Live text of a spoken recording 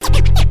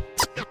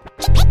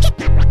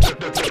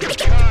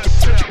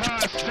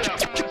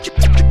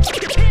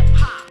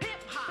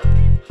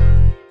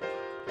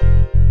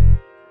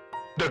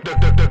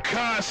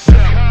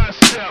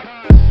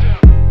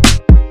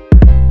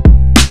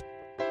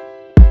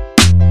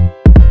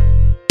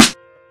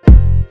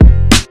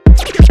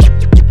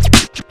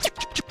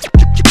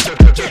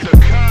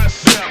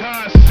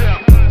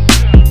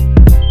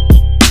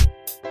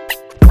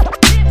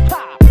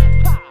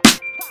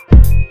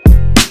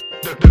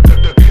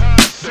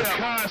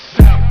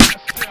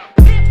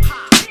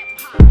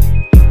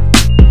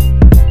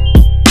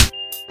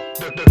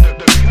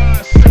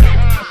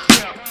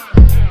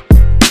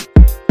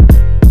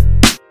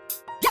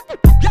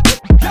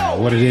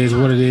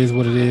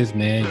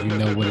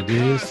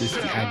This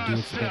is the I Do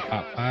It for Hip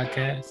Hop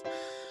podcast.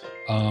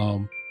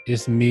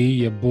 It's me,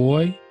 your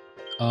boy,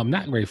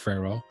 not Ray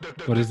Farrow,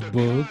 but it's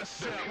Boog.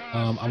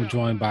 I'm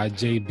joined by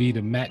JB,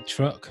 the Mack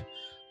Truck,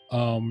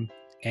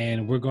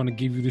 and we're gonna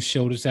give you the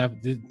show we're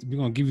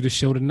gonna give you the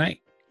show tonight.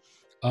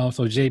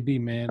 So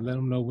JB, man, let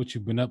them know what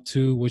you've been up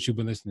to, what you've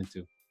been listening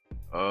to.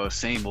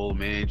 Same old,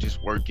 man,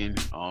 just working.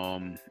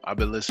 I've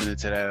been listening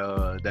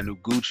to that new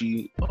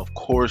Gucci, of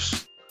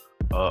course.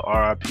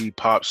 RIP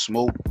Pop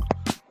Smoke.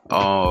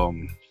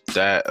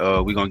 That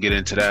we're gonna get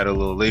into that a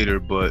little later,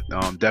 but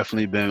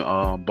definitely been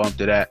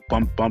bumping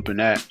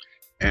that.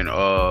 And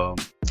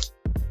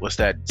what's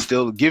that?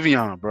 Still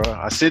Giveon, bro.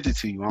 I sent it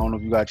to you. I don't know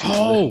if you got a chance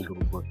to listen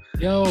to it, but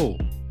yo,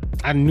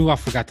 I knew I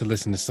forgot to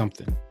listen to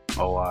something.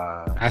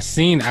 I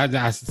seen it.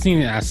 I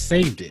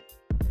saved it.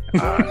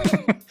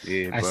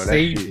 Yeah, bro, I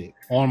saved it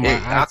on my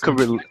I could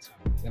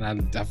and I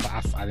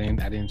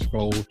didn't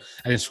scroll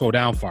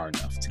down far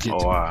enough to get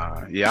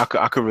to it. Yeah, I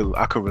could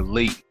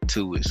relate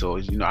to it. So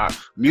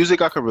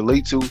music I could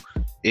relate to.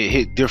 It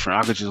hit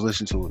different. I could just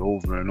listen to it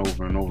over and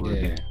over and over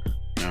again.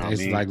 You know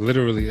it's like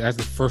literally that's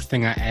the first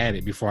thing I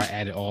added before I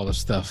added all the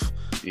stuff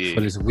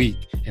for this week,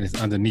 and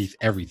it's underneath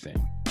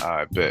everything.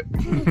 I bet.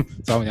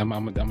 So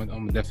I'm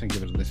definitely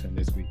give it a listen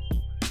this week.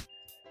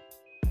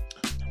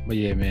 But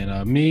yeah,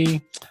 man,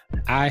 me,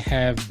 I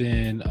have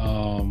been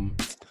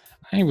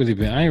I ain't really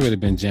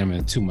been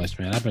jamming too much,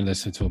 man. I've been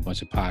listening to a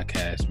bunch of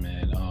podcasts,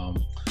 man.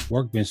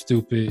 Work been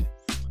stupid,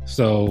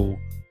 so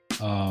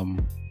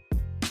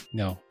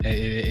no,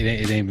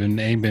 it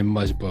ain't been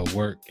much but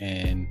work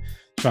and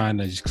trying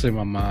to just clear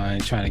my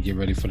mind, trying to get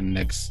ready for the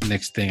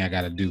next thing I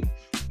gotta do.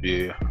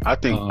 Yeah, I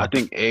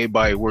think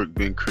everybody work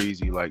been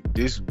crazy. Like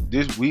this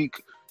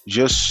week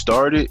just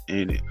started,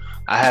 and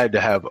I had to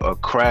have a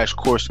crash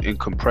course in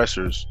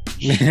compressors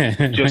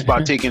just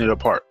by taking it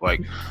apart.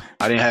 Like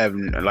I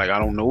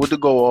don't know what to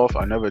go off.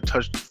 I never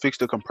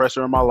fixed a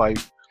compressor in my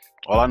life.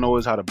 All I know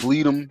is how to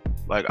bleed them.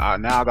 Like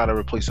now I gotta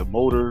replace a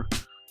motor,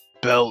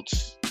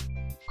 belts,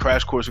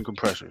 crash course in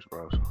compressors,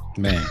 bro.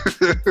 Man,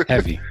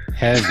 heavy.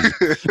 Like,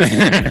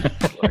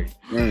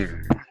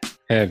 man.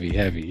 Heavy.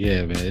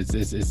 Yeah, man.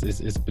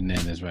 It's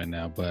bananas right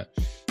now, but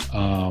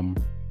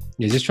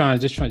yeah, just trying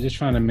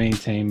to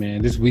maintain,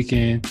 man. This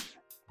weekend,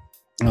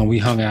 we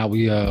hung out.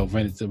 We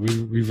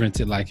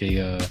rented like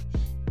a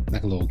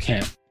little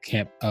camp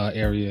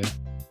area.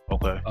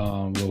 Okay.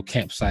 Little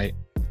campsite.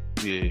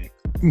 Yeah.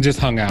 Just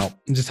hung out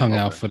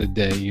out for the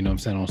day. You know what I'm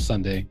saying, on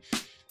Sunday.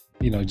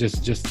 You know,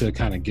 just to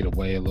kind of get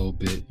away a little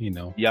bit. You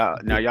know. Yeah.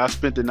 Now y'all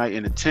spent the night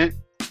in a tent.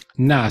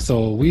 Nah,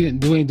 so we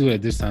didn't do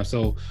it this time.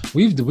 So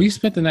we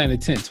spent the night in the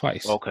tent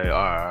twice. Okay,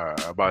 all right.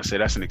 I'm about to say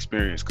that's an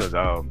experience because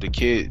my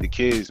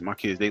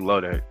kids, they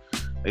love that.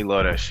 They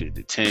love that shit.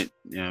 The tent,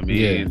 you know what I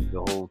mean? Yeah. The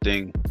whole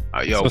thing.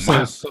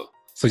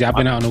 So y'all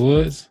been out in the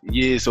woods?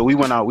 Yeah, so we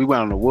went out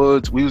in the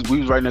woods. We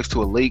was right next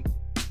to a lake.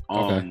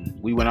 Okay.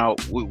 We went out.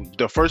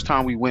 The first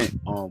time we went,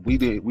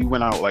 we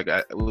went out like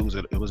it was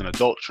an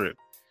adult trip.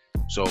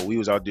 So we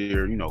was out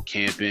there, you know,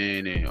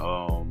 camping and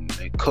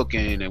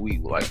cooking, and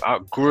we I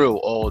grill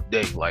all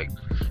day. Like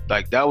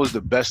that was the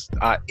best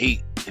I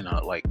ate in you know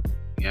what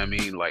I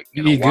mean? Like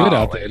you eat good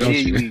out there, don't you?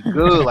 You eat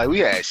good. Like we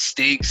had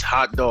steaks,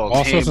 hot dogs,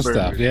 all sorts of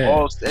stuff,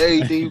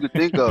 everything you could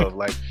think of.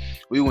 Like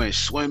we went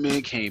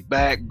swimming, came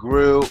back,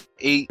 grilled,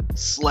 ate,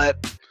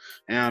 slept.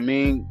 You know what I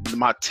mean?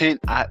 My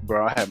tent, I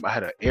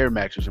had an air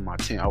mattress in my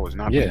tent. I was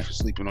not made for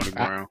sleeping on the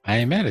ground. I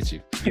ain't mad at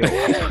you. Yo,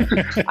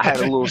 I had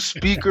a little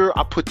speaker.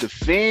 I put the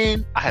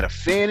fan. I had a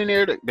fan in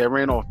there that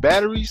ran off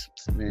batteries.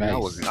 Man,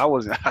 nice.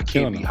 I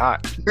can't be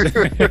hot.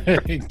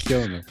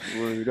 Killing him.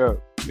 Word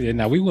up. Yeah,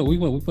 now we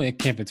went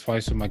camping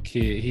twice with my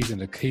kid. He was in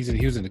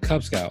the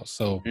Cub Scouts,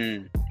 so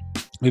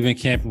we've been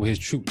camping with his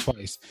troop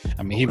twice.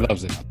 I mean, he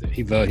loves it out there.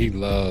 He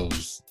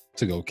loves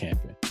to go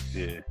camping.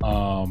 Yeah.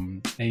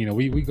 And you know,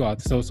 we go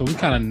out, so we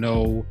kind of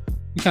know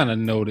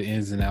the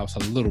ins and outs a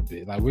little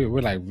bit. Like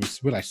we're like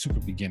super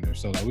beginners.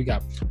 So like we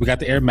got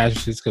the air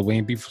mattresses because we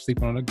ain't be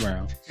sleeping on the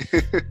ground.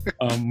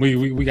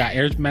 We got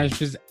air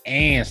mattresses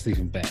and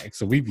sleeping bags.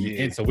 So we be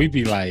in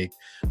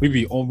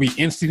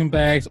sleeping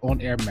bags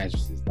on air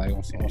mattresses. Like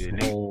on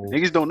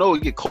niggas don't know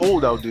it get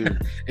cold out there.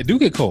 It do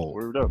get cold.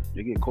 Word up,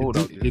 it get cold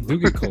out there. It do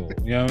get cold.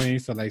 You know what I mean?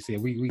 So like I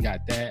said, we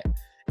got that,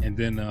 and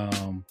then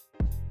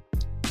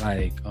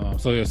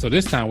so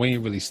this time we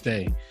didn't really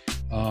stay.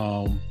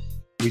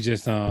 We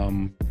just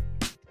went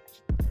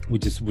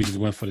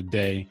for the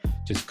day,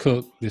 just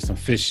cooked, did some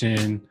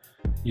fishing.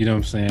 You know what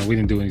I'm saying? We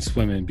didn't do any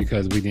swimming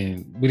because we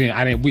never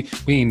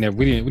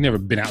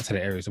been out to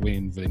the area, so we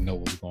didn't really know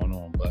what was going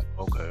on. But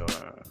okay, all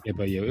right. Yeah,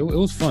 but yeah, it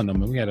was fun. I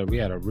mean, we had a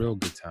real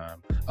good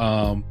time.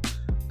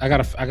 I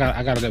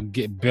gotta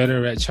get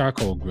better at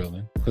charcoal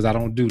grilling because I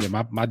don't do that.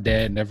 My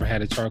dad never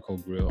had a charcoal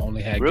grill,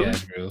 only had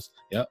gas grills.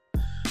 Yep.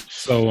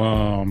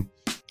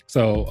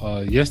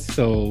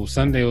 So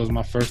Sunday was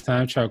my first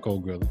time charcoal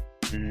grilling.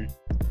 Mm-hmm.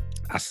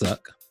 I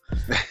suck.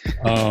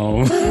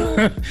 I'm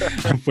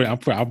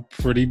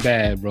pretty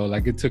bad, bro.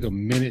 Like it took a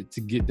minute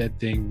to get that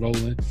thing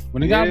rolling.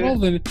 When it got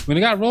rolling,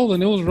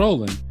 it was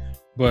rolling.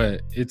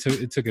 but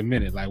it took a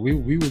minute. Like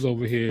we was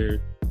over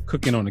here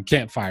cooking on the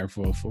campfire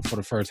for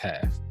the first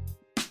half.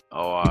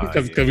 Oh,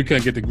 because we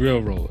couldn't get the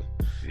grill rolling.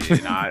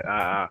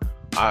 Yeah,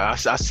 I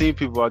seen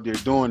people out there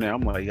doing that.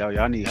 I'm like,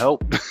 y'all need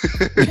help.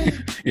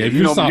 Yeah,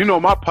 you know,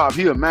 my pop,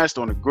 he a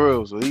master on the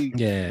grill, so he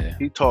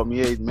taught me,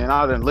 hey man,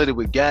 I done lit it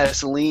with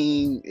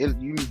gasoline.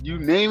 You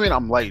name it,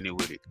 I'm lighting it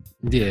with it.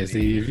 Yeah,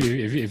 see,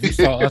 if you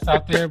saw us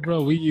out there,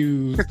 bro, we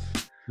use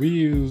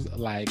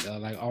like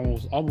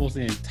almost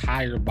the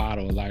entire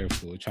bottle of lighter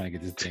fluid trying to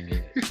get this thing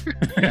lit.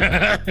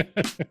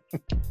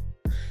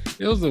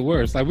 It was the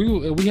worst. Like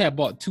we had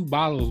bought 2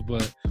 bottles,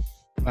 but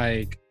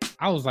like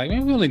I was like,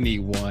 man, we only need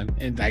 1,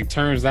 and like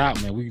turns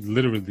out, man, we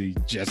literally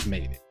just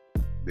made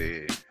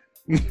it.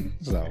 Yeah.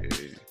 So,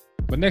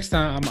 but next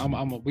time,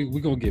 we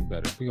gonna get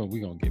better. We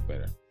gonna get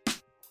better.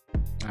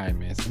 All right,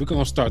 man. So we're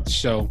gonna start the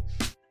show.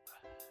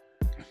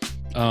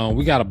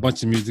 We got a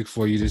bunch of music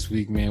for you this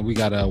week, man. We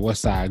got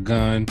Westside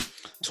Gunn,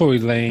 Tory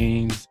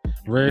Lanez,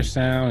 Rare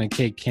Sound, and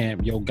K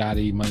Camp, Yo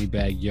Gotti,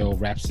 Moneybagg Yo,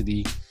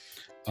 Rhapsody,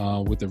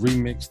 with the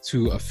remix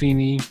to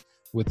Afeni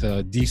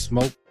with D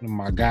Smoke,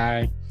 my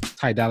guy,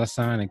 Ty Dolla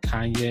 $ign and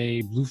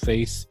Kanye,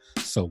 Blueface,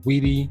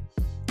 Saweetie,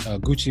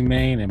 Gucci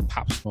Mane, and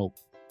Pop Smoke.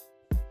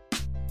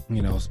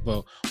 You know,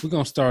 but we're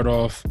gonna start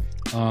off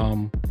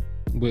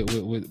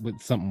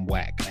with something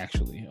whack,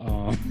 actually.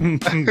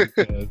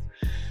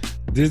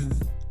 Because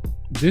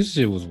this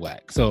shit was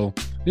whack. So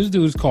this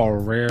dude's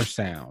called Rare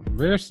Sound.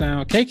 Rare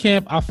Sound. K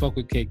Camp, I fuck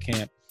with K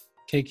Camp.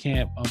 K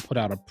Camp put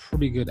out a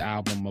pretty good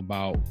album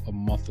about a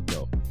month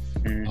ago.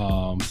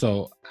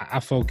 So I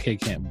fuck K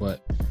Camp,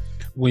 but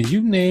when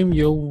your name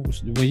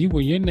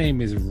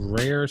is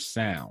Rare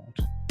Sound,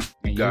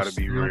 and gotta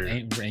be rare,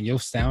 and your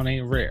sound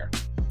ain't rare,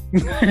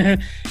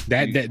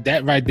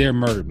 that right there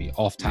murdered me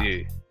off top.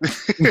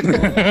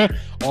 Yeah.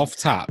 Off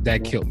top,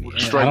 that killed me.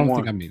 I don't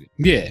think I made it.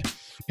 Yeah.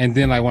 And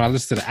then like when I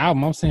listened to the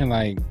album, I'm saying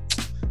like,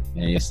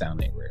 man, your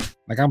sound ain't rare.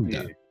 Like I'm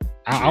done.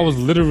 I was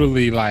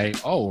literally like,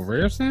 oh,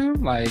 Rare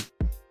Sound? Like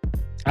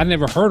I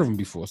never heard of him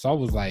before. So I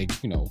was like,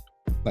 you know,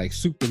 like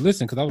super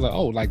listen, because I was like,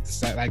 oh, like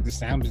the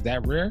sound is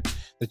that rare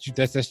that's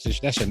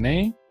your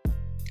name?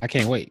 I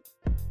can't wait.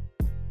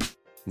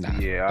 Nah.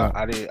 Yeah,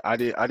 I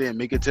didn't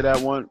make it to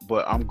that one,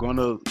 but I'm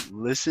gonna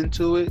listen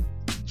to it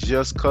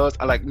just cause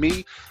I like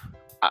me.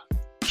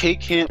 K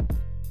Camp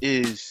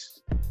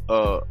is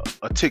a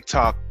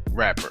TikTok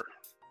rapper.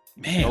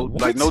 Man,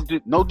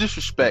 no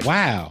disrespect.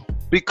 Wow.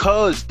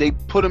 Because they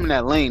put him in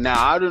that lane.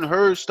 Now I done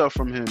heard stuff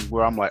from him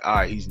where I'm like, all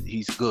right,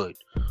 he's good.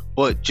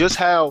 But just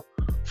how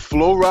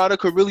Flo Rida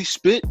could really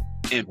spit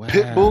and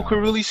Pitbull could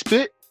really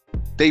spit,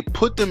 they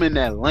put them in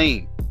that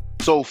lane.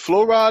 So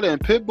Flo Rida and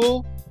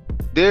Pitbull,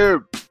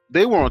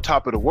 they were on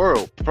top of the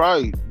world.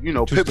 Probably, you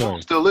know,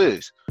 Pitbull still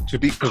is.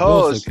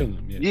 Because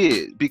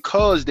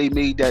they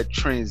made that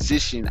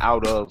transition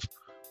out of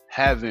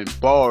having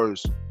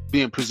bars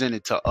being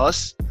presented to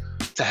us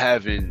to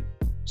having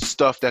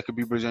stuff that could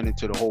be presented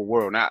to the whole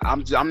world. Now,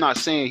 I'm not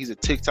saying he's a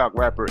TikTok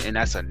rapper and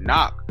that's a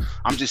knock.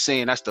 I'm just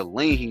saying that's the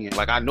lane he in.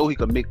 Like I know he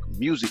could make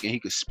music and he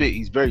could spit.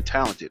 He's very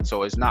talented.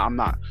 So it's not. I'm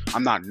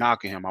not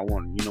knocking him. I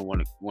want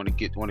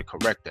to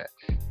correct that.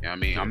 You know what I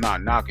mean? I'm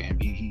not knocking him.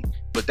 He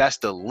but that's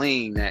the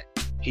lane that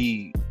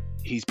he's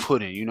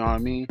put in. You know what I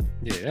mean?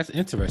 Yeah, that's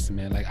interesting,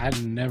 man. Like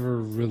I've never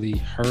really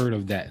heard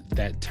of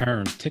that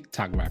term,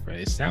 TikTok rapper.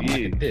 It sounds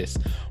like a diss,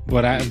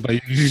 but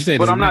you said.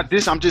 But I'm not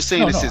diss. I'm just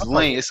saying it's his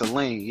lane. It's a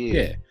lane.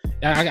 Yeah.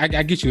 I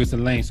get you. It's a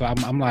lane. So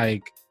I'm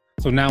like,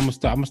 so now I'm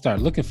gonna start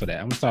looking for that.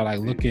 I'm gonna start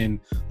looking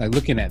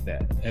at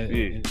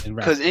that.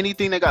 Because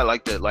anything they got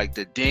like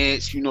the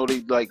dance, you know,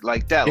 they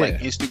like that, like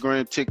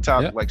Instagram,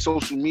 TikTok, like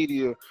social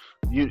media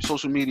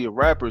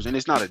rappers, and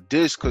it's not a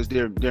diss because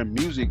their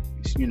music,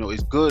 you know,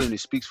 is good and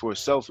it speaks for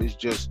itself. It's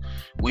just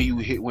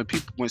when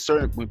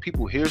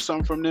people hear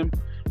something from them,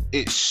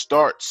 it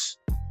starts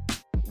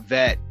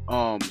that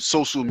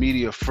social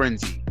media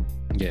frenzy.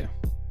 Yeah,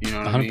 you know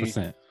what 100%,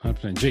 I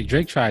mean? 100%.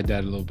 Drake tried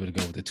that a little bit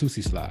ago with the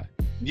Tootsie Slide.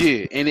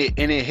 Yeah, and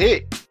it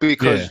hit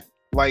because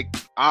like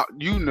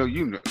you know,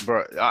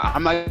 bro.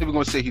 I'm not even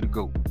gonna say he the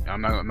GOAT.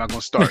 I'm not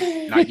gonna start.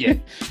 Not yet.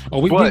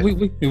 We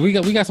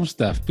got some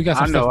stuff. We got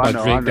some stuff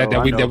about Drake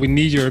that we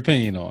need your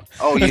opinion on.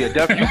 Oh yeah,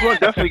 definitely. You're gonna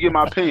definitely get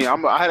my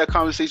opinion. I had a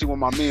conversation with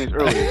my man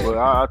earlier, but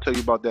I'll tell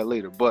you about that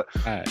later. But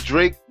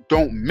Drake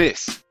don't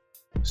miss,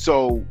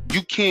 so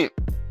you can't.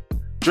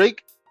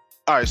 Drake.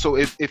 All right, so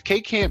if K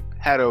Camp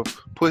had to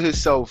put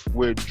himself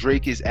where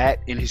Drake is at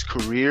in his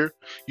career,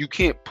 you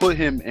can't put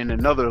him in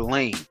another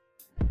lane.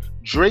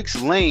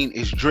 Drake's lane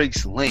is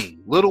Drake's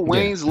lane. Lil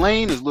Wayne's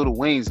lane is Lil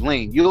Wayne's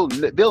lane.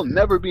 They'll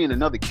never be in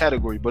another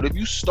category. But if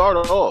you start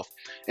off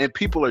and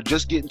people are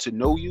just getting to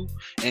know you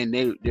and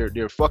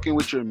they're fucking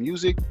with your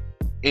music,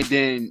 and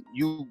then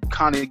you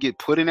kind of get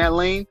put in that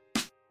lane,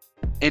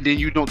 and then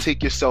you don't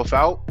take yourself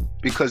out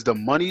because the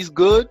money's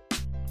good,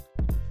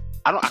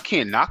 I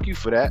can't knock you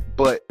for that,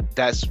 but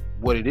that's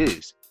what it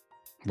is.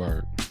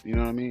 Word. You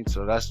know what I mean?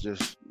 So that's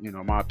just, you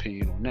know, my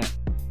opinion on that.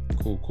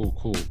 Cool.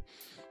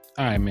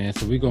 All right, man.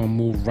 So we're gonna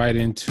move right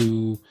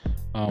into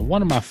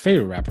one of my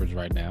favorite rappers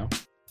right now.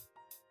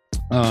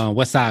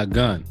 West Side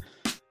Gun.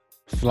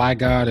 Fly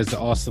God is the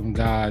Awesome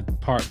God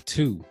Part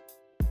 2.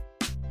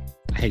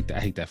 I hate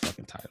that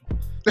fucking title.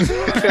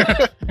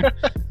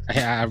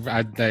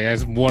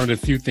 That's one of the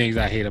few things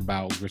I hate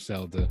about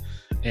Griselda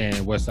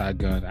and West Side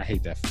Gun. I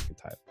hate that fucking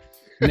title.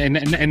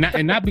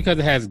 And not because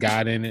it has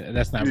God in it.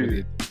 That's not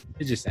really.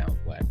 It just sounds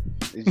whack.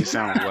 It just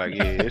sounds whack.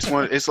 Yeah, it's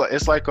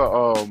like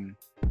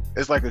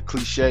a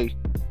cliche.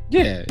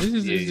 Yeah,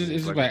 it's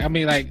just like I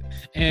mean, like,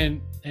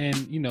 and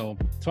you know,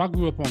 so I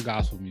grew up on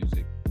gospel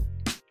music,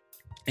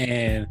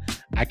 and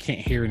I can't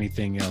hear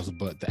anything else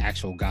but the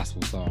actual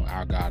gospel song,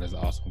 "Our God is an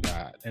Awesome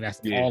God," and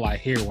that's all I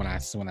hear when I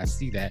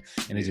see that,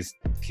 and it just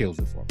kills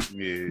it for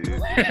me.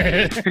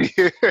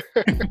 Yeah.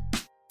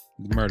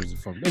 Murders it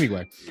for me.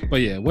 Anyway,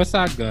 but yeah, West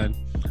Side Gun.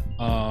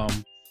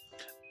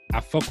 I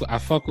fuck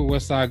with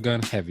West Side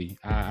Gun heavy.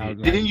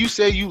 Didn't you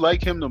say you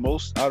like him the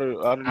most out of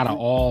all of them? Out of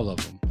all of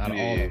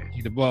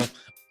them. Well,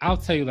 I'll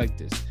tell you like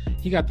this: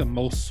 he got the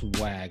most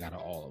swag out of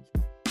all of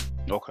them.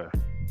 Okay.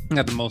 He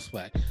got the most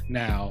swag.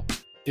 Now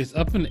it's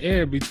up in the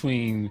air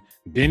between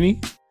Benny,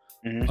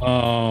 him,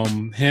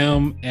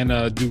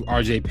 and dude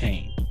RJ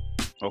Payne.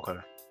 Okay.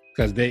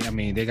 Because they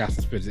got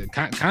some specific.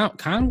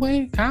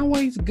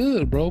 Conway's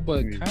good, bro,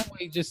 but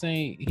Conway just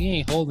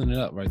ain't holding it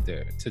up right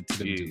there to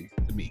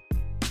me.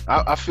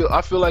 I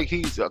feel like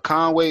he's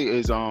Conway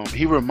is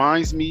he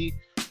reminds me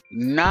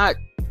not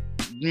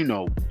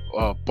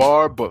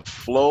bar but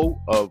flow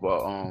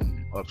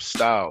of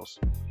Styles.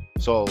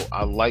 So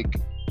I like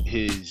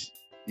his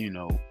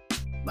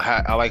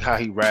I like how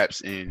he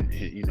raps and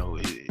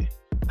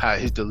how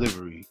his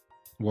delivery.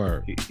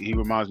 Word. He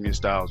reminds me of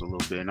Styles a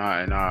little bit,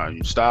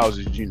 and Styles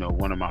is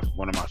one of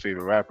my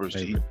favorite rappers.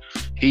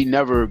 He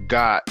never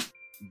got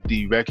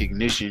the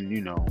recognition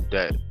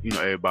that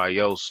everybody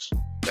else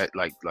that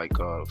like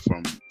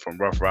from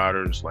Rough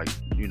Riders like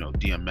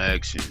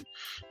DMX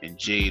and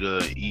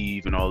Jada and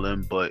Eve and all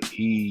them, but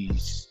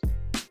he's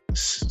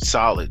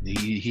solid.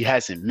 He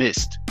hasn't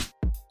missed.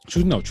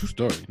 True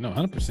story. No,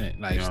 100%.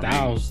 Like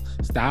Styles.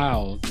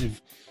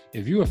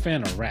 If you're a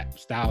fan of rap,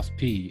 Styles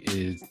P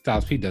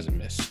doesn't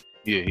miss.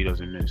 Yeah, he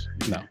doesn't miss.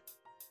 No,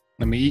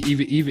 I mean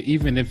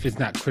even if it's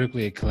not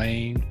critically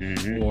acclaimed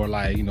or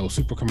like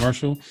super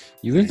commercial,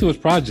 you listen to his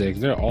projects,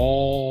 they're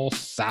all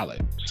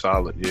solid.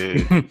 Solid,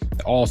 yeah.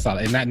 All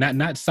solid, and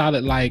not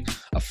solid like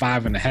a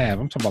 5.5.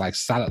 I'm talking about like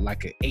solid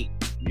like an 8.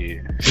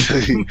 Yeah,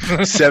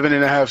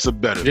 7.5s are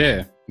better.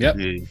 Yeah, yep.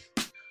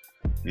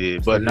 Yeah,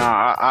 but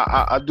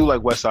I do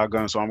like West Side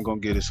Gun, so I'm gonna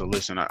give this a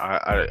listen.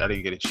 I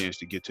didn't get a chance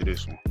to get to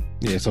this one.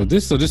 Yeah, so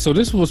this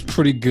was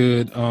pretty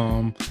good.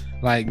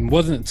 Like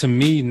wasn't to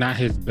me not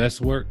his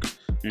best work,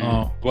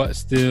 but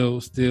still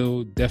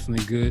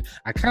definitely good.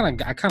 I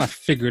kind of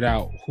figured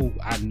out who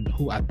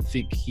I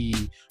think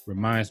he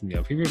reminds me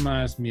of. He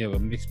reminds me of a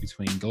mix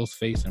between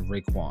Ghostface and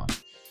Raekwon.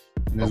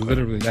 And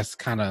literally that's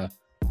kind of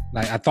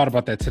like I thought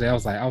about that today. I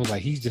was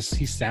like he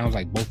sounds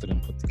like both of them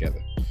put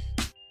together.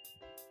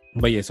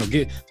 But yeah, so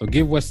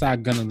give West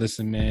Side Gun a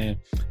listen, man.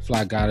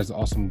 Fly God is an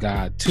Awesome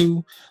God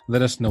 2.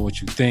 Let us know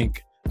what you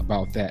think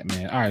about that,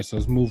 man. All right, so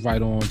let's move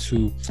right on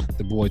to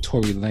the boy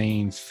Tory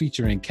Lanez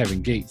featuring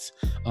Kevin Gates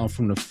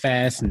from the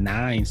Fast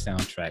 9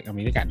 soundtrack. I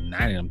mean, they got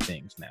 9 of them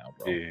things now,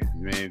 bro. Yeah,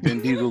 man.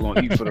 Vin Diesel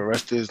gonna eat for the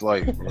rest of his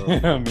life, bro.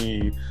 I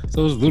mean,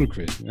 so is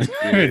Ludacris,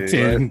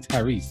 and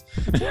Tyrese.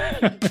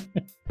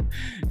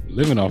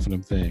 Living off of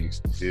them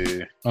things.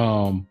 Yeah.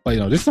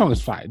 But this song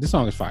is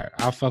fire.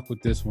 I fuck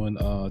with this one.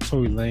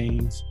 Tory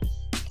Lanez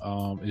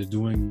is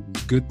doing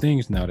good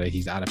things now that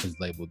he's out of his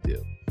label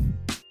deal.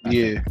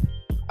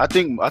 I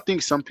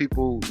think some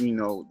people,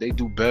 they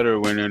do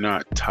better when they're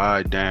not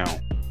tied down.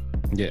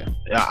 Yeah.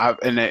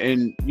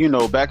 And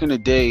back in the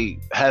day,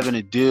 having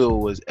a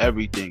deal was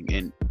everything,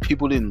 and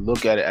people didn't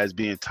look at it as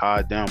being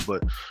tied down.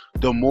 But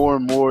the more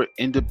and more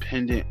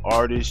independent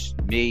artists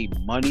made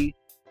money,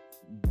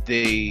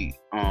 a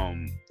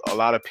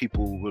lot of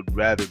people would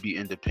rather be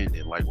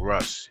independent. Like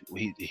Russ,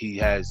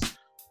 he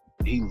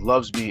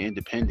loves being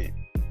independent,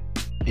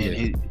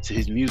 and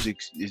his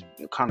music is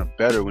kind of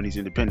better when he's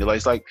independent.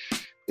 Like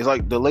it's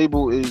like the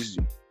label is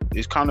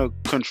kind of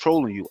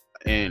controlling you,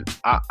 and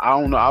I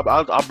don't know.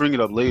 I'll bring it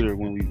up later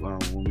when we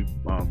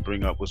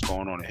bring up what's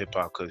going on in hip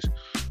hop, because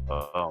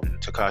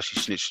Tekashi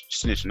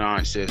Snitch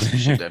 9 says some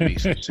shit that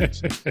makes some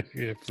sense.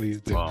 Yeah,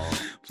 please do.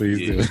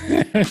 Do.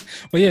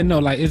 But yeah, no,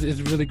 like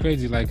it's really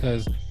crazy, like,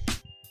 because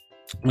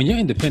when you're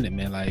independent,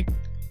 man, like,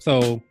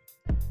 so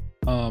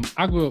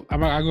I grew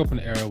up in an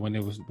era when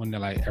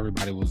like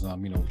everybody was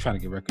trying to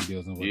get record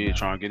deals and whatnot. Yeah,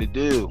 trying to get a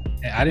deal.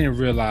 And I didn't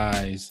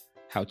realize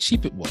how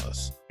cheap it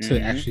was to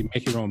actually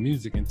make your own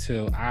music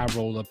until I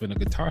rolled up in a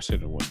Guitar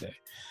Center one day.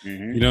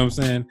 You know what I'm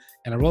saying?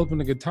 And I rolled up in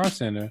the Guitar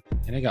Center,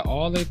 and they got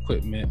all the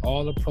equipment,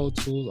 all the Pro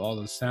Tools, all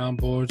the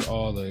soundboards,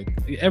 all the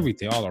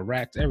everything, all the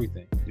racks,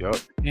 everything. Yep.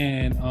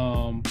 And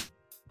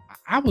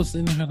I was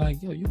in here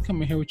like, yo, you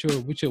come in here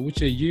with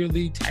your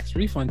yearly tax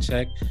refund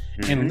check,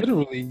 and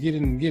literally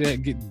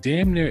get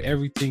damn near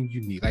everything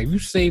you need. Like you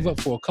save up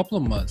for a couple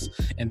of months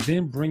and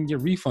then bring your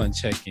refund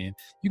check in,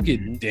 you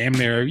get damn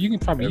near. You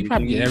probably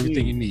get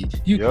everything you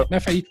need. Matter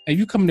of fact, and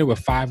you come in there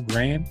with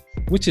 $5,000,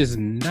 which is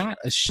not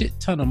a shit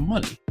ton of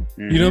money.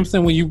 You know what I'm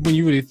saying? When you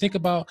really think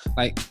about,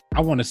 like,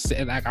 I want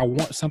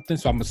something,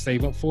 so I'm gonna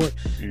save up for it.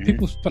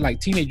 People put, like,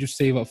 teenagers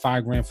save up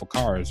 $5,000 for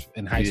cars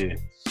in high school.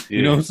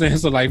 You know what I'm saying?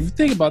 So, like, if you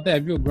think about that,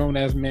 if you're a grown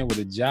ass man with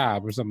a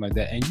job or something like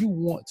that, and you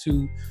want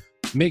to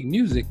make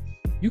music,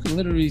 you can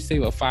literally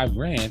save up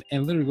 $5,000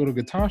 and literally go to a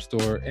guitar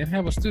store and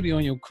have a studio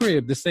in your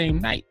crib the same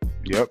night.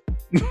 Yep.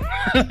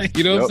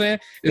 You know what I'm saying?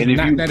 It's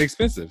not that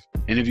expensive.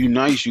 And if you're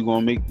nice, you're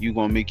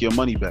gonna make your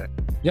money back.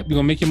 Yep, you're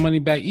gonna make your money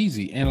back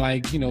easy. And,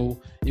 like, you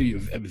know,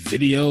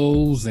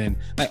 videos and,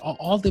 like,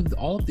 all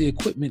of the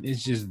equipment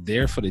is just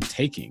there for the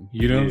taking.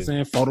 You know what I'm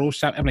saying?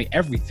 Photoshop, I mean,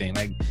 everything.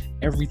 Like,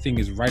 everything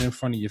is right in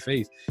front of your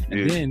face.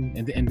 And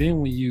then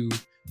when you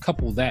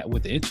couple that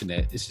with the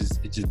internet,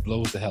 it just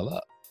blows the hell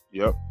up.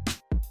 Yep.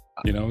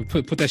 You know,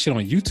 put that shit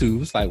on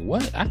YouTube. It's like,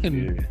 what? I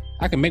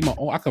can make my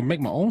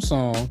own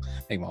song,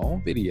 make my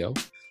own video,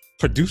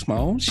 produce my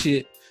own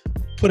shit,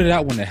 put it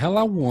out when the hell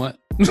I want.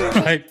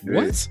 Like,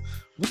 what?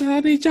 What the hell I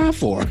need y'all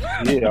for?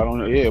 I don't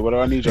know. Yeah, what do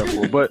I need y'all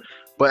for? But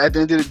at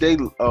the end of the day,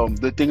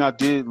 the thing I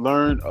did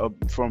learn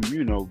from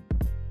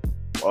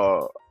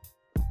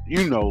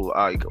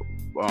like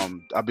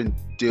I've been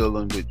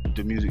dealing with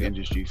the music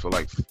industry for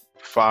like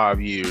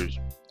 5 years.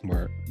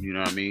 Word. You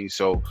know what I mean?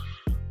 So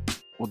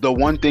the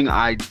one thing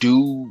I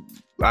do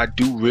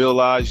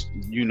realize,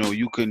 you know,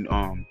 you can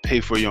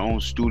pay for your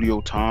own studio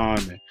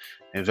time and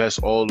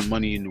invest all the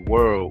money in the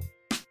world,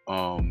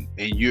 and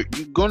you're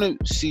gonna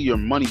see your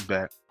money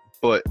back.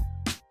 But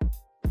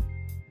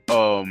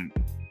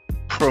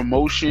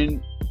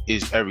promotion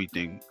is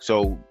everything.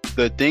 So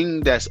the thing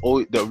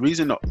the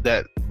reason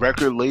that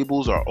record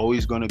labels are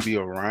always going to be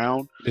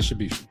around,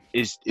 distribution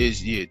is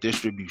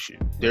distribution.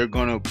 They're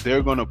gonna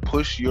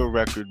push your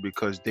record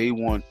because they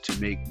want to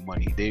make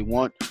money. They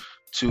want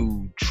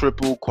to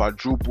triple,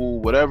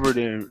 quadruple, whatever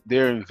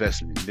their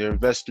investment. Their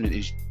investment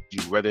is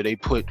you. Whether they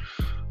pay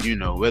the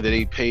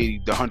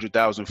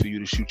 $100,000 for you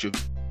to shoot your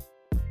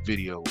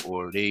video,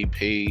 or they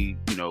pay,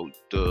 you know,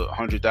 the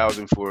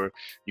 $100,000 for,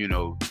 you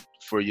know,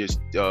 for your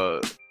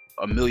 1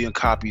 million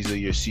copies of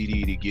your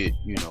CD to get,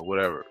 you know,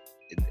 whatever,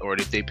 or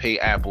if they pay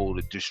Apple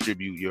to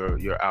distribute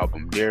your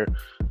album,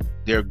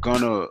 they're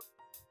gonna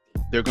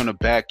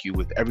back you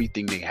with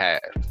everything they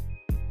have.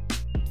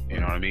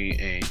 You know what I mean?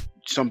 And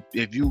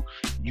if you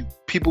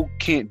people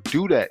can't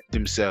do that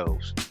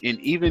themselves,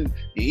 and even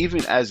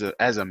as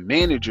a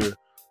manager,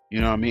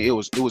 you know what I mean,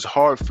 it was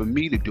hard for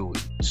me to do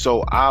it.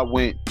 So I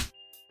went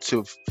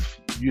to,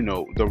 you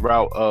know, the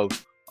route of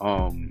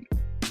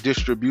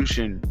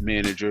distribution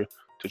manager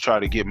to try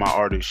to get my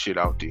artist shit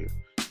out there.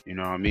 You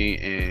know what I mean?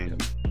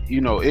 And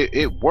you know,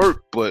 it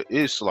worked, but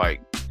it's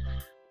like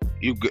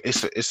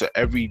it's a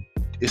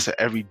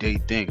everyday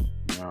thing.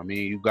 You know what I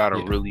mean? You gotta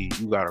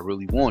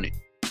really want it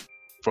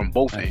from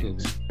both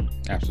ends.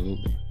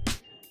 Absolutely.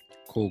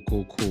 Cool.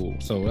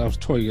 So that was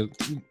Tory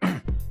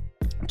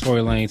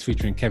Lanez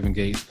featuring Kevin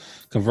Gates.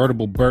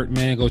 Convertible Burt,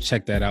 man, go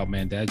check that out,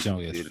 man. That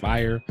joint is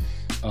fire.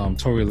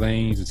 Tory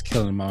Lanez is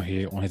killing him out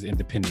here on his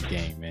independent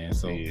game, man.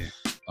 So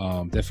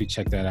definitely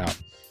check that out.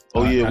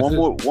 Oh yeah, one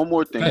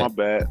more thing. My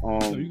bad. No,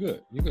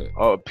 you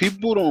good.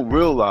 People don't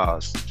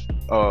realize,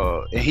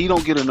 and he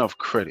don't get enough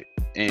credit,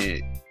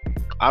 and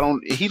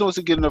he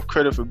doesn't get enough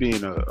credit for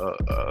being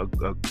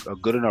a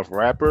good enough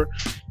rapper,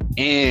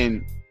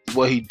 and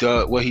what he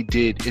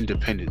did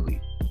independently.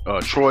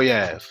 Troy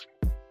Ave.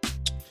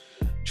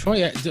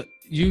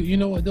 You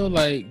know what though?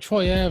 Like,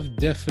 Troy Ave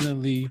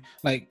definitely,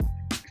 like,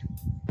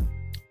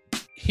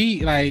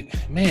 he,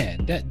 like,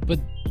 man, that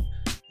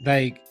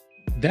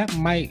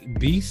might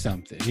be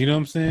something. You know what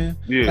I'm saying?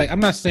 Yeah. Like, I'm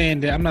not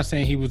saying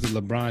he was the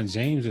LeBron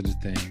James of the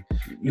thing.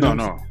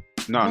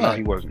 No,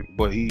 he wasn't.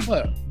 But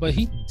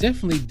he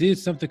definitely did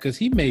something, because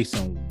he made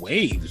some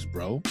waves,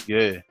 bro.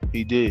 Yeah,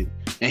 he did,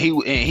 and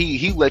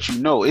he let you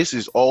know this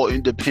is all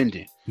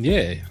independent.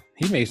 Yeah,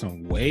 he made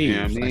some waves. You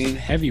know what I mean? Like, some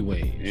heavy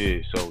waves. Yeah,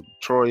 so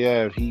Troy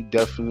Ave, he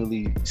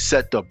definitely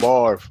set the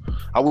bar.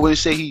 I wouldn't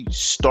say he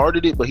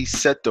started it, but he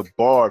set the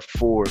bar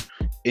for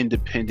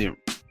independent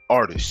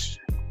artists.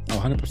 Oh,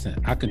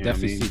 100%. I can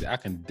definitely see that. I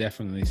can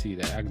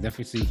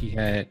definitely see he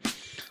had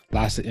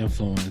lots of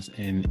influence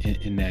in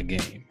that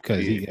game,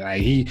 because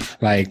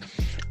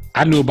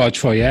I knew about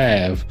Troy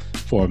Ave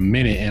for a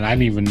minute, and I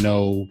didn't even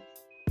know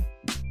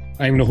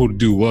who the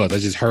dude was. I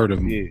just heard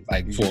him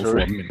for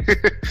a minute.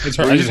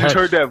 I just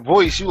heard that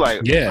voice. You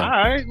like, all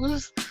right,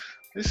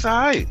 it's all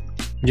right.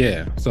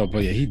 Yeah. So,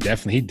 but yeah, he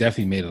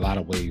definitely made a lot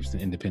of waves in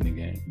the independent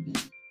game.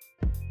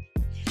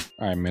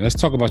 All right, man. Let's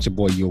talk about your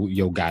boy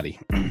Yo Gotti.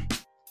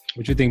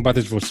 What you think about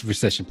this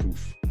recession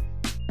proof?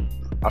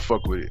 I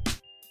fuck with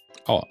it.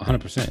 Oh,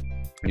 100%.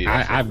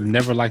 Yeah, I've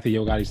never liked the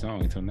Yo Gotti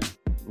song until now.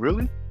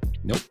 Really?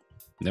 Nope.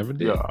 Never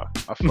did. Yeah,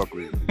 I fuck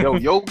with him.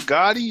 Yo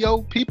Gotti,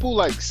 yo, people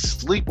like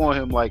sleep on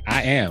him. Like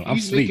I am. I'm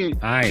sleep.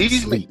 I am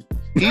sleep.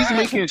 He's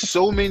making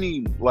so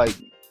many like,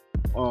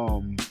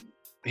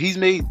 he's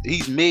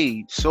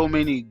made so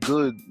many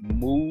good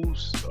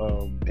moves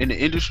in the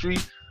industry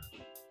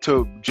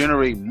to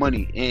generate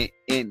money.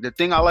 And the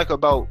thing I like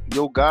about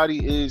Yo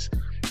Gotti is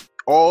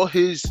all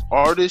his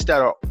artists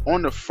that are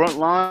on the front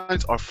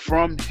lines are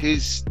from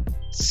his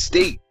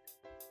state.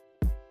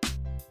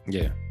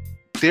 Yeah.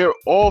 They're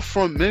all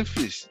from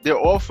Memphis. They're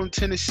all from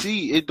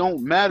Tennessee. It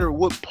don't matter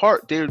what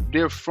part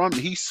they're from.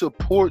 He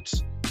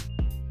supports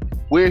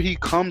where he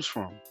comes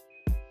from,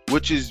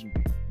 which is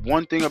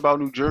one thing about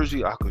New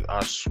Jersey. I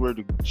swear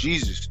to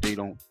Jesus, they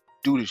don't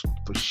do this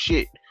for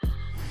shit.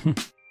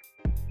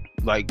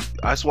 Like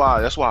that's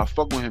why I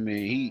fuck with him, and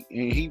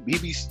he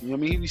be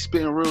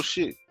spitting real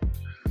shit.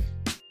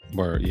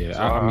 Word, yeah.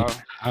 So,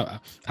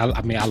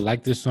 I mean, I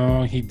like this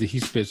song. He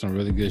spit some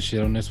really good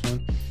shit on this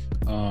one.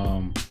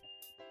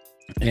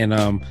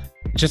 And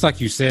just like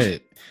you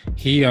said,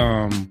 he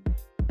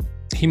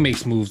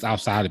makes moves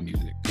outside of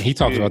music. And he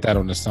talks about that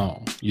on the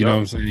song. You know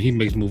what I'm saying? He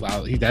makes moves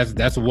out.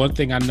 That's one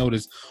thing I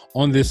noticed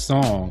on this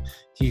song.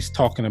 He's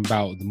talking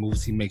about the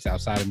moves he makes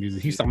outside of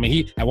music. He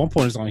at one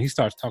point in the song he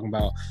starts talking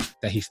about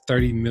that he's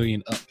 30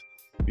 million up.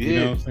 You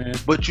know what I'm saying?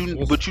 But you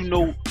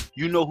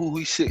know who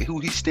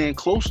he's staying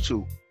close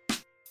to.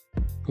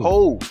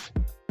 Hove.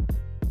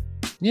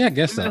 Yeah, I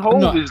guess so.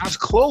 Hove is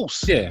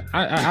close. Yeah,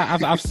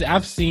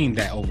 I've seen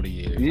that over the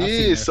years.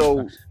 Yeah,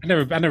 so I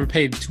never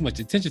paid too much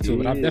attention to it,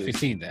 but I've definitely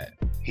seen that.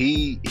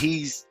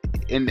 He's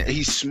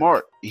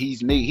smart.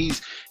 He's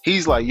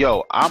like,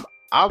 yo, I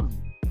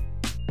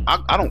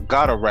don't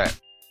gotta rap.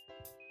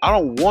 I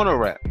don't want to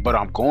rap, but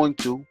I'm going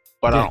to.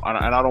 But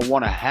I don't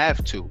want to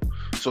have to.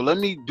 So let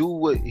me do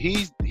what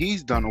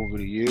he's done over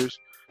the years.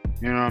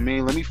 You know what I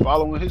mean? Let me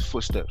follow in his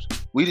footsteps.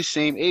 We the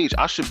same age.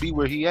 I should be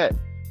where he at.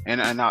 And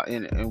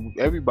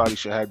everybody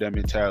should have that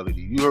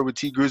mentality. You heard what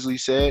T Grizzly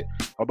said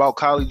about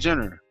Kylie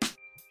Jenner.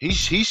 He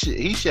should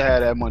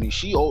have that money.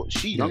 She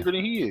younger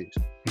than he is.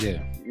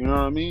 Yeah. You know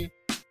what I mean?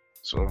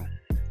 So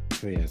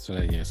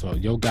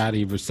Yo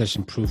Gotti,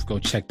 Recession Proof. Go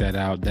check that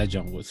out. That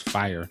junk was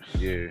fire.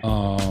 Yeah.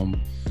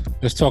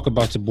 Let's talk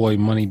about your boy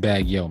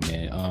Moneybagg Yo,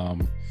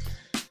 man.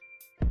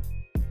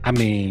 I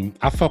mean,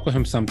 I fuck with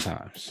him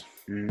sometimes,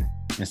 and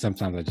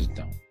sometimes I just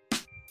don't.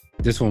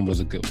 This one was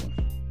a good one.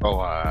 Oh,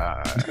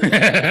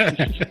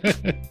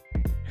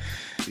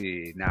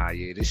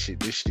 this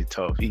shit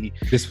tough. He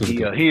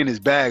in his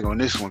bag on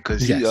this one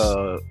because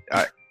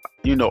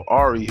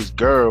Ari, his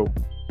girl,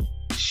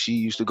 she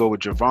used to go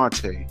with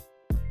Gervonta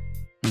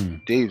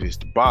Davis,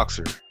 the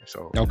boxer.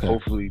 So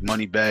hopefully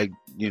Moneybagg,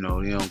 they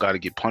don't got to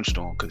get punched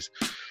on because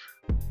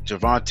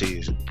Gervonta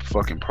is a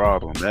fucking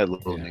problem. That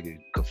little nigga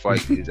could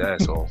fight his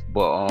ass off.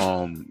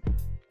 But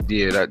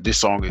this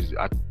song is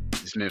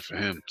meant for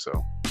him.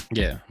 So.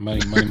 Yeah,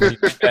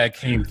 Moneybagg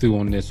came through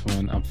on this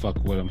one. I'm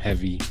fucking with him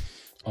heavy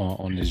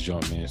on this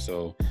joint, man.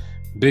 So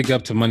big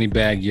up to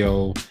Moneybagg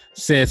Yo.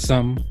 Said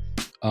something.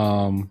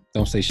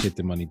 Don't say shit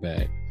to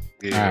Moneybagg.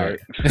 Yeah, all right.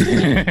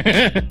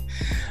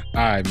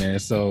 All right, man.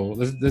 So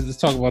let's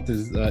talk about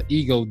this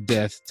Ego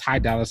Death, Ty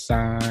Dolla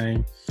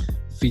 $ign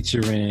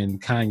featuring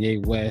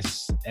Kanye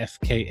West,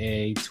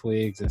 FKA,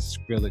 Twigs, and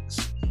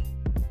Skrillex.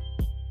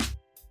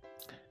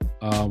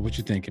 What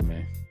you thinking,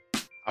 man?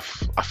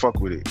 I fuck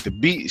with it. The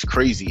beat is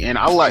crazy, and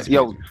I like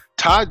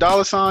Ty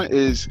Dolla $ign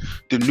is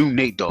the new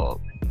Nate Dogg.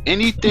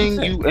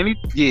 Anytime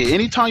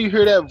you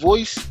hear that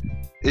voice,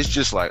 it's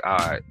just like, all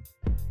right.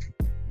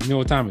 You know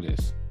what time it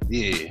is?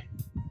 Yeah.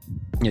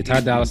 Yeah,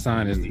 Ty Dolla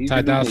 $ign is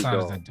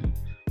that dude.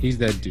 He's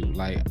that dude.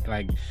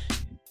 Like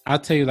I'll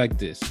tell you like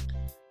this.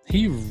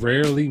 He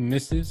rarely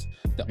misses.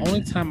 The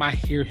only time I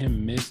hear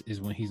him miss is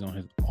when he's on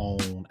his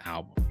own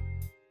album.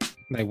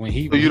 Like when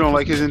he. So you don't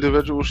like his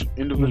individual?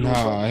 No,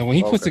 and when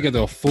he puts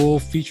together a full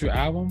feature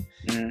album,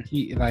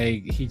 he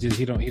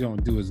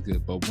don't do as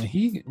good. But when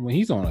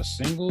he's on a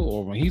single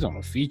or when he's on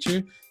a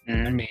feature,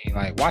 I mean,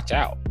 like watch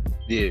out.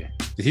 Yeah,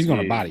 he's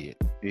gonna body it.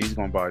 Yeah, he's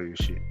gonna body the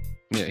shit.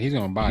 Yeah, he's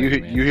gonna body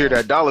it. You hear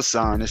that Dolla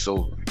 $ign? It's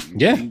over.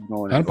 Yeah,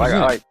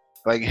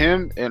 like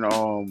him and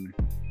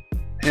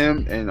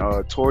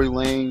Tory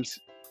Lanez.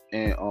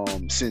 And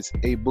since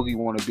A Boogie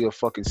want to be a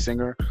fucking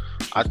singer,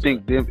 I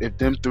think if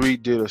them three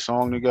did a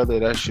song together,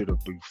 that shit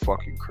would be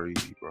fucking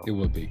crazy, bro. It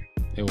would be.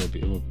 It would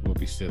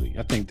be silly.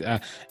 I think A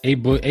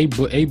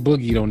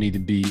Boogie don't need to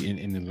be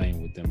in the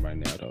lane with them right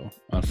now, though.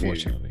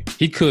 Unfortunately,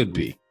 he could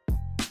be,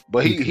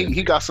 but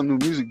he got some new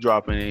music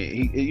dropping.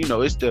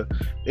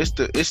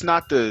 It's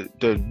not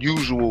the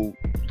usual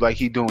like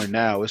he doing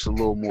now. It's a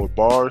little more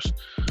bars.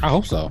 I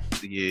hope so.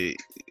 Yeah.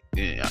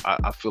 Yeah,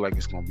 I feel like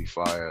it's gonna be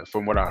fire.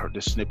 From what I heard,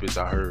 the snippets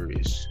I heard,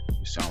 it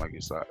sound like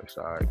it's all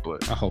right.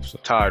 But I hope so.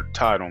 Ty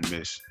don't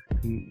miss.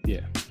 Yeah,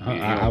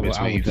 I would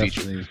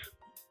definitely.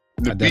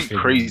 The beat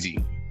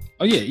crazy.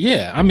 Oh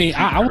yeah. I mean,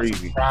 I was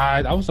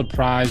surprised. I was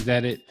surprised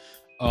at it.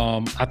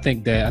 I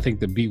think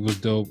the beat was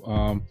dope.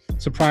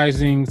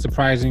 Surprising.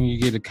 You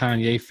get a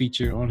Kanye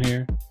feature on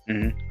here.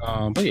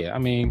 Mm-hmm. But yeah, I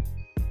mean,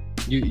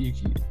 you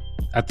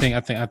I think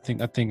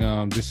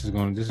this is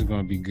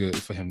gonna be good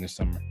for him this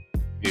summer.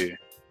 Yeah.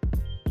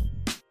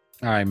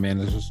 All right, man.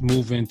 Let's just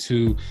move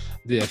into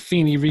the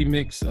Afeni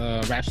remix.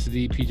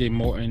 Rhapsody, PJ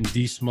Morton,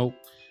 D Smoke.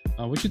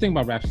 What you think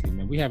about Rhapsody,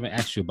 man? We haven't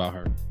asked you about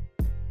her.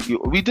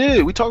 We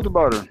did. We talked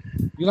about her.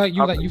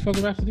 You fuck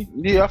with Rhapsody?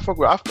 Yeah, I fuck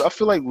with. I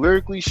feel like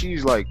lyrically,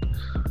 she's like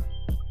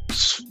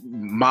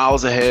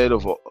miles ahead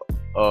of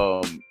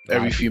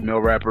every female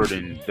rapper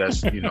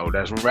that's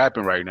that's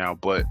rapping right now.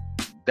 But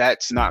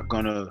that's not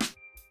gonna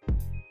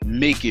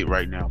make it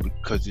right now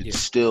because it's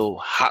still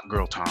hot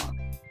girl time.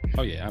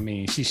 Oh yeah, I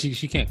mean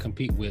she can't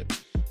compete with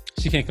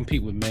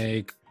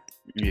Meg,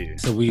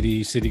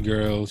 Saweetie, City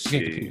Girls. She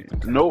can't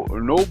compete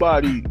with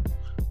them.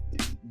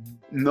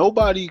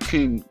 Nobody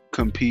can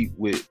compete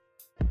with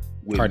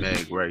Cardi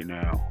Meg B right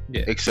now,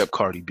 except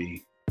Cardi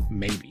B.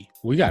 Maybe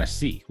we gotta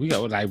see. We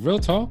got like real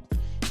talk.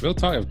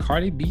 If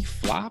Cardi B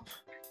flop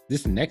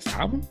this next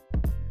album,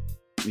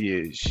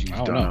 she's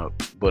done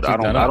up. But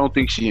I don't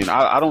think she.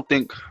 I don't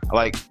think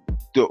like.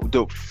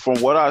 The from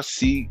what I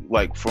see,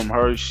 like from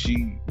her,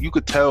 you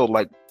could tell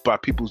like by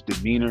people's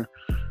demeanor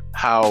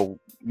how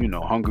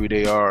hungry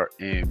they are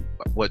and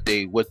what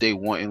they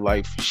want in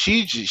life.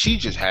 She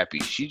just happy.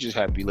 She just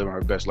happy living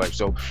her best life.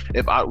 So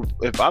if I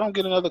don't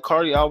get another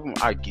Cardi album,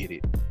 I get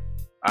it.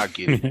 I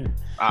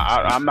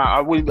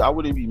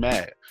wouldn't be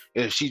mad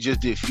if she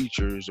just did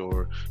features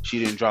or she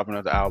didn't drop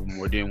another album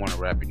or didn't want to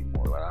rap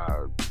anymore.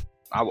 Like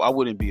I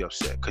wouldn't be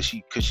upset because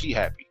she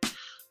happy.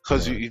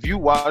 Because if you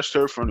watched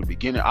her from the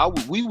beginning,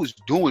 we was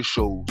doing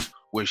shows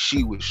where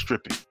she was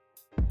stripping.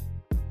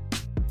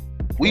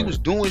 We was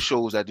doing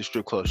shows at the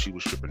strip club she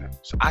was stripping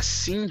at. So I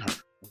seen her,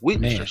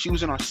 witnessed her. She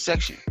was in our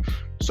section.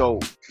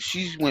 So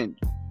she went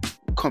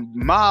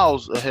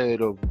miles ahead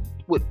of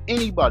what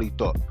anybody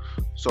thought.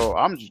 So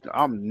I'm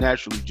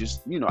naturally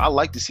just, I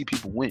like to see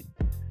people win.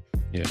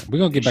 Yeah, we're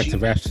going to get back to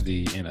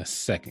Rhapsody in a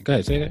second. Go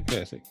ahead, say that. Go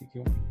ahead, say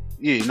it.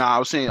 Yeah, I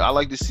was saying I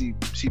like to see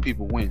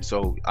people win.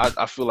 So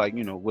I feel like,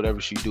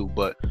 whatever she do,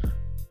 but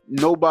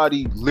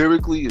nobody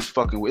lyrically is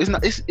fucking with.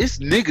 It's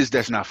niggas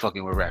that's not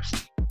fucking with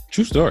Rhapsody.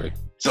 True story.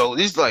 So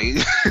it's like,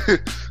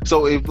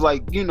 so if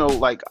like,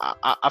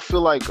 I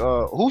feel like,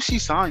 who's she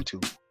signed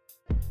to?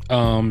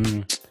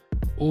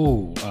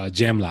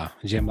 Jamla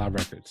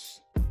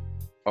Records.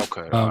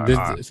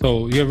 Okay.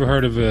 So you ever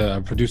heard of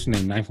a producer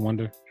named Ninth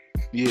Wonder?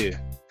 Yeah.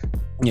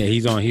 Yeah,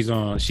 she's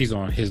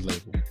on his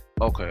label.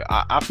 Okay.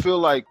 I feel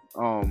like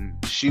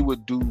she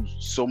would do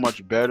so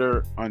much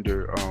better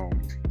under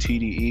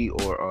TDE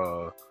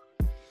or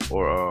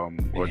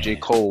J.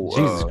 Cole.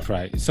 Jesus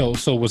Christ. So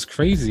what's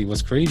crazy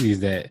is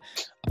that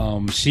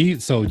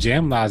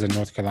Jamla's in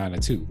North Carolina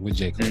too with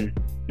J. Cole.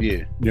 Yeah. You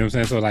know what I'm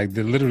saying? So like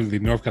literally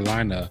North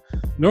Carolina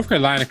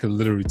could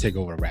literally take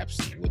over rap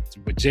scene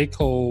with J.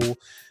 Cole,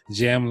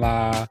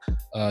 Jamla,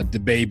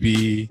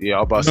 DaBaby. Yeah,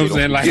 I'm about to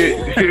say, like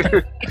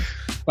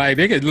like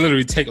they could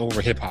literally take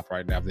over hip hop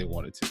right now if they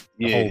wanted to.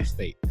 The whole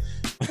state.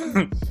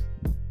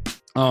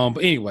 But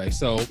anyway,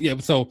 so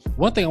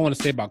one thing I want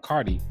to say about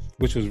Cardi,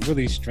 which was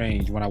really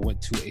strange when I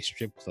went to a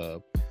strip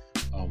club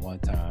one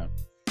time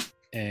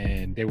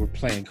and they were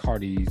playing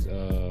Cardi's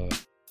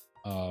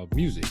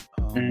music.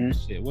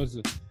 Shit, what's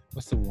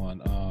the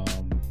one?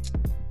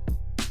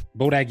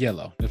 Bodak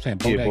Yellow. They're playing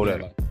Bodak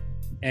Yellow.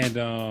 And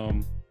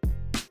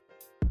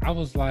I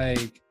was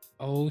like,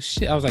 oh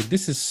shit. I was like,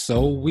 this is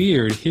so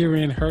weird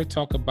hearing her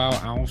talk about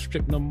I don't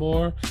strip no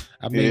more.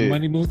 I made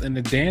money moves and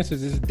the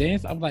dancers is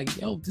dance. I'm like,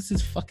 yo, this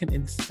is fucking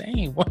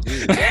insane. What?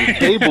 The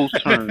tables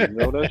turned,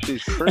 yo. That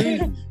shit's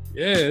crazy.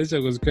 Yeah, this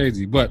shit was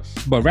crazy. But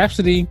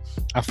Rhapsody,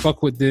 I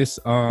fuck with this.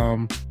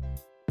 My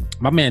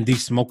man D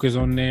Smoke is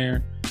on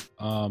there.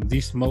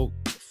 D Smoke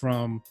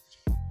from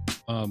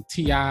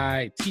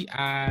T.I.,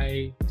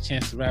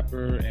 Chance the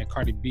Rapper, and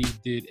Cardi B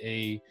did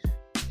a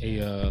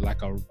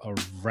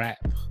rap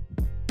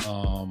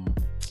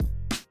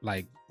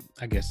like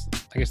I guess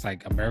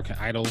like American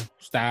Idol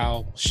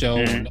style show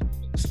on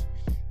Netflix.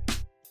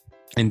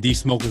 And D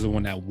Smoke is the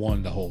one that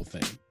won the whole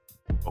thing.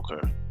 Okay.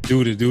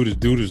 Dude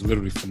is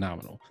literally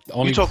phenomenal. The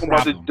only you talking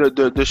about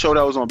the show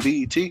that was on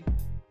BET?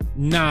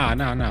 Nah.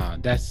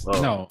 That's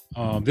no.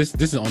 This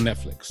is on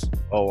Netflix.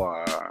 Oh,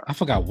 I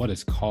forgot what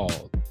it's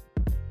called.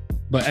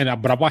 But I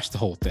watched the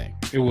whole thing.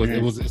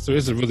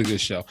 It's a really good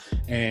show.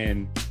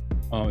 And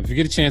if you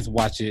get a chance to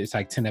watch it, it's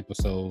like 10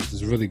 episodes.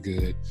 It's really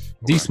good.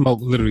 D Smoke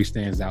literally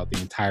stands out the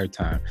entire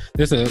time.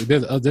 There's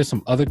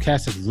some other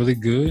cast that's really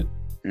good.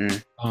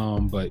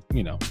 But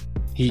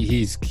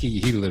he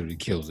literally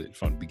kills it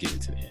from the beginning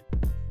to the end.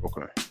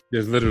 Okay.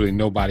 There's literally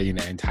nobody in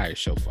that entire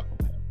show fucking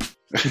with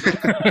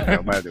him.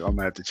 I'm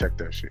gonna have to check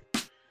that shit.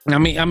 I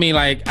mean,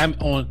 like I ain't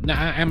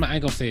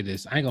gonna say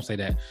this. I ain't gonna say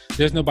that.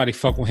 There's nobody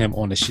fuck with him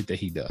on the shit that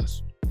he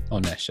does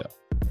on that show.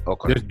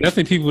 Okay. There's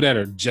definitely people that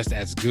are just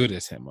as good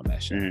as him on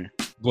that show.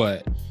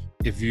 But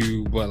they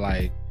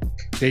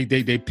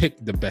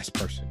picked the best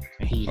person,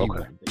 and he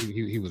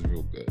was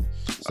real good.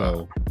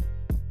 So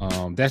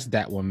That's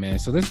that one, man.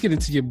 So let's get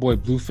into your boy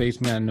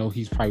Blueface, man. I know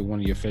he's probably one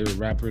of your favorite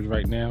rappers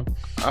right now.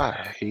 I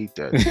hate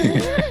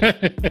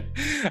that.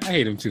 I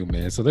hate him too,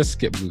 man. So let's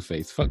skip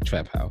Blueface. Fuck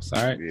Trap House.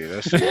 All right. Yeah,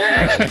 that's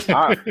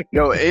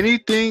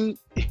anything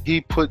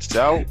he puts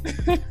out,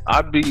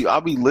 I'll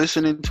be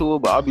listening to it,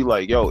 but I'll be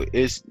like, yo,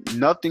 it's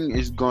nothing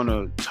is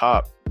gonna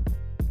top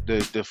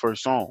the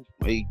first song.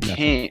 It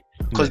can't,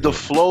 because the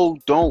flow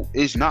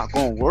it's not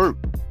gonna work.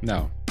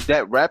 No.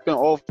 That rapping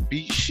off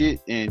beat shit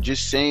and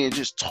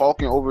just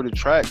talking over the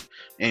track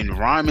and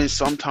rhyming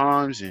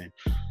sometimes and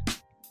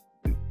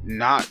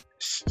not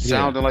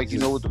sounding like you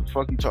know what the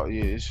fuck you talk.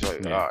 Yeah, it's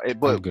like,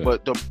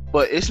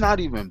 but it's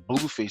not even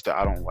Blueface that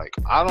I don't like.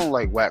 I don't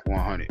like Wack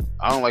 100.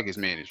 I don't like his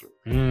management.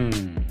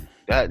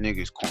 That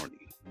nigga's corny.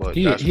 But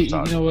you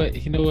know what?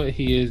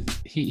 He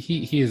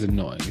is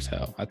annoying as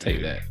hell. I'll tell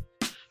you that.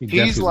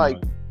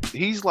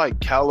 He's like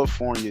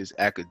California's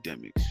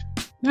Academics.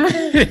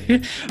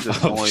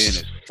 Just annoying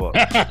as fuck.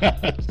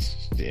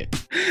 Shit.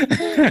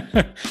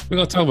 We're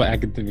gonna talk about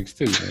Academics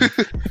too,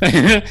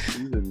 man. He's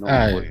annoying.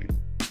 All right.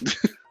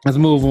 Let's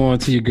move on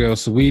to your girl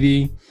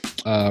Sweetie.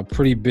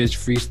 Pretty Bitch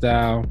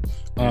Freestyle.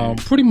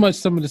 Pretty much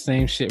some of the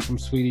same shit from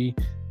Sweetie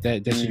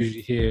that you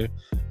usually hear.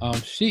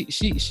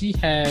 She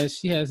has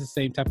the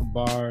same type of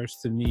bars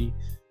to me.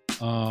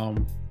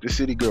 The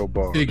City Girl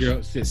bars. City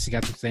Girl, she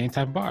got the same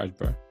type of bars,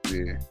 bro.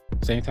 Yeah.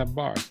 Same type of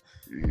bars.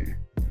 Yeah.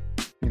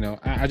 You know,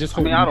 I just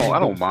hope. I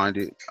don't mind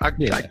it. I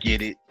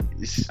get it.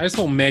 I just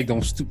hope Meg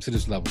don't stoop to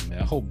this level, man.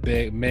 I hope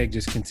Meg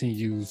just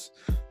continues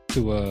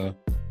to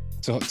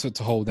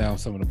hold down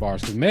some of the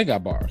bars, because Meg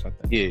got bars, I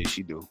think. Yeah,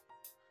 she do.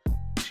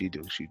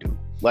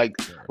 Like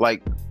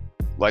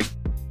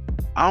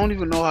I don't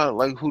even know how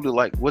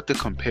what to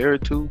compare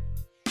it to.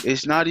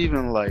 It's not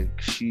even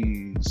like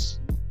she's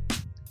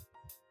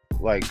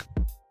like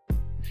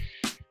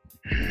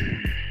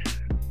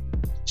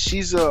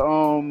she's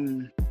a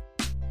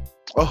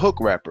hook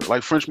rapper,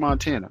 like French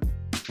Montana.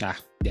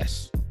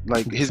 Yes.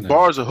 Like his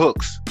bars are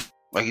hooks.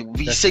 Like if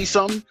he say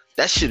something,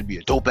 that should be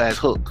a dope ass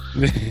hook.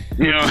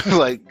 You know,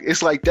 like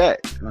it's like that.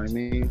 You know what I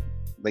mean?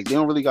 Like they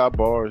don't really got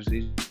bars.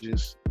 They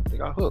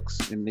got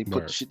hooks, and they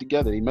put the shit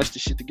together. They meshed the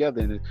shit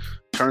together, and it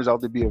turns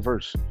out to be a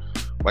verse.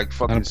 Like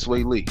fucking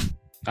Sway Lee.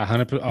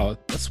 100%. Oh,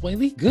 Sway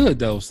Lee good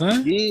though,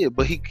 son. Yeah,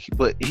 but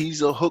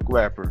he's a hook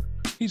rapper.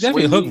 He's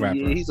definitely a hook rapper.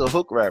 Yeah, he's a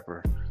hook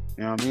rapper.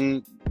 You know what I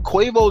mean?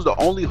 Quavo's the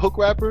only hook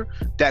rapper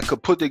that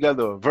could put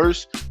together a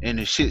verse and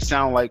the shit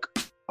sound like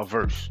a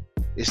verse.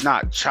 It's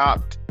not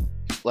chopped,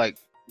 like,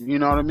 you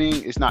know what I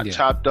mean? It's not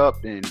chopped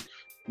up, and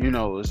you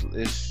know,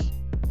 it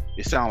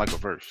sound like a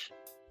verse.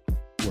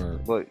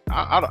 Word. But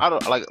I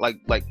don't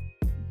like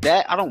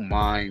that. I don't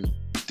mind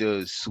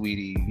the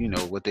Sweetie, you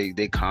know, what they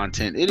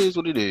content. It is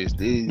what it is.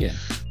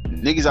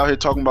 Niggas out here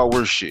talking about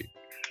worse shit.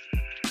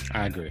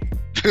 I agree.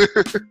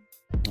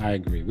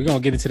 We're gonna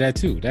get into that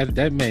too.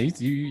 That man,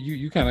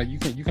 you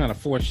kind of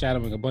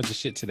foreshadowing a bunch of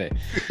shit today.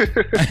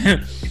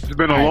 It's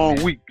been a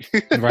long week.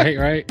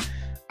 right.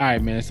 All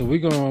right, man. So we're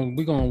gonna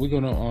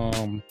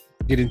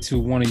get into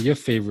one of your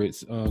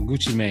favorites,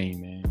 Gucci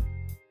Mane, man.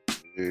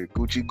 Yeah,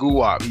 Gucci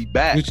Guwap, he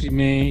back.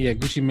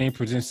 Gucci Mane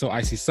presents So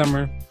Icy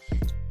Summer.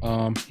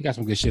 He got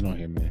some good shit on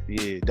here, man.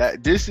 Yeah,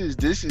 this is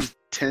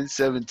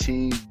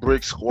 1017,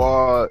 Brick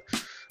Squad,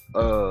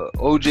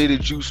 OJ the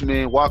Juice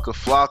Man, Waka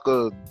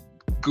Flocka,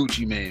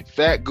 Gucci Mane,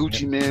 Fat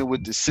Gucci Mane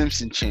with the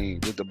Simpson chain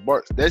with the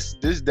bar. This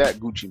that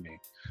Gucci Mane.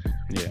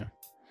 Yeah,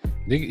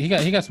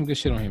 he got some good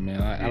shit on here,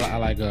 man. I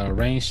like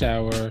Rain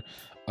Shower.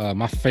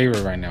 My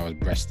favorite right now is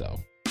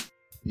Bresto.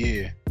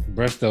 Yeah,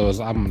 Bresto is.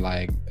 I'm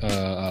like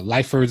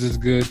Lifers is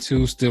good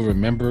too. Still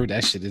Remember,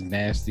 that shit is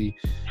nasty.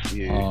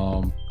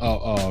 Yeah.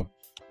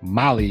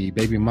 Molly,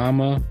 Baby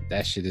Mama,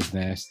 that shit is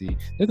nasty.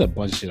 There's a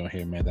bunch of shit on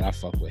here, man, that I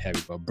fuck with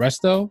heavy. But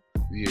Bresto,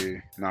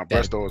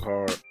 Bresto is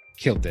hard.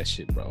 Killed that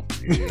shit, bro.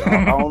 Yeah,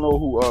 I don't know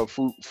who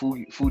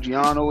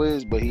Fujiano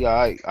is, but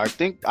I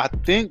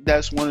think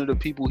that's one of the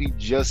people he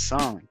just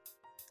signed.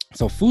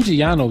 So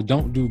Fujiano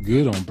don't do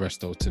good on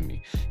Bresto to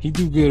me. He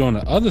do good on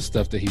the other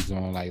stuff that he's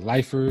on, like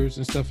Lifers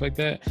and stuff like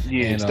that.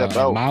 Yeah, and Step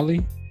Out.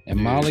 Molly. And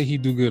Molly, he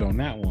do good on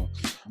that one.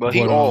 But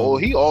he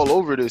all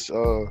over this.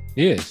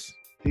 Yes.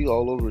 He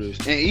all over this.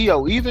 And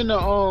even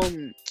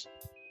the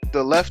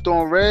Left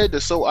on Red,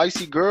 the So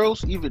Icy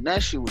Girls, even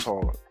that shit was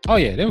hard. Oh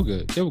yeah, they were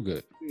good.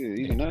 Yeah,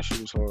 even that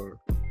shit was hard.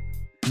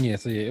 Yeah,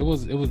 so yeah,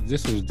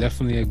 this was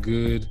definitely a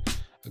good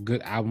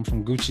album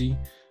from Gucci,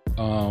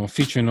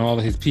 featuring all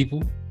of his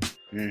people.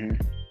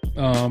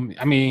 Mm-hmm.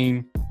 I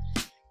mean,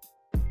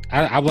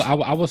 I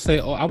would say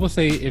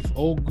if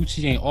old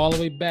Gucci ain't all the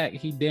way back,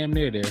 he damn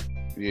near there.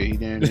 Yeah, he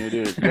damn near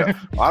there. Yeah,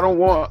 I don't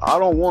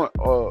want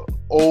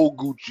old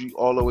Gucci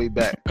all the way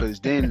back, because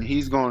then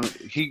he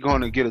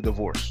gonna get a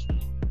divorce.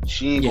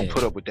 She ain't gonna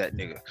put up with that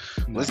nigga.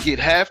 No. Let's get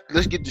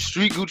the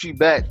street Gucci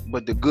back,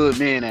 but the good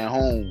man at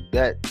home,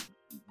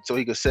 so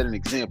he could set an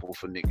example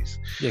for niggas.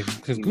 Yeah,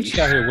 because Gucci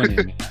out here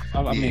winning, man.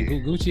 I mean,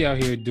 Gucci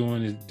out here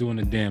doing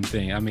the damn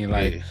thing. I mean,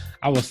 like,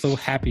 I was so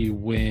happy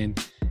when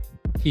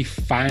he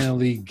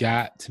finally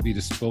got to be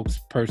the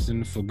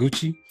spokesperson for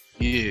Gucci.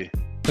 Yeah.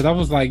 Cause I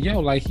was like, yo,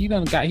 like he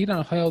done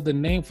held the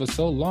name for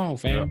so long,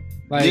 fam. Yeah.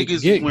 Like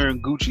niggas was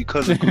wearing Gucci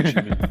because of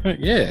Gucci man.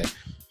 Yeah.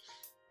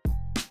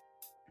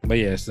 But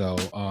yeah, so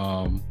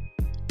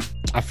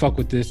I fuck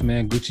with this,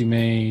 man. Gucci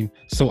Mane,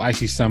 So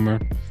Icy Summer,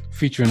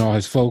 featuring all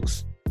his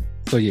folks.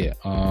 So yeah,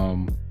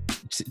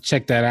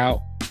 check that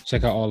out.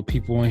 Check out all the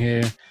people in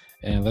here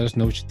and let us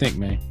know what you think,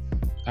 man.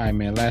 All right,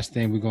 man. Last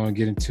thing we're gonna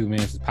get into,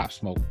 man, is Pop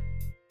Smoke.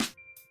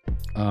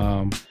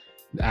 The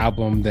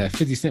album that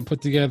 50 Cent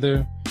put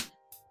together,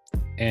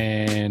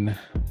 and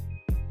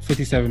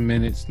 57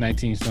 minutes,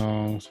 19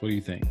 songs. What do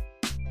you think?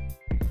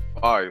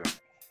 Fire.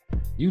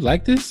 You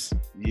like this?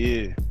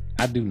 Yeah.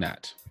 I do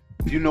not.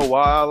 You know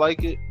why I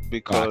like it?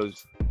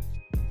 Because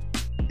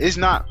it's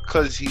not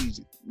because he's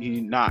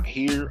not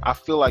here. I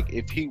feel like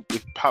if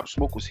Pop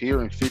Smoke was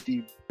here and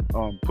 50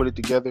 put it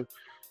together,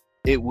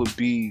 it would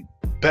be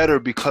better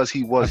because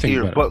he was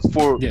here. Better.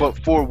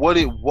 But for what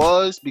it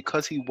was,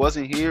 because he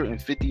wasn't here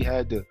and 50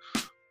 had to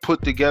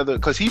put together,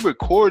 because he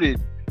recorded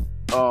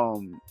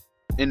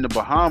in the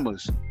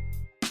Bahamas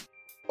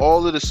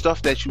all of the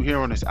stuff that you hear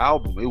on this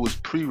album, it was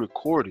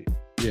pre-recorded.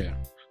 Yeah.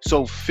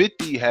 So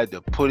 50 had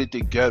to put it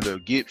together,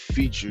 get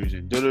features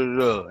and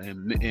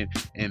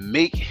and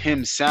make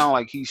him sound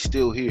like he's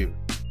still here.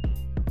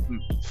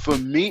 For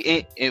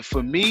me,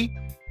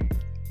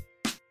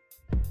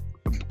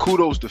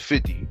 kudos to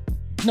 50.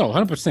 No,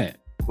 100%.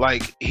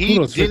 Like he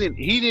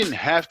didn't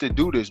have to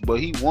do this, but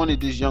he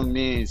wanted this young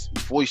man's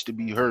voice to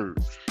be heard.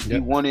 Yep. He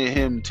wanted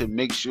him to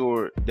make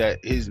sure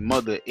that his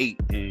mother ate,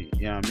 and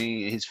you know what I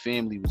mean, his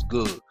family was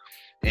good.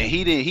 And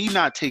he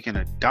not taking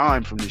a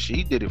dime from this shit.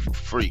 He did it for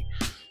free.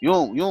 You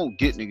don't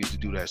get niggas to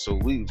do that. So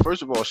we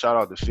first of all shout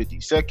out to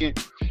 50. Second,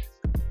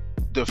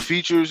 the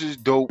features is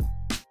dope.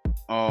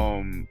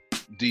 The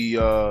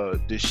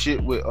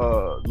shit with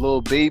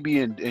Lil Baby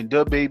and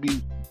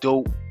DaBaby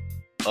dope.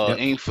 Yep.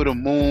 Aim for the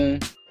Moon,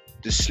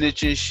 the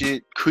snitching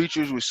shit,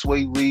 Creatures with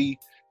Sway Lee,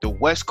 the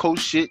West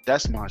Coast shit,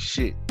 that's my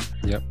shit.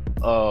 Yep.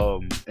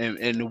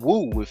 And the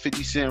Woo with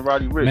 50 Cent and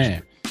Roddy Ricch.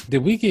 Man, did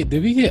we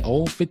get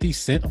old 50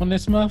 Cent on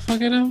this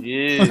motherfucker though?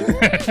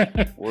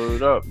 Yeah.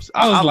 Word up.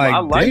 I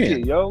like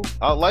it, yo.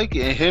 I like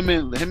it. And him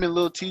and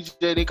Lil TJ,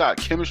 they got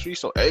chemistry,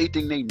 so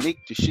everything they make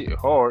the shit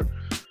hard.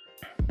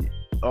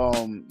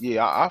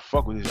 Yeah, I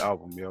fuck with this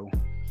album, yo.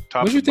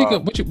 What you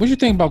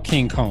think about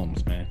King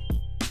Combs, man?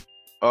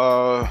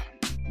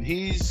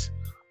 He's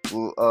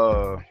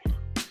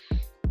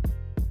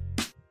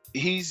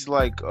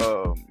like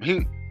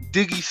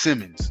Diggy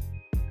Simmons.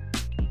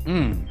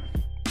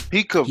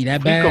 He could. He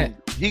that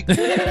bad?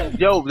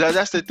 Yo,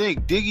 that's the thing.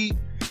 Diggy,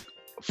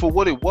 for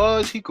what it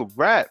was, he could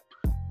rap,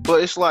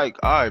 but it's like,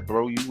 all right,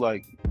 bro, you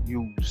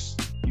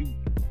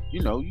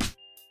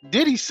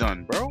Diddy's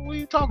son, bro. What are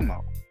you talking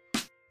about?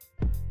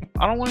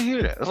 I don't want to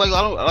hear that. It's like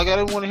I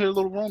didn't want to hear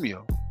Little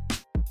Romeo.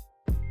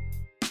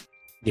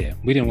 Yeah,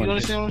 we didn't want. You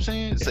understand what I'm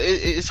saying? Yeah. So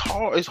it's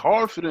hard. It's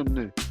hard for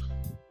them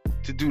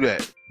to do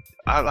that.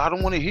 I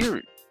don't want to hear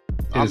it.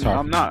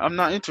 I'm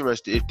not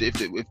interested.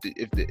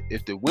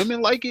 If the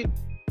women like it,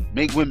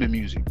 make women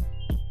music.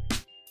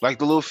 Like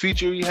the little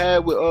feature he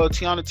had with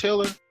Tiana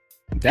Taylor.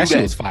 That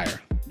shit was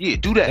fire. Yeah,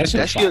 do that.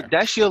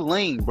 That's your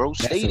lane, bro.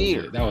 Stay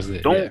there. That was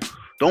it.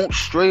 Don't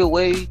stray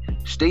away.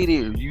 Stay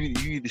there. You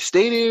either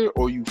stay there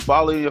or you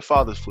follow your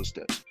father's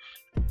footsteps.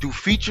 Do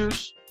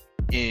features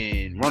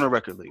and run a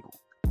record label.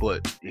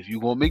 But if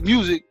you gonna make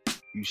music,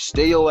 you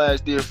stay your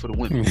ass there for the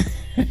women.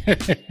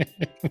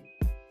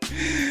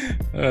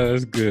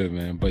 That's good,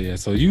 man. But yeah,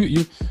 so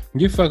you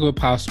fuck with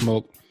Pop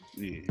Smoke.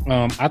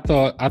 Yeah. I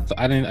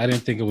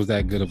didn't think it was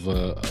that good of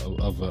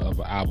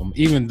an album.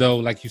 Even though,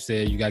 like you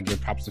said, you gotta give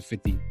props to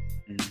 50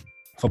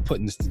 for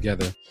putting this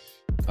together.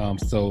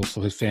 So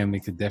his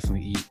family could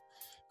definitely eat.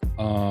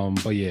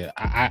 But yeah,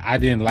 I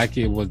didn't like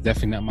it. It was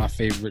definitely not my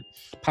favorite.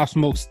 Pop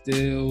Smoke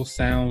still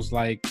sounds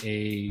like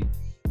a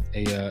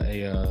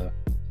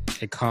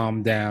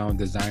calm down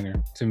designer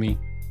to me.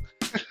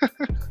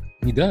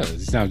 He does. He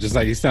sounds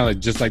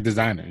just like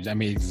designer. I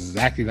mean,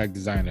 exactly like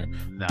designer.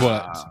 Nah,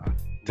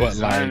 but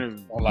designer,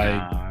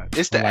 like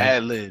it's the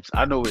ad libs.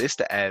 I know it's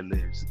the ad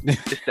libs.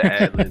 It's the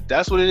ad libs.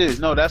 That's what it is.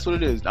 No, that's what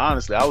it is.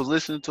 Honestly, I was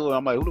listening to it.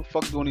 I'm like, who the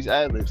fuck doing these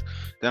ad libs?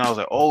 Then I was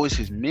like, oh, it's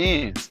his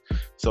man's.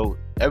 So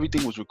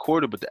everything was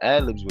recorded, but the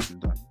ad libs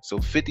wasn't done. So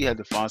 50 had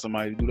to find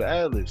somebody to do the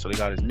ad libs. So they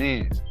got his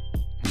man's.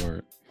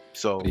 Word.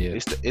 So yeah,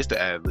 it's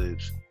the ad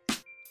libs.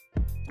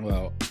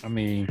 Well, I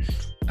mean,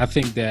 I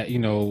think that,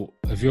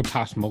 if you're a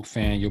Pop Smoke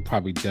fan, you'll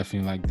probably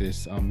definitely like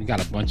this. You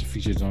got a bunch of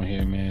features on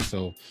here, man.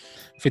 So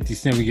 50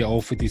 Cent, we get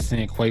old 50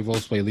 Cent, Quavo,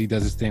 Sway Lee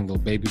does his thing, Lil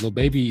Baby. Lil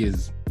Baby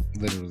is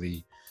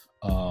literally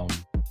one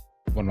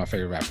of my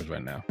favorite rappers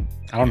right now.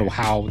 I don't know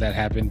how that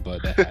happened,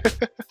 but that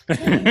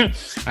happened.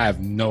 I have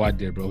no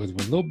idea, bro. Because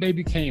when Lil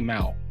Baby came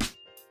out,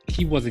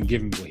 he wasn't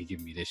giving me what he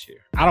gave me this year.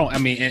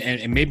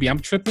 And maybe I'm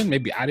tripping.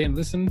 Maybe I didn't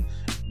listen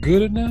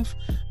good enough.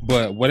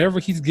 But whatever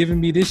he's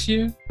giving me this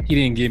year, he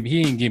didn't give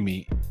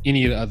me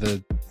any of the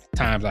other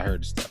times I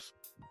heard the stuff.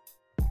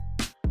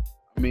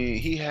 I mean,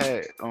 he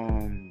had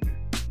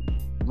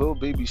Lil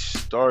Baby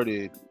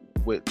started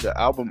with the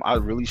album I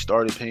really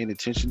started paying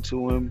attention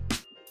to him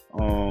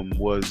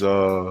was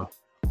the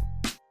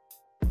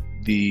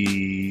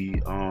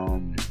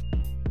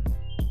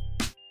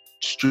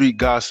Street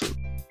Gossip.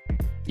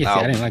 Yeah,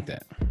 I didn't like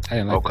that. I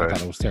didn't like that. I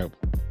thought it was terrible.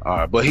 All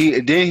right, but he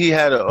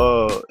had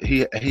a he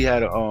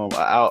had a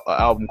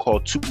album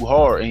called Too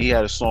Hard, and he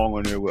had a song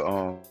on there with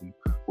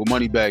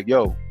Moneybagg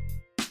Yo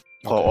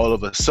called All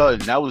of a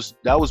Sudden. That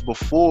was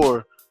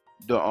before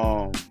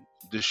the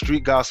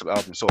Street Gossip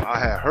album. So I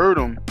had heard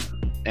him,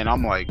 and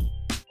I'm like,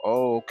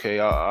 oh, okay,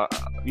 I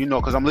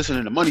because I'm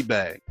listening to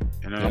Moneybagg,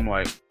 and then I'm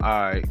like, all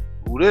right,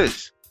 who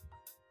this?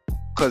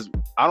 Because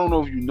I don't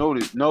know if you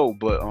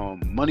but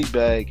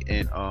Moneybagg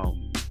and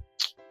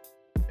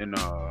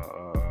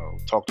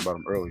talked about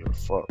him earlier.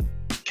 Fuck,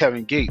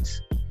 Kevin Gates.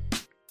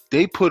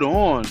 They put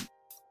on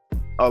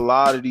a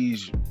lot of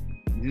these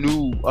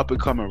new up and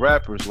coming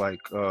rappers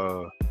like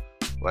NBA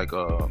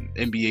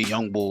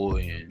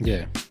YoungBoy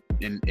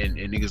and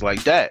niggas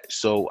like that.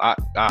 So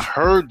I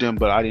heard them,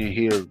 but I didn't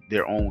hear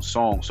their own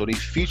song. So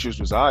these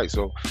features was alright.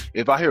 So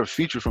if I hear a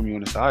feature from you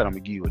on the side, I'm gonna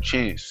give you a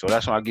chance. So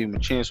that's why I gave him a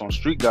chance on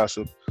Street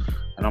Gossip,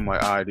 and I'm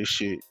like, alright, this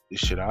shit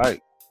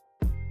alright.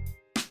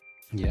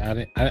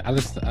 Yeah, I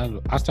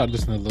started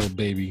listening to Lil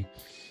Baby.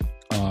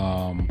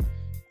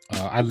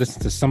 I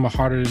listened to Summer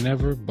Harder Than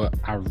Ever, but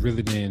I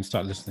really didn't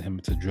start listening to him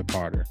until Drip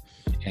Harder,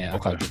 and I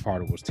thought Drip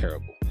Harder was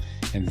terrible.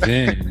 And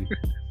then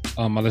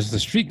I listened to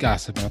Street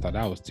Gossip, and I thought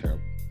that was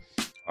terrible.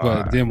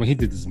 But then when he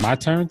did this My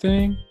Turn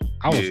thing,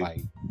 I was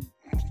like,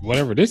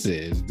 whatever this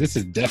is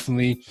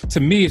definitely, to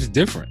me, it's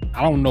different.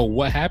 I don't know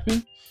what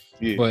happened.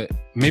 Yeah. But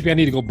maybe I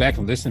need to go back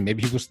and listen.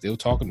 Maybe he was still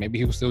talking. Maybe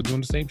he was still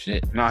doing the same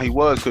shit. Nah, he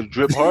was, because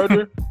Drip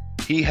Harder,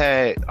 he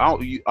had, I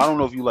don't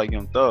know if you like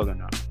Young Thug or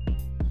not.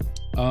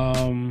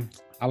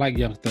 I like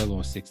Young Thug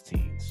on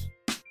 16s.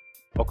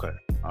 Okay.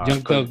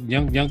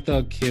 Young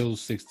Thug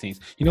kills 16s.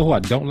 You know who I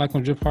don't like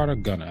on Drip Harder?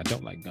 Gunna. I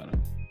don't like Gunna.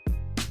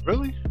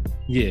 Really?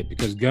 Yeah,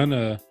 because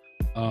Gunna,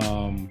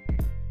 I'm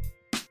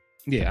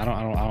not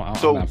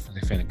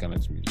a fan of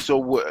Gunna's music. So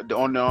what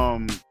on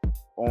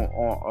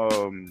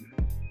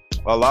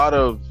a lot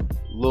of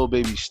Lil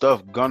Baby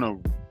stuff, Gunna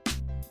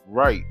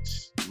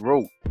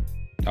wrote,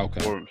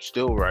 or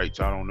still writes.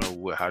 I don't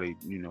know how they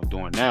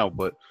doing now,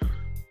 but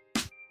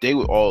they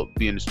would all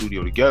be in the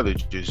studio together,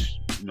 just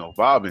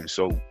vibing.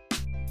 So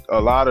a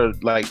lot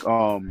of like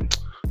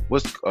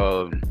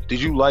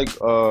did you like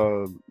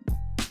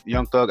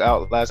Young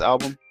Thug last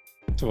album?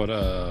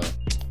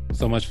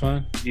 So Much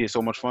Fun? Yeah,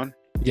 So Much Fun.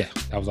 Yeah,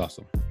 that was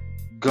awesome.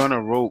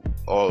 Gunna wrote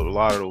a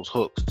lot of those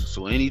hooks.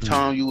 So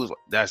anytime you was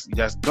that's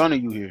Gunna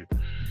you hear.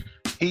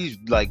 He's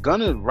like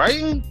Gunna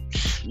writing,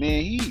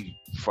 man, he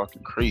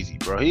fucking crazy,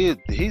 bro.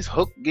 His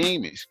hook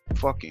game is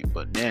fucking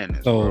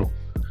bananas, bro.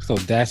 So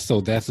that's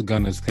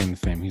Gunna's claim to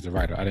fame. He's a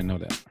writer. I didn't know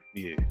that.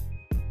 Yeah.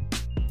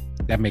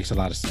 That makes a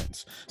lot of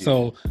sense.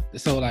 Yeah.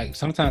 So like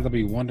sometimes I'll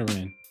be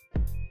wondering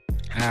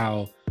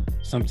how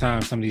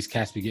sometimes some of these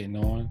cats be getting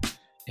on,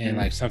 and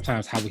like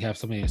sometimes how we have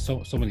so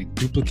many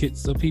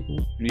duplicates of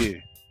people. Yeah.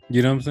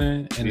 You know what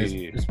I'm saying? And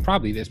it's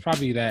probably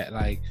that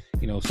like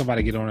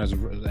somebody get on as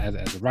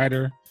a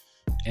writer,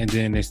 and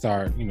then they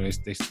start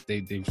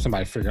they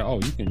somebody figure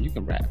out, you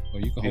can rap or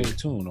you can hold a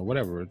tune or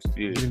whatever.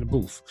 Get in the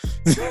booth.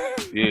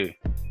 Yeah.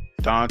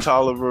 Don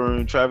Toliver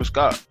and Travis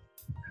Scott.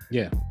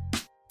 Yeah.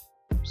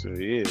 So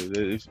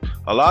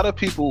a lot of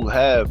people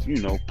have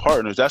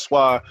partners. That's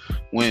why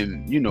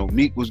when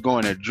Meek was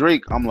going at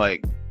Drake, I'm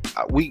like,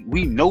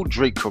 we know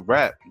Drake could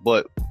rap,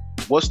 but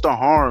what's the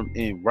harm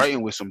in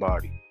writing with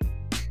somebody?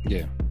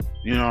 Yeah.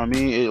 You know what I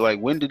mean? Like,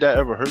 when did that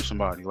ever hurt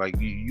somebody? Like,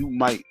 you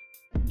might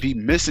be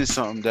missing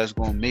something that's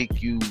gonna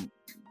make you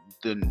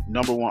the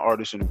number one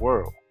artist in the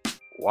world.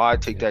 Why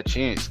take that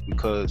chance?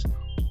 Because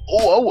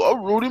I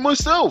wrote it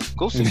myself.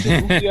 Go sit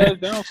your goofy ass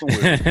down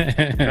somewhere.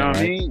 You know what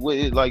I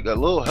mean? Like, a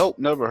little help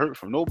never hurt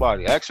from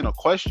nobody. Asking a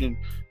question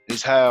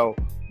is how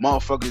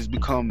motherfuckers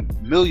become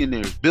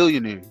millionaires,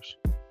 billionaires.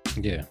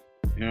 Yeah.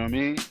 You know what I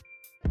mean?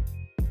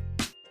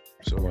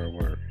 So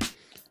word.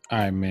 All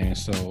right, man.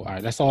 So, all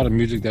right, that's all the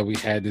music that we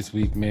had this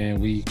week, man.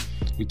 We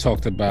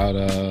talked about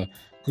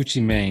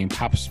Gucci Mane,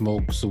 Pop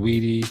Smoke,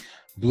 Saweetie,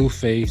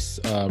 Blueface,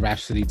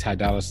 Rhapsody, Ty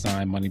Dolla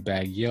 $ign,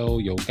 Moneybagg Yo,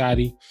 Yo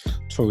Gotti,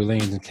 Tory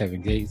Lanez and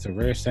Kevin Gates, A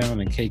Rare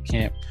Sound and K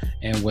Camp,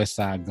 and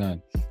Westside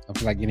Gunn. I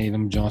feel like any of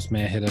them Jones,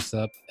 man, hit us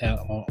up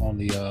on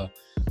the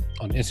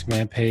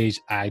Instagram page.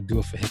 I do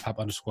it for hip hop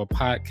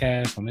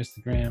 _podcast on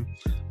Instagram.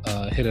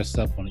 Hit us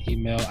up on the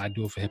email. I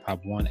do it for hip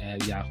hop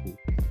 1@yahoo.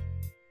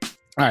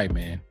 All right,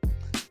 man.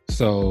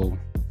 So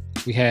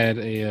we had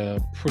a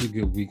pretty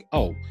good week.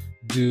 I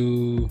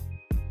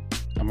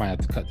might have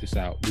to cut this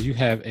out. Do you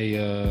have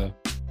a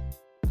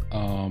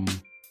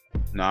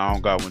No, I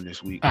don't got one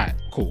this week. All right,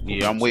 cool.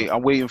 Yeah, I'm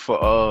waiting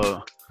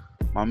for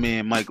my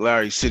man Mike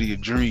Larry, City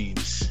of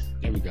Dreams.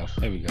 There we go.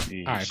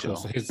 Yeah, all right, cool.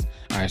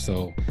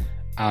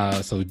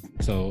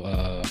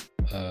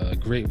 So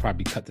Great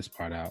probably cut this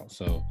part out.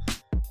 So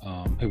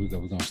here we go.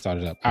 We're gonna start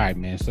it up. All right,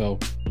 man. So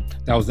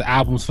that was the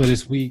albums for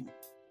this week.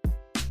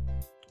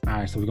 All All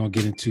right, so we're gonna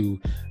get into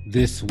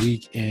this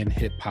week in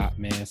hip hop,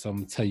 man. So I'm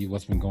gonna tell you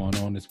what's been going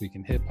on this week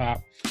in hip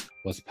hop,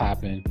 what's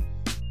popping.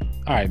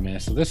 All right, man.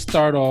 So let's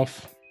start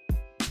off.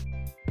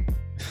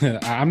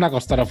 I'm not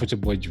gonna start off with your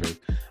boy Drake.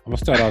 I'm gonna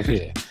start off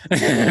here.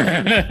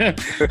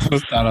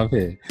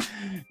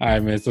 All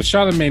right, man. So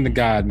Charlemagne the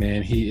God,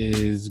 man, he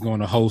is going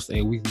to host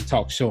a weekly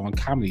talk show on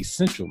Comedy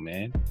Central,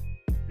 man.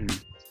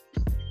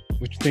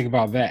 What you think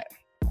about that?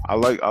 I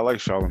like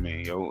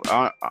Charlemagne, yo.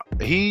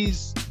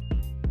 He's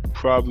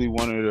probably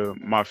one of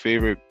my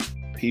favorite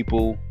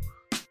people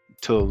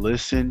to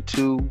listen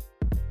to.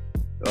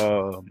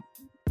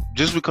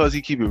 Just because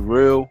he keep it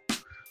real.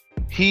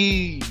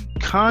 He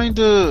kind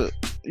of,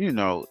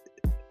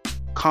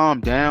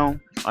 calm down.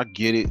 I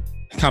get it.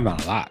 Calm down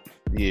a lot.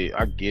 Yeah,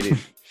 I get it.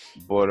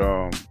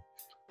 But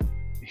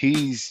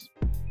he's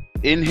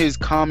in his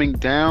calming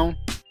down,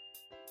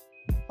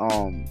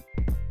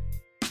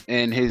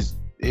 and his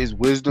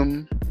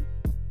wisdom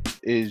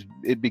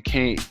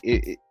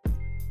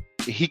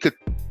he could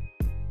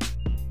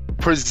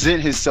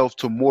present himself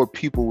to more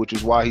people, which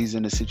is why he's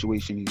in the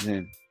situation he's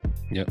in.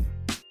 Yep.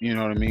 You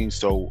know what I mean?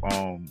 So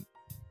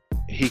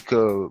he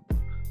could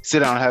sit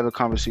down and have a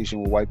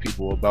conversation with white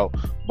people about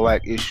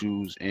black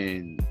issues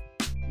and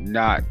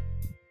not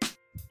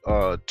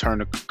turn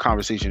the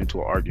conversation into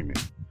an argument.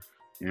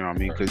 You know what I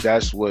mean? Because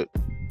that's what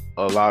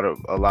a lot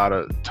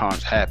of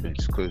times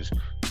happens, because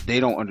they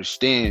don't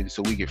understand,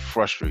 so we get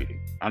frustrated.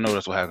 I know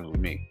that's what happens with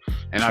me,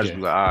 and I just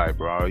be like, all right,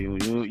 bro,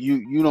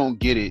 you don't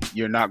get it.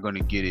 You're not gonna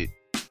get it.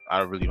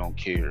 I really don't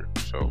care.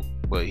 So,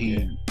 but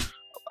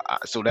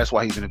so that's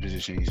why he's in the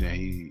position he's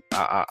in.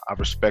 I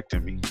respect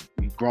him.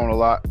 He's grown a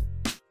lot,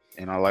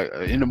 and I like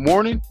in the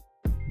morning,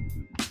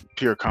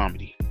 pure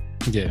comedy.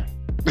 Yeah.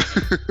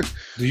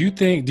 Do you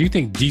think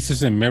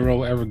Desus and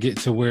Mero ever get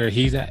to where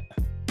he's at?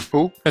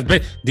 Who?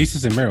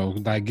 Desus and Mero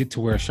get to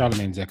where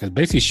Charlemagne's at, because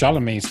basically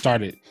Charlemagne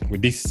started where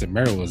Desus and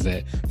Mero was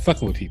at,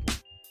 fucking with people.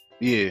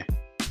 Yeah.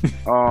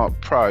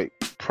 Probably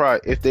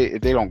if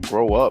they don't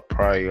grow up,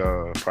 probably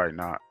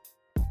not.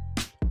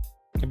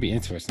 It'd be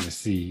interesting to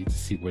see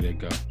where they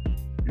go.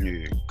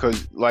 Yeah,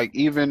 because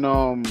even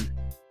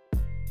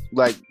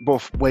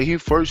when he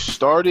first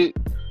started,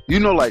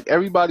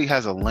 everybody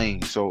has a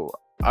lane. So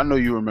I know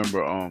you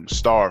remember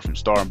Star from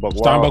Star and Buck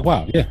Wild. Star and Buck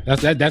Wild, yeah.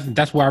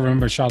 That's where I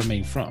remember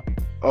Charlemagne from.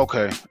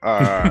 Okay.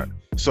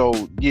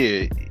 So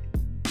yeah,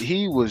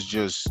 he was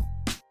just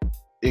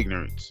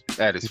ignorance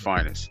at its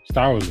finest.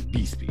 Star was a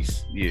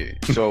beast. Yeah.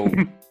 So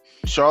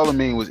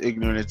Charlemagne was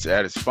ignorance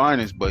at its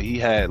finest, but he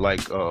had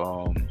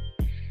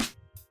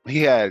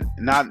he had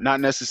not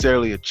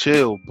necessarily a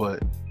chill,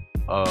 but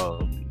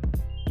a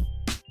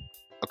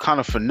kind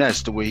of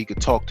finesse the way he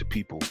could talk to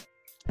people.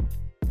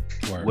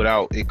 Word.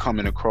 Without it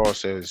coming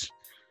across as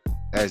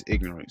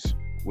ignorance,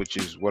 which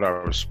is what I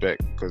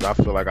respect, because I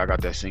feel like I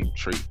got that same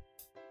trait.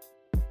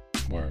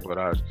 Word. But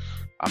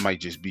I might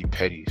just be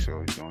petty,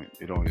 so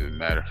it don't even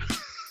matter.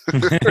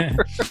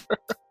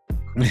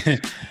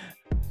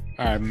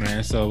 All right,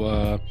 man.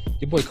 So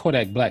your boy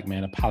Kodak Black,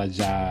 man,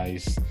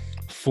 apologized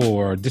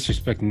for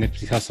disrespecting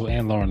Nipsey Hussle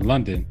and Lauren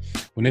London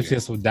when Nipsey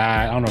Hussle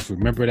died. I don't know if you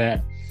remember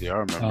that. Yeah, I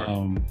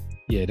remember.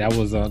 Yeah, that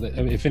was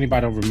if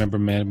anybody don't remember,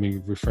 man, let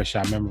me refresh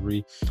our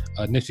memory.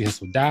 Nipsey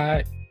Hussle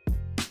died,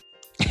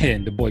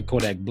 and the boy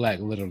Kodak Black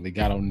literally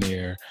got on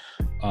there.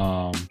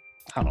 I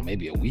don't know,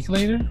 maybe a week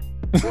later.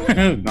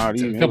 Not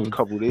even a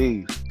couple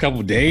days.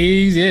 Couple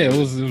days, yeah. It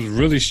was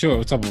really short.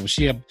 We're talking about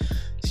she had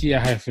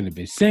finna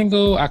be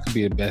single. I could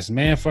be the best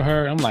man for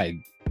her. I'm like,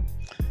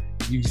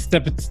 you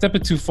step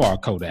it too far,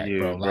 Kodak,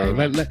 bro.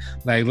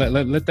 Like,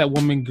 let that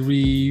woman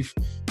grieve.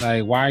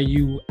 Like, why are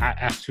you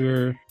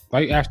after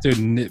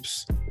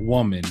Nip's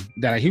woman?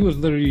 That he was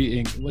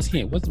literally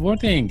weren't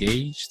they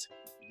engaged?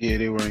 Yeah,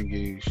 they were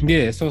engaged.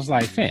 Yeah, so it's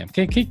like, fam,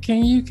 can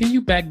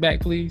you back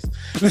please?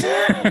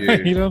 Yeah.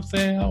 You know what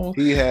I'm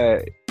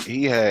saying?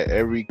 He had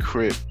every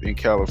crip in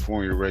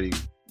California ready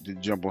to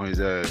jump on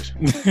his ass.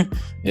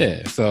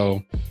 Yeah.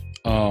 So,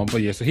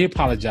 but yeah, so he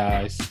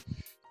apologized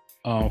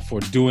for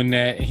doing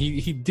that.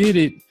 He did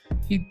it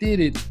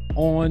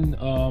on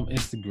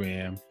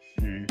Instagram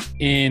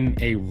in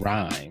a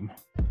rhyme,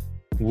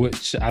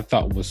 which I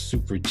thought was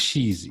super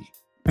cheesy.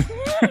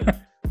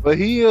 But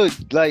he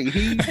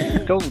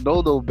don't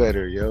know no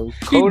better, yo.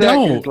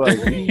 Kodak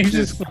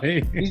is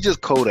he's just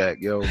Kodak,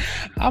 yo.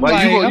 I'm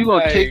you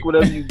gonna take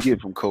whatever you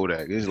get from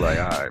Kodak. It's like,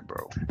 all right,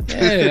 bro.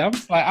 Yeah,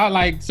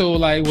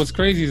 what's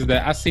crazy is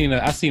that I seen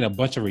a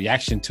bunch of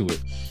reaction to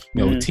it.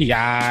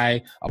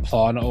 T.I.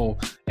 applauding,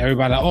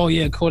 everybody like, oh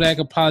yeah, Kodak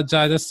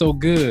apologized. That's so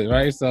good,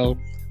 right? So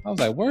I was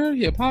like, word,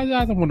 he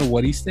apologized. I wonder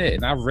what he said,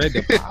 and I read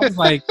it. I was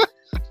like,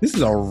 this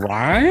is a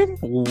rhyme?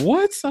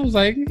 What? I was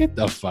like, get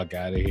the fuck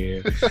out of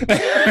here.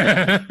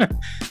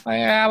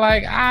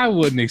 I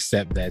wouldn't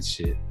accept that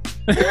shit.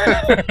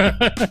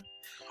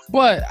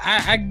 But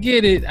I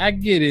get it.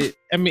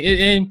 I mean,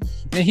 and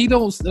he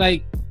don't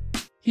to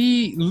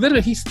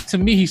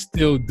me, he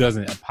still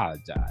doesn't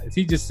apologize.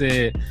 He just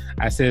said,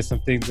 I said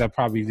some things I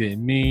probably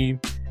didn't mean.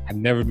 I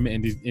never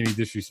meant any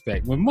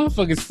disrespect. When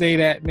motherfuckers say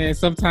that, man,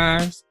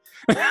 sometimes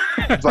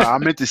But I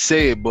meant to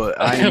say it, but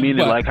I didn't mean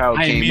it like how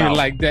it came out. It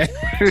like that.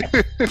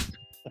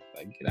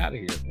 Like, get out of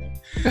here, man.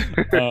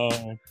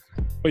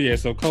 But yeah,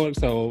 so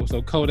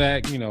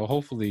Kodak,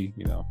 hopefully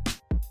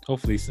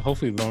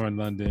Lauren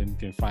London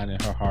can find in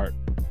her heart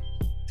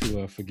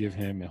to forgive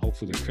him, and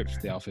hopefully the Crips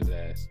stay off his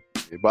ass.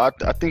 Yeah, but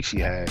I think she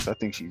has. I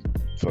think she's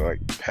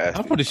past.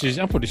 I'm pretty sure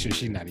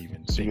she's not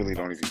even. She really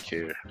don't even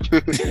care.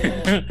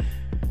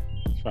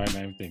 Probably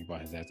not even thinking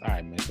about his ass. All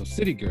right, man. So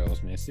City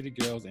Girls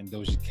and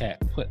Doja Cat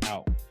put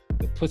out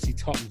the Pussy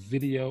Talk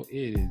video.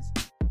 It is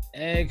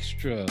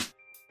extra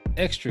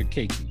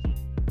cakey.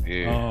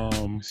 Yeah,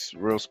 it's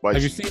real spicy.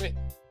 Have you seen it?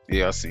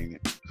 Yeah, I seen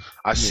it.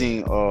 I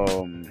seen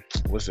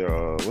what's it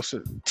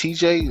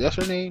TJ? That's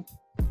her name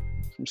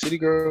from City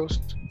Girls.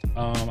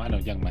 I know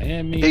Young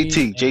Miami.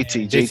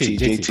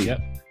 JT.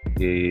 Yep.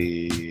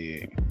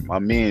 Yeah. My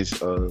man's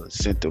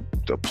sent the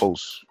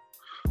post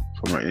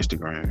from her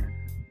Instagram.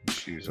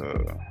 She's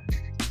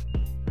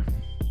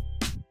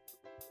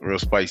real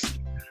spicy.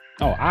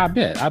 Oh, I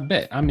bet.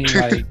 I mean,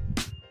 like,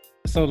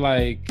 so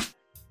like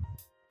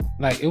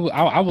it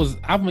was.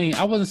 I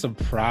wasn't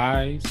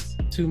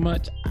surprised too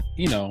much.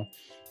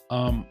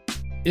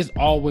 It's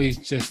always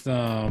just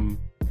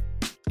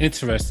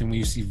interesting when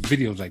you see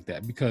videos like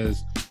that,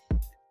 because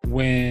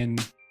when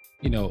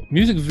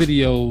music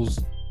videos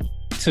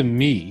to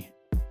me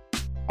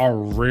are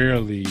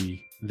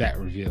rarely that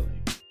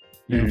revealing.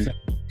 You know what I'm saying?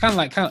 Kind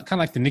of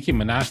like the Nicki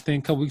Minaj thing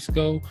a couple weeks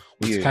ago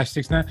with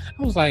Tekashi 6ix9ine.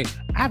 I was like,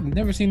 I've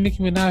never seen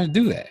Nicki Minaj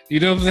do that. You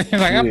know what I'm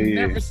saying? Like, I've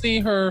never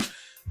seen her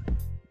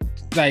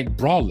like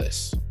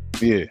braless.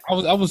 Yeah.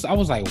 I was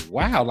like,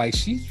 wow, like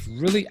she's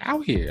really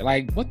out here.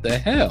 Like, what the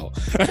hell?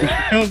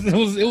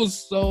 it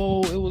was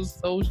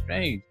so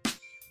strange.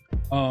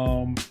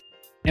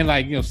 And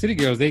like, City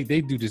Girls, they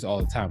do this all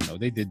the time though.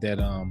 They did that.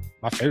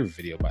 My favorite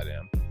video by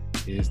them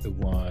is the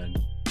one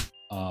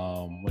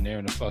when they're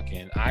in a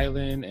fucking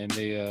island and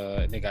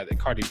they got the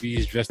Cardi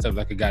B's dressed up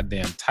like a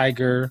goddamn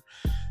tiger,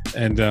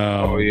 and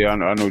oh yeah, I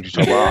know what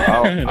you're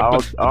talking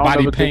about. I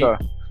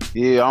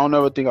don't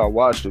ever think I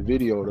watched the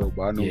video though,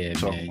 but I know what you're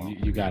talking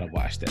about. You gotta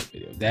watch that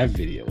video. That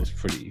video was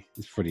pretty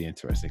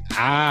interesting.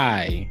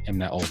 I am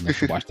not old enough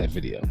to watch that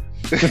video.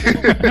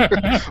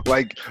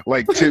 like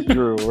Tip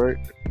Drill, right?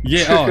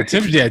 Yeah,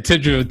 Tip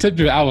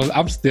Drill.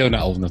 I'm still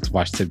not old enough to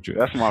watch Tip Drill.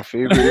 That's my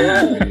favorite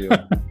music video.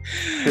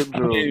 Tip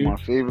Drill is my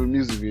favorite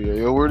music video.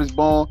 Yo, Word is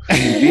Born,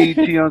 BET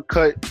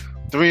Uncut,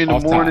 3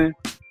 a.m.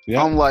 Yep.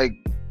 I'm like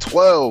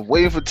 12,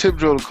 waiting for Tip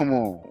Drill to come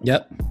on.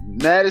 Yep.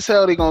 Mad as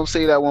hell they gonna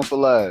say that one for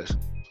last.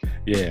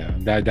 Yeah,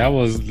 that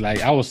was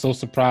like, I was so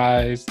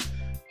surprised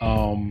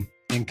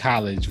in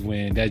college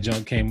when that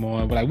junk came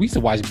on. But like, we used to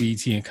watch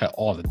BET Uncut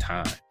all the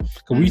time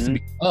because we used to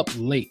be up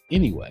late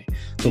anyway.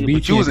 So yeah,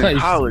 but you was in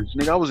college,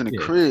 nigga. I was in the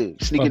crib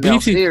sneaking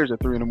downstairs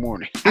at 3 a.m.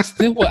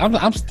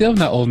 I'm still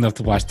not old enough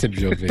to watch Tip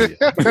Drill video.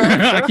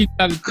 I keep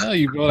trying to tell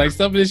you, bro. Like,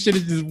 some of this shit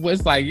is just,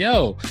 it's like,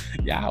 yo,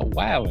 y'all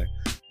wilding.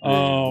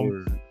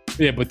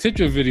 Yeah, but Tip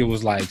Drill video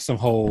was like some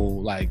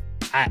whole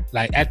at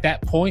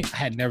that point I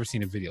had never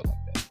seen a video like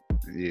that.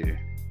 Yeah.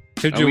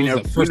 Tip Drill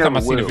was the first time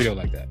I seen a video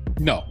like that.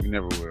 No. We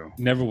never will.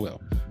 Never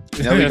will.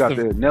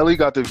 Nelly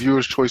got the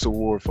Viewer's Choice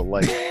Award for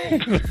life.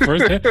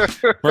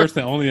 first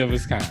and only of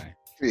its kind.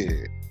 Yeah.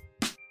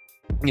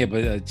 Yeah,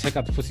 but check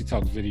out the Pussy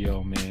Talk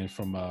video, man,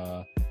 from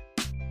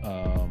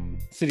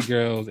City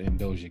Girls and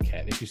Doja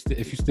Cat. If you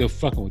still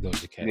fucking with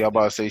Doja Cat. Yeah, I'm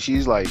about to say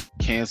she's like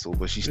canceled,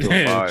 but she's still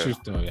fire. True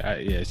story.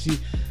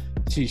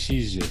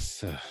 She's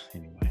just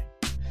anyway.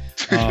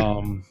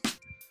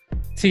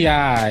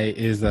 T.I.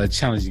 is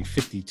challenging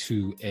 50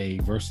 to a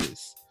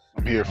versus.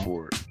 I'm here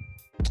for it.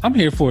 I'm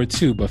here for it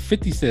too, but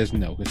 50 says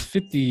no, because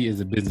 50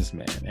 is a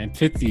businessman, and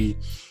 50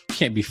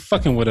 can't be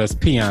fucking with us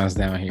peons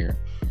down here.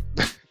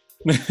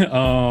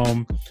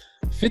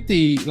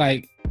 50,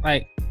 like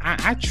I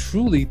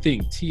truly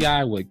think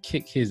T.I. would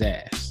kick his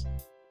ass.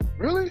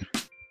 Really?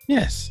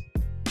 Yes.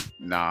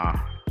 Nah.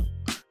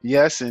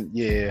 Yes and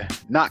yeah.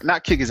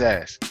 Not kick his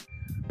ass.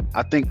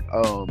 I think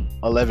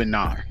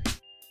 11-9.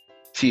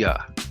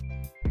 T.I.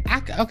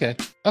 Okay,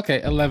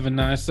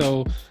 11-9.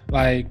 So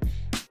like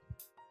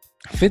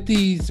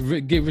 50's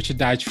Get Rich or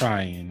Die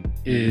Trying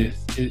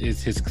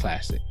is his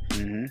classic.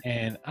 Mm-hmm.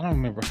 And I don't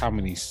remember how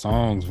many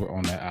songs were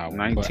on that album.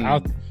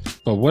 19.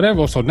 But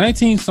whatever. So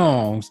 19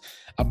 songs,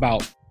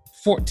 about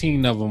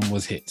 14 of them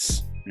was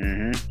hits.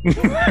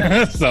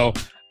 Mm-hmm. So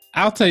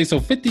I'll tell you, so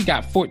 50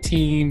 got at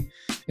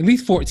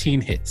least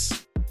 14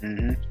 hits.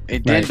 Mm-hmm.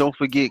 And then don't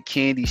forget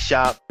Candy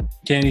Shop,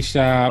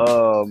 Wanksta.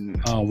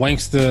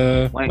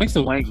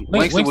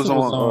 Wanksta was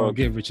on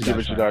Get Rich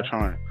or Die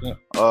Trying. Yeah.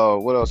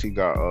 What else he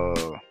got?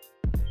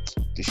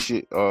 The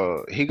shit.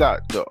 He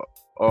got the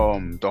whole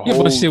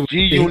G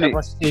Unit.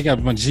 He got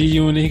a bunch of G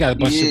Unit. He got a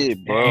bunch of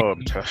bro.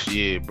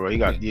 Bro. He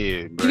got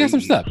some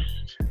stuff.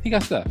 He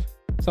got stuff.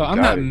 So I'm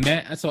not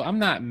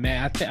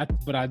mad.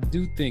 But I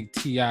do think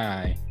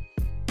T.I.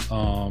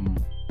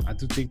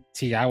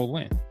 will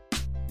win.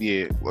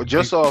 Yeah. Well,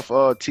 just off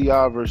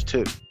T.I. versus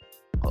Tip.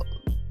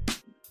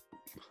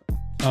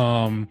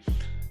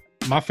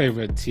 My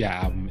favorite T.I.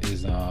 album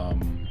is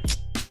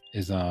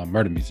is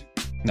Murder Music.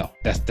 No,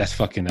 that's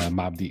fucking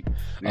Mobb Deep.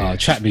 Yeah.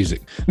 Trap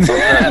music.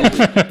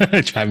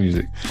 Trap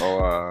music.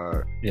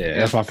 Oh, yeah,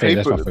 that's my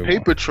favorite. That's my favorite.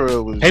 Paper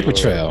Trail was Paper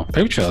Trail.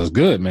 Paper Trail is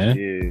good, man.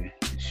 Yeah.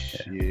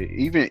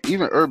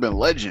 Even Urban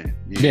Legend.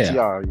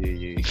 Yeah.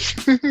 Yeah.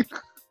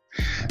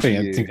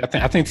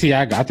 I think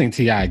T.I.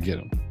 get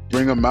him.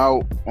 Bring him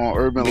out on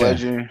Urban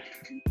Legend.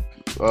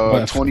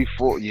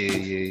 24.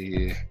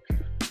 Yeah.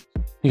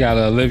 You got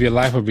Live Your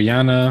Life with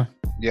Rihanna.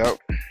 Yep.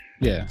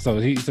 Yeah, so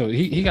he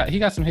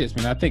got some hits,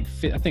 man. I think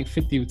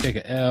 50 would take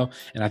an L,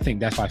 and I think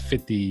that's why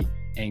 50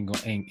 ain't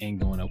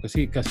going up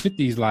because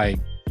 50's like,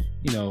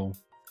 you know,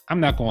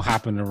 I'm not gonna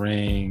hop in the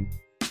ring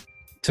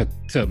to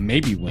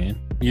maybe win.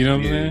 You know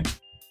what I'm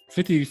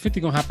saying?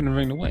 50 gonna hop in the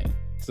ring to win.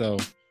 So,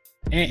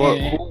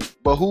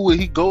 but who would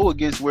he go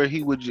against where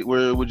it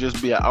would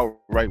just be an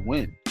outright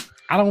win?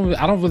 I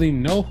don't really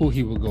know who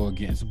he would go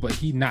against, but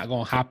he not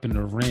gonna hop in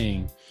the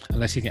ring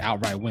unless he can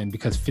outright win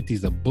because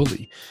 50's a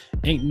bully.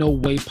 Ain't no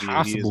way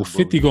possible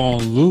 50 gonna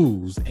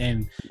lose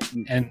and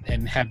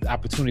have the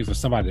opportunity for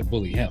somebody to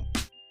bully him.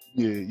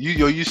 Yeah,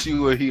 you see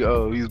where he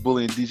was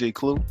bullying DJ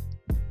Clue?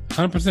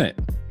 100%.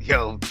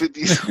 Yo,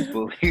 50's a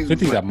bully.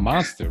 50's a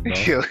monster, bro.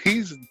 Yo,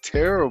 he's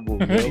terrible.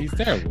 Bro. He's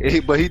terrible.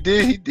 But he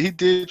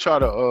did try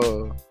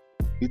to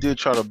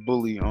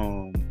bully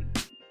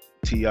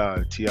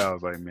T.I. T.I.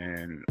 was like,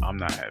 man, I'm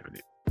not having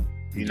it.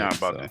 You're not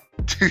about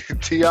to.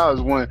 T.I. is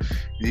one of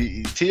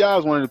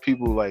the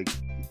people, like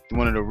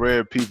one of the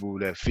rare people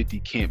that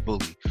 50 can't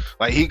bully.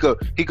 Like he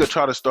could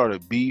try to start a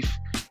beef.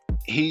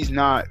 He's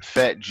not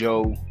Fat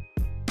Joe,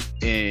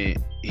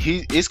 and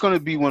it's gonna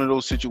be one of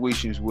those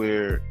situations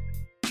where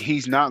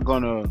he's not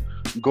gonna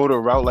go the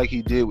route like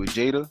he did with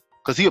Jada,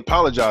 because he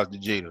apologized to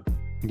Jada.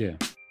 Yeah.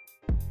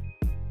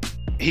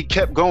 He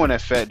kept going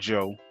at Fat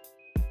Joe,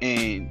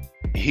 and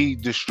he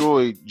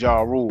destroyed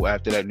Ja Rule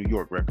after that New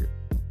York record.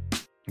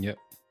 Yep.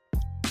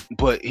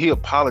 But he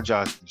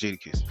apologized to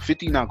Jadakiss.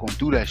 50 not gonna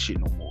do that shit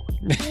no more.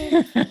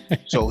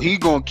 So he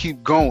gonna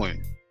keep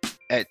going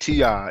at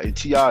T.I. and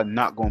T.I.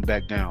 not gonna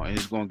back down, and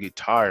it's gonna get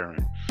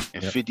tiring.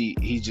 And 50,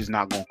 he's just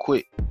not gonna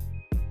quit.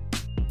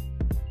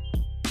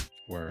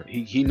 Word.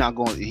 He not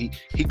going. He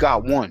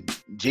got one.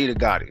 Jada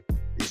got it.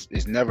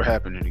 It's never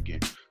happening again.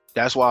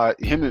 That's why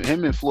him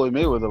and Floyd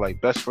Mayweather are like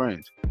best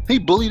friends. He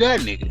bullied that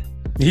nigga.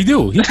 He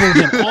do. He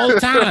bully him all the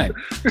time.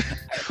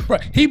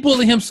 Right. He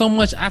bully him so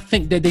much. I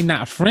think that they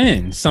not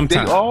friends.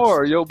 Sometimes they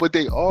are, yo, but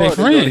they are. They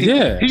friends.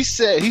 Yeah. He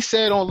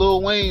said on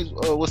Lil Wayne's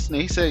what's the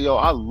name? He said, yo,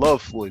 I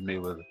love Floyd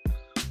Mayweather.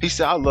 He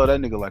said, I love that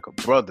nigga like a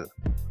brother,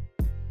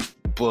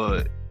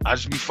 but I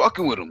just be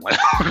fucking with him. Like,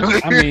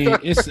 I mean,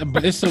 it's a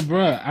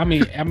bruh.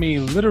 I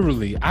mean,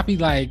 literally, I be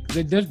like,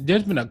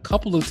 there's been a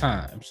couple of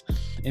times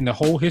in the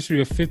whole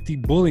history of 50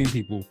 bullying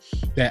people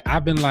that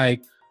I've been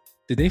like,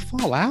 did they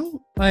fall out?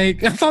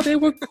 Like, I thought they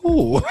were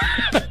cool.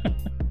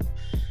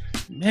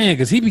 Man,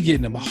 because he be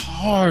getting them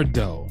hard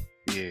though.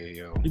 Yeah,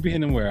 yo. He be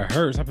hitting them where it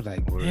hurts. I be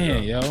like,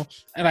 man, yo.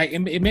 And like,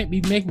 it make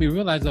me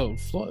realize though,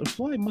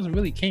 Floyd must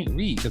really can't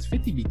read because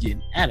 50 be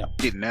getting at him.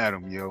 Getting at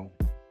him,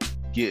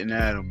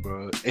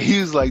 bro. And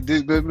he was like,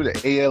 this remember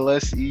the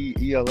ELS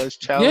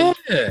challenge?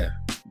 Yeah,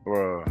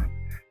 bro.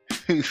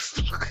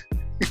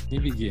 He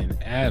be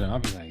getting at him. I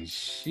be like,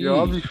 shit.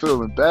 Yo, I be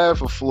feeling bad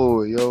for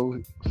Floyd,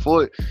 yo.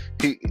 Floyd,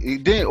 he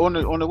did on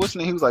the what's the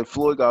name? He was like,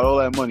 Floyd got all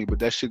that money, but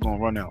that shit gonna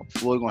run out.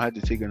 Floyd gonna have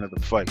to take another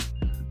fight.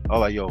 I was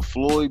like, yo,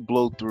 Floyd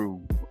blow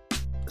through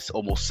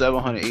almost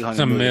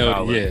 $700-800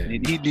 million. Yeah. He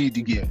need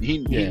to get. He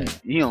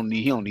don't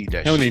need that. He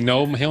don't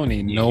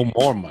need no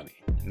more money.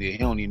 Yeah, he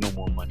don't need no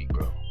more money,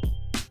 bro.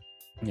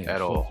 Yeah,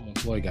 at all.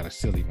 Floyd got a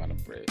silly amount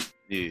of bread.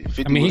 Yeah,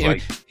 50 I mean,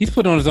 was he's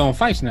put on his own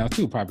fights now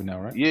too, probably now,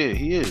 right? Yeah,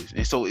 he is,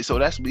 and so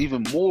that's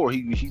even more.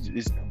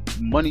 He's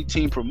money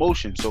team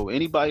promotion. So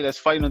anybody that's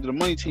fighting under the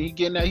money team, he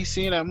getting that. He's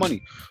seeing that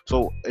money.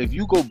 So if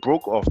you go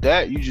broke off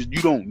that,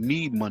 you don't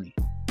need money.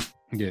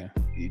 Yeah.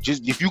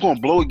 Just if you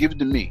gonna blow it, give it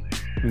to me.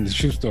 It's a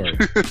true story.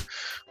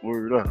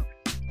 Word up.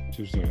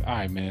 True story. All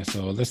right, man.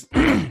 So let's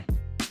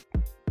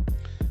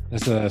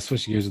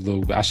switch gears a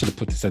little bit. I should have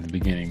put this at the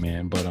beginning,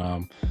 man. But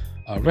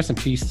rest in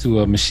peace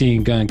to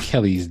Machine Gun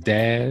Kelly's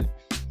dad.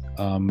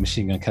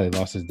 Machine Gun Kelly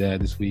lost his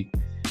dad this week.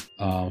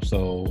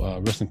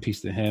 So rest in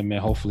peace to him, man.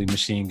 Hopefully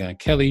Machine Gun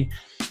Kelly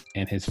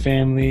and his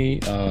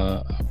family,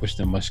 I wish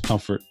them much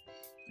comfort.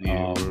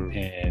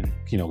 And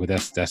you know,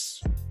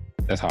 that's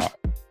hard.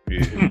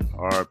 Yeah,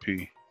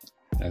 R.I.P.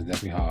 That's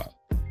definitely hard.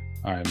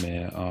 All right,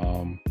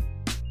 man.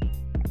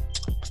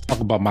 Let's talk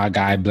about my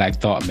guy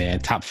Black Thought, man.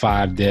 Top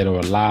 5 dead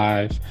or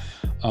alive.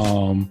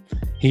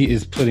 He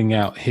is putting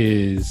out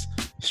his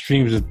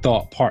Streams of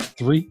Thought Part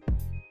 3.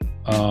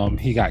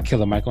 He got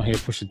Killer Mike on here,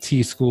 Pusha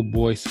T,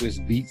 Schoolboy, Swiss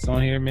Beats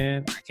on here,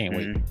 man. I can't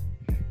wait.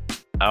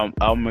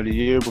 Album of the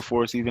year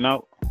before it's even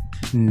out?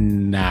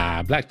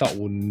 Nah, Black Thought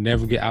will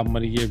never get album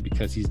of the year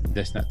because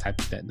that's not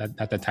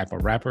that type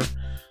of rapper.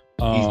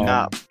 He's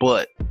not,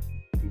 but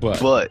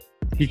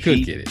he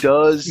could get it. He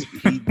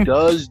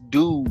does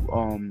do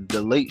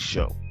the Late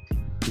Show.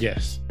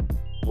 Yes.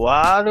 A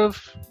lot of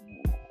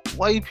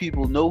white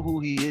people know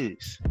who he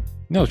is.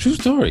 No, true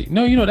story.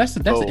 No, that's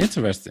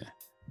interesting.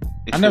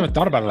 I never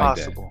thought about it like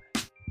that.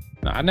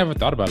 No, I never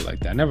thought about it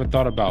like that. I never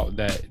thought about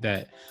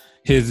that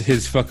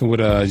his fucking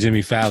with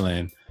Jimmy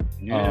Fallon.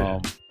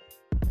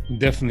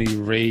 Definitely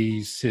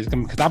raised his,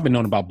 because I've been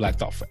knowing about Black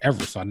Thought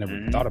forever, so I never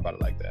thought about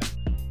it like that.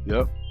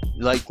 Yep.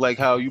 Like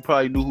how you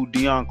probably knew who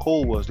Deion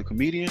Cole was, the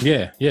comedian.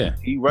 Yeah.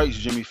 He writes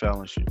Jimmy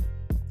Fallon shit.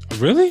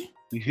 Really?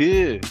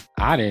 Yeah.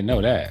 I didn't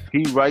know that.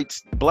 He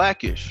writes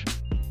Blackish.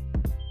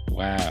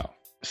 Wow.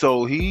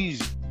 So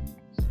he's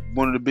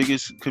one of the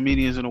biggest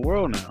comedians in the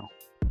world now.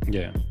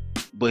 Yeah.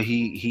 But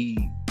he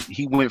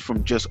went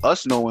from just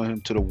us knowing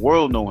him to the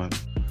world knowing him.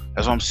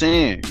 That's what I'm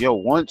saying. Yo,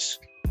 once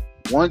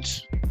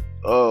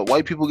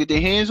white people get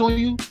their hands on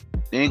you,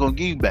 they ain't gonna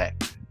give you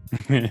back.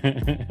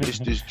 It's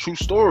this true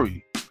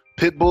story.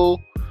 Pitbull,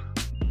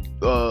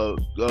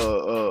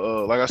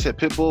 like I said,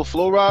 Pitbull,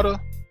 Flo Rida,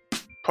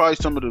 probably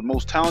some of the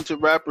most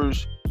talented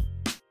rappers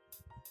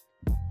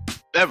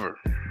ever.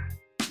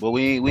 But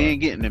we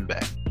ain't getting them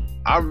back.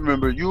 I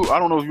remember I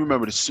don't know if you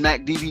remember the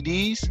Smack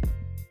DVDs.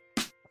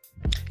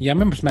 Yeah, I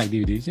remember Smack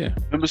DVDs. Yeah,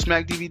 remember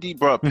Smack DVD,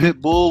 bro?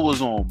 Pitbull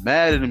was on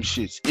mad at them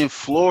shits in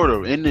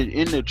Florida, in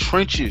the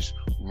trenches,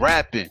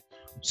 rapping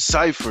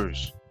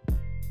ciphers.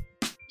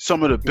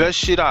 Some of the best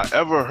shit I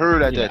ever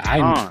heard at that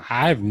time.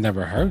 I've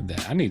never heard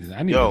that. I need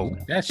to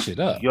look that shit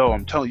up. Yo,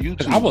 I'm telling you,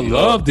 I would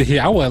love to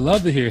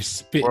hear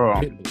spit. Bro,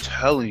 I'm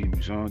telling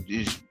you, son,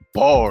 these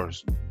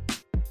bars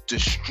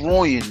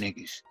destroying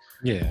niggas.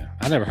 Yeah,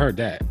 I never heard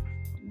that.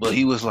 But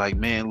he was like,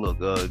 man, look,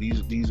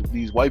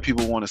 these white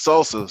people want a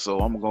salsa, so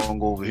I'm gonna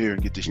go over here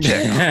and get this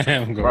check.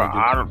 Bro,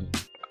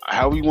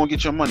 how you want to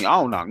get your money? I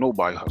don't knock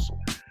nobody hustle.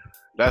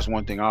 That's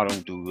one thing I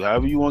don't do.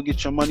 However you want to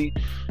get your money,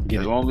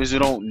 as long as it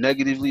don't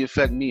negatively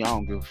affect me, I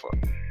don't give a fuck.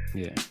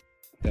 Yeah,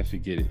 definitely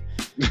get it.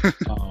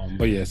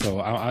 But yeah, so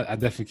I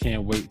definitely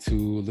can't wait to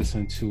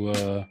listen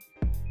to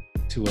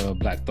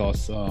Black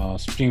Thought's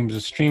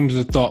Streams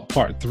of Thought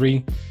Part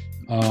 3.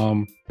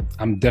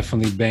 I'm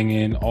definitely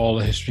banging all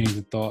of his Streams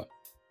of Thought.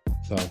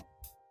 So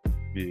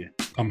yeah,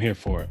 I'm here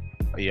for it.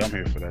 Yeah, I'm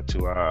here for that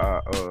too.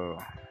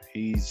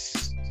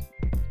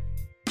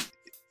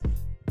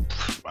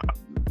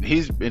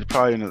 He's been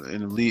probably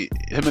in the league.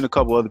 Him and a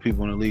couple other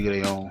people in the league of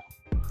their own.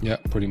 Yeah,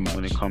 pretty much.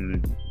 When it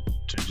comes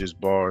to just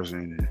bars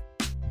and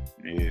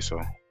yeah, so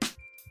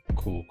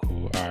cool.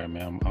 All right,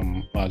 man.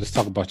 Let's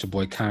talk about your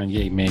boy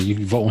Kanye, man.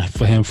 You voting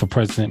for him for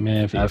president,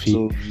 man?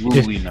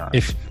 Absolutely not.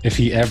 If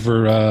he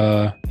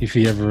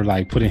ever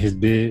like put in his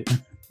bid.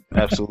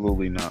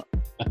 Absolutely not.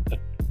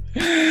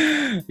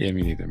 Yeah,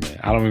 me neither, man.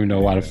 I don't even know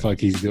why the fuck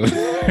he's doing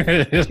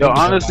it. Yo,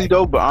 honestly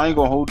though, but I ain't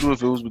gonna hold you.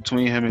 If it was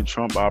between him and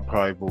Trump, I'd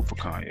probably vote for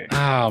Kanye.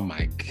 Oh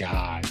my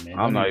god, man!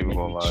 I'm not even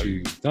gonna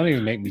lie. Don't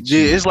even make me choose.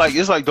 Yeah,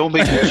 it's like don't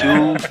make me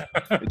choose.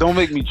 Don't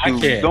make me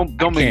choose.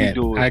 Don't make me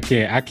do it.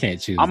 I can't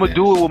choose. I'm gonna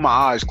do it with my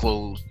eyes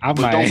closed. Don't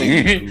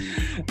make me choose.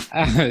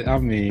 I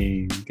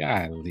mean,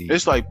 golly.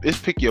 It's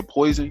pick your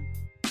poison.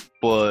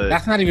 But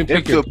that's not even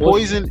pick your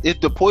poison. If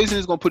the poison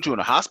is gonna put you in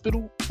a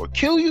hospital or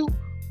kill you,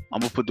 I'm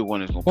gonna put the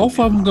one that's gonna. Both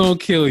of them gonna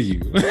kill you.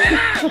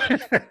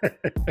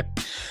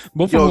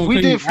 Both of them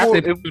gonna kill you after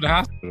they put you in the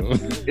hospital.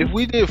 If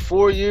we did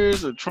 4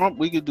 years of Trump,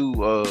 we could do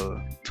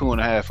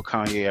 2.5 for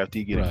Kanye after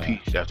he get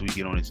impeached. After we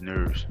get on his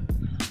nerves,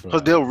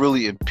 because they'll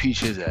really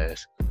impeach his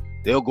ass.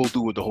 They'll go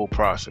through with the whole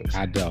process.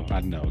 I know.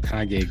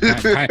 Kanye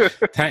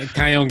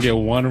don't get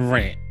one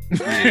rant.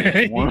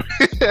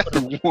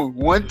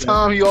 One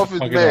time he off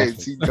his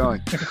meds, he's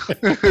done.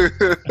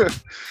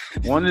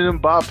 One of them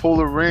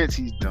bipolar rants,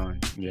 he's done.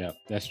 Yeah,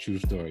 that's true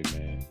story,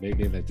 man. They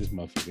let this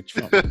motherfucker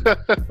Trump do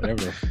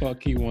whatever the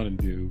fuck he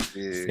want to do,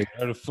 say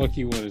whatever the fuck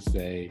he want to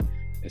say,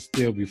 and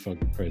still be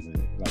fucking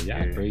president. Like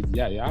y'all crazy,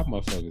 y'all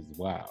motherfuckers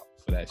wild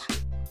for that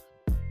shit.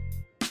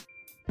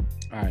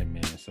 All right,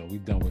 man. So we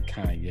done with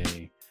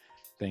Kanye.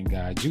 Thank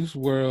God. Juice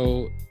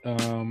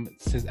WRLD,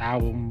 his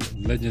album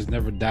Legends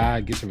Never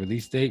Die gets a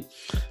release date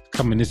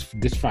coming this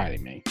Friday,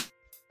 man.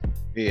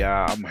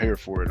 Yeah, I'm here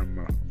for it.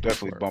 I'm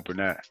definitely bumping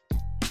that.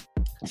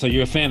 So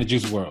you're a fan of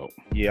Juice WRLD?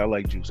 Yeah, I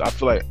like Juice. I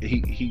feel like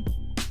he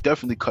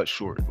definitely cut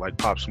short, like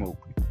Pop Smoke.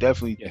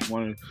 Definitely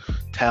one of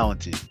the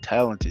talented.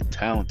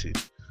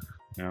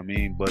 You know what I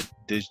mean? But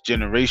this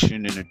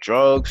generation and the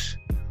drugs,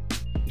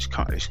 it's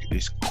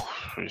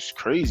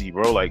crazy,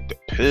 bro. Like the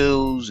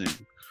pills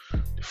and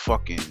the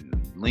fucking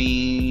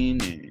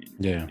lean and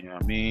you know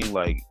what I mean,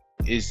 like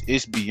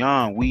it's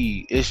beyond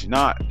weed. It's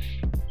not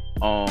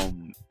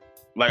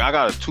like I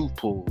got a tooth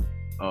pulled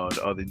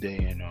the other day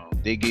and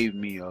they gave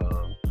me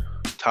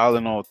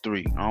Tylenol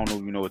 3. I don't know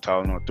if you know what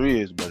Tylenol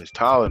 3 is, but it's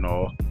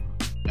Tylenol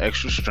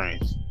extra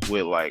strength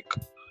with like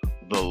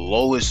the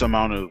lowest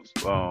amount of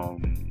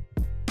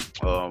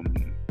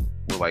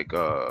with like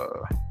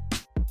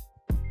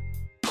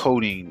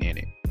codeine in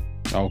it.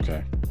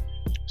 Okay.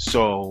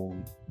 So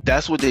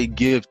that's what they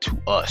give to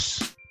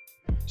us.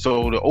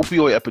 So the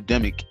opioid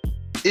epidemic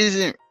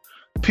isn't,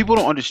 people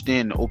don't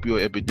understand the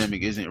opioid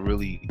epidemic isn't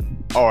really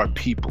our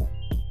people.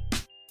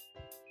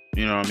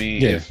 You know what I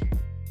mean? Yeah.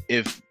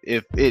 If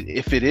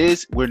it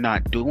is, we're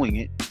not doing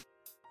it.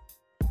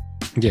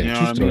 Yeah. You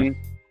know what I mean?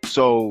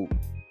 So,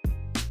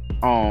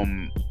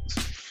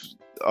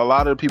 a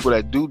lot of the people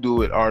that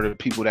do it are the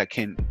people that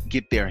can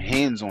get their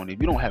hands on it.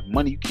 If you don't have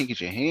money, you can't get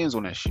your hands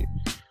on that shit.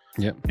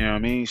 Yep. You know what I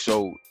mean?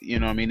 So, you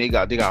know what I mean? They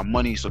got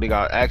money, so they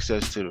got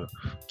access to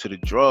the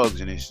drugs,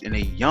 and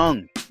they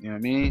young. You know what I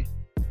mean?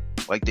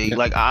 Like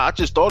like I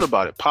just thought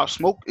about it. Pop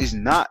Smoke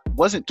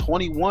wasn't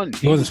 21.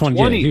 He wasn't 20.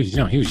 Yeah, he was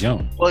young. He was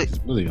young. But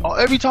really young.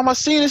 Every time I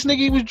seen this nigga,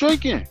 he was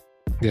drinking.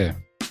 Yeah.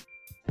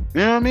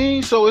 You know what I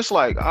mean? So it's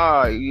like,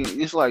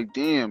 it's like,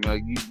 damn,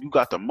 like you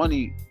got the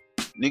money,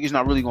 niggas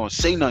not really gonna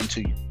say nothing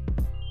to you.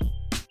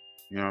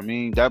 You know what I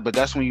mean? But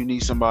that's when you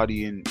need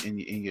somebody in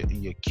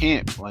your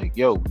camp, like,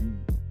 yo,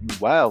 you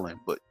wilding.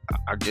 But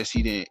I guess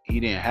he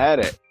didn't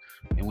have that.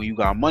 And when you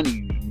got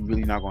money, you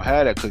really not gonna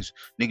have that, because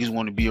niggas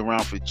want to be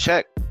around for the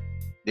check.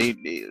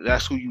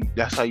 That's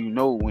how you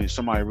know when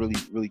somebody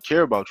really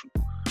care about you.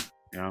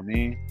 You know what I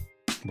mean?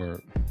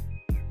 Word.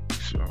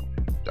 So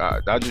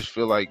I just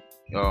feel like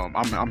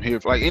I'm here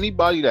for, like,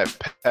 anybody that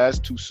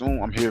passed too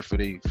soon. I'm here for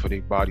they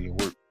body of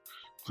work,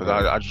 because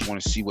I just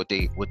want to see what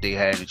they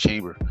had in the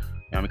chamber. You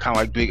know, I mean, kind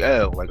of like Big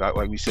L,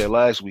 like we said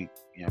last week.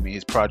 You know what I mean?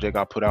 His project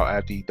I put out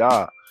after he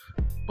died,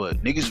 but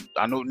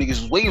I know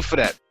niggas was waiting for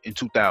that in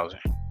 2000.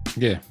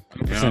 Yeah, 100%.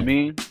 You know what I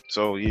mean?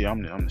 So yeah,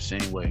 I'm the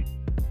same way.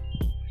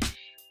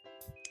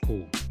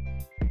 Cool.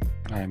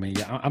 All right, man.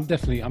 Yeah, I'm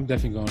definitely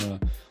gonna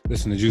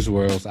listen to Juice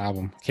WRLD's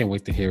album. Can't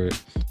wait to hear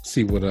it.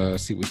 See what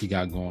he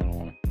got going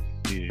on.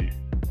 Yeah.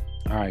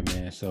 All right,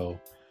 man. So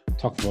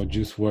talking about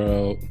Juice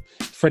WRLD,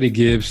 Freddie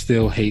Gibbs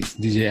still hates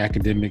DJ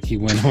Academic. He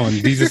went on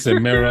Jesus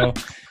and Mero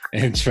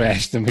and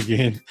trashed him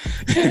again.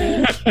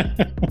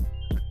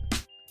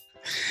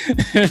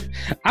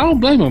 I don't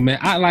blame him, man.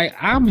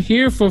 I'm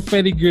here for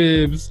Freddie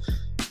Gibbs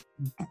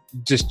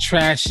just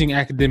trashing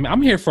Academic.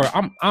 I'm here for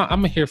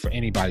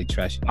anybody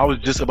trashing. I was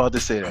just about to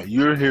say that.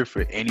 You're here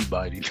for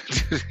anybody.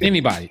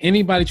 anybody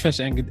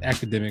trashing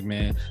Academic,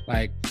 man.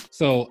 Like,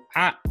 so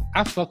I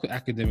fucked with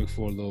Academic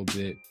for a little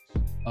bit.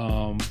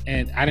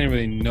 And I didn't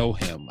really know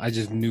him. I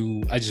just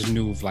knew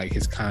of like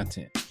his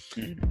content.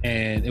 Mm-hmm.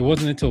 And it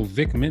wasn't until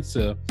Vic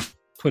Mensa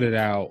put it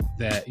out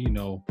that,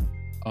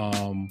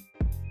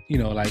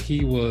 like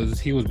he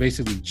was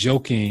basically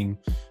joking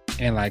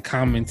and like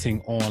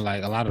commenting on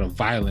like a lot of the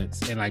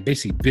violence and like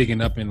basically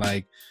bigging up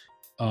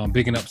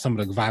some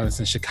of the violence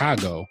in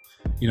Chicago,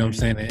 you know what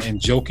I'm saying,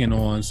 and joking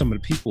on some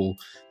of the people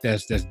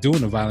that's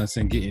doing the violence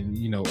and getting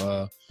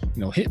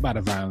hit by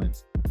the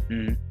violence.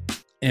 Mm-hmm.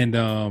 And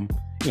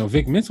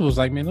Vic Mensa was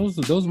like, man, those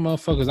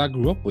motherfuckers I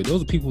grew up with.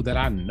 Those are people that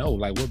I know.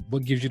 Like,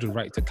 what gives you the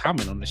right to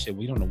comment on this shit?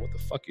 We don't know what the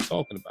fuck you're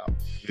talking about.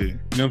 Yeah. You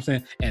know what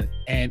I'm saying?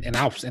 And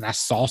I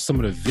saw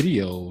some of the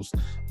videos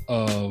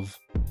of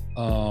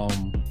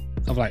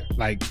like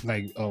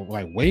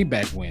way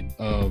back when,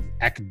 of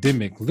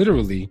Academic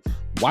literally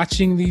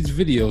watching these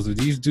videos of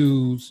these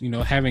dudes,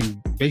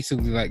 having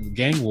basically like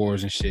gang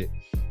wars and shit,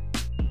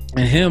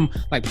 and him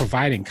like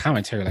providing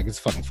commentary like it's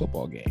a fucking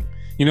football game.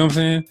 You know what I'm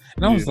saying?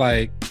 And I was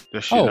like,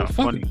 oh,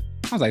 fuck it.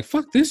 I was like,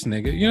 fuck this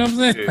nigga. You know what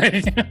I'm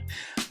saying? Yeah.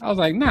 I was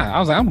like, nah. I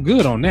was like, I'm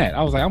good on that.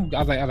 I was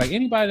like,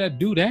 anybody that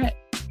do that,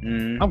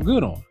 I'm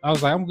good on. I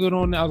was like, I'm good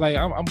on that. I was like,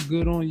 I'm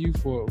good on you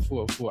for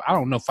I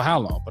don't know for how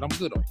long, but I'm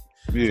good on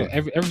you. Yeah.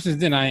 So ever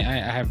since then, I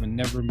haven't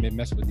never been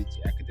messing with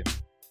DJ Academic.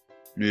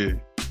 Yeah.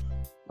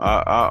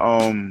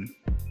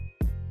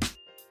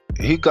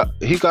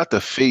 He got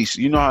the face.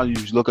 You know how you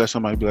look at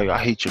somebody and be like, I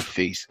hate your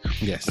face.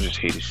 Yes. I just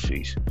hate his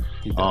face.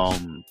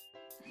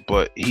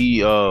 But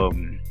he's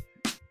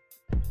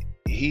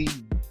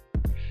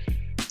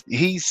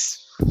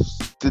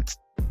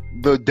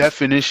the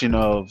definition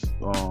of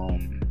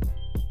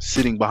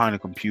sitting behind a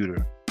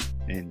computer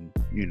and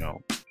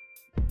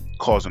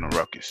causing a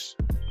ruckus.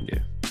 Yeah.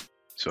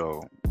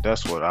 So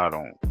that's what I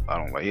don't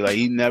like. Like,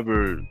 he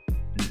never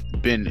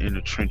been in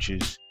the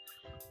trenches.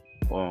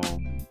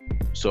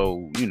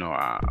 So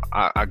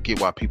I get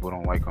why people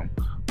don't like him.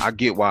 I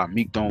get why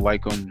Meek don't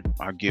like him.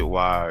 I get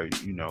why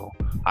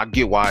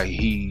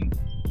he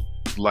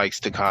likes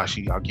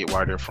Tekashi. I get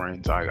why they're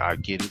friends. I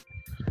get it.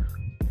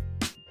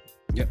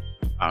 Yep.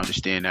 I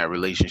understand that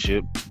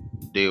relationship.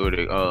 They were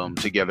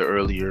together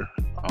earlier.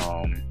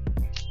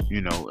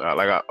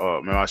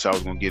 Remember I said I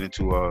was gonna get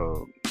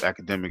into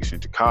Academics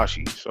and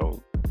Tekashi.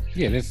 So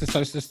yeah, let's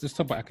talk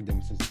about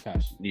Academics and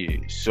Tekashi. Yeah.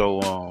 So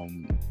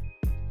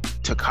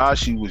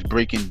Tekashi was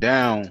breaking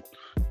down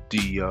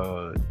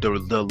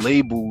the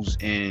labels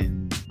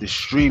and the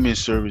streaming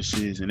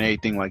services and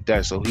everything like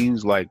that. So he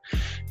was like,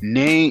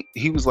 name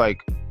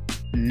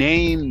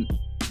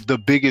the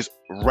biggest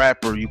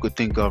rapper you could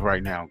think of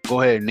right now. Go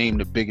ahead and name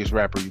the biggest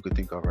rapper you could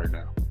think of right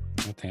now.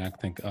 I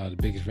think the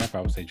biggest rapper,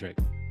 I would say Drake.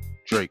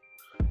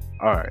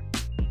 All right.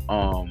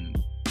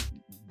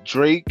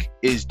 Drake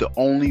is the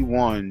only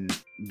one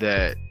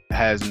that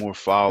has more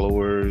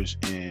followers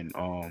and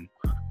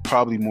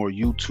probably more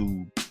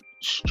YouTube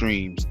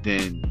streams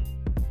than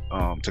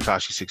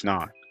Tekashi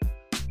 6ix9ine.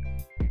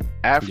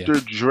 After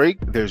Drake,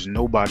 there's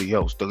nobody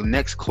else. The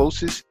next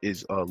closest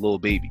is Lil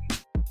Baby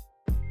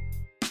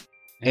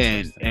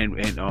and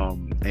NBA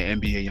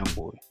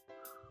YoungBoy.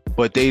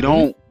 but they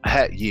don't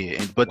have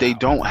they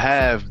don't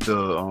have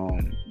the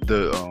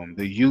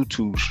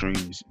YouTube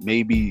streams,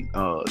 maybe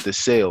the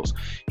sales.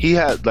 He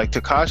had like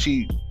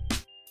Tekashi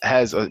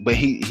has but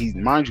he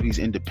mind you, he's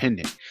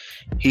independent.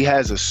 He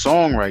has a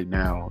song right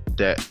now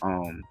that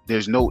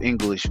there's no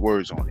English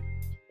words on it,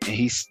 and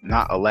he's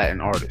not a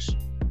Latin artist.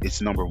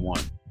 It's number 1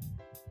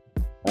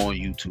 on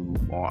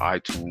YouTube, on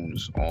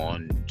iTunes,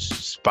 on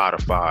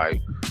Spotify,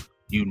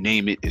 you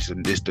name it. It's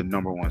the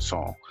number 1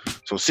 song.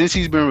 So since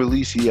he's been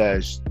released, he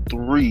has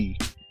 3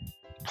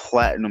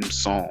 platinum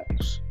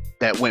songs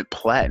that went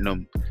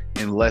platinum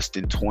in less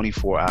than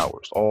 24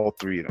 hours. All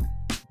 3 of them.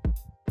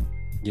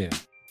 Yeah.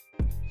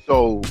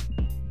 So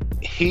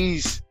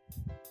he's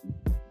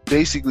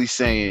basically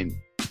saying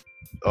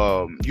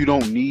you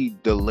don't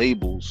need the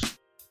labels.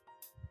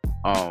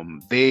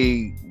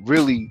 They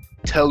really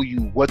tell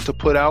you what to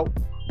put out,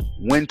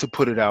 when to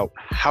put it out,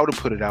 how to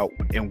put it out,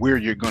 and where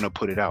you're gonna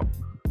put it out.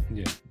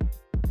 Yeah.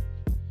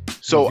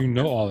 So if you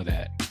know all of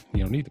that,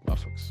 you don't need the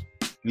motherfuckers.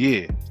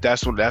 Yeah,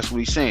 that's what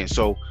he's saying.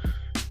 So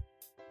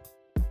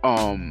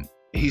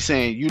he's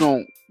saying you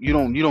don't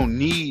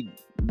need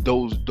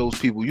those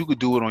people. You could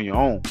do it on your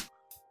own.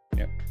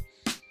 Yeah.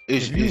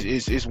 It's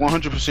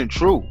 100%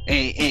 true.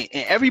 And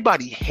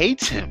everybody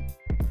hates him.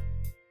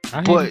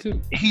 But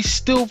he's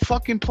still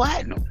fucking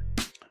platinum.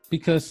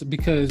 Because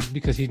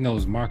he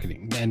knows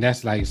marketing, and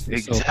that's like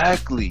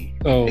exactly.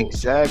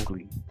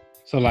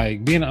 So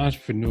like being an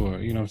entrepreneur,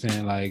 you know what I'm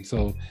saying? Like,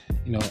 so,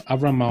 you know, I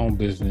run my own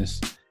business,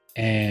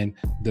 and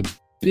the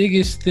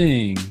biggest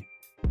thing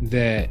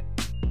that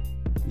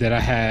I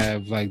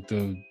have like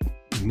the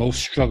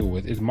most struggle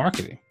with is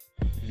marketing.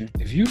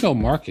 Mm-hmm. If you know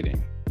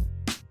marketing,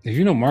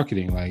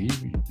 like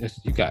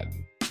you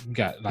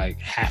got like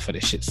half of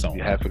the shit sewn.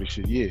 Yeah, half of the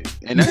shit, yeah.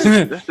 And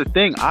that's the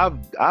thing.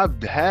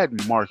 I've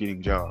had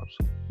marketing jobs.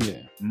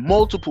 Yeah.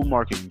 Multiple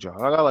marketing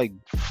jobs. I got like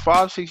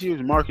 5-6 years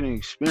of marketing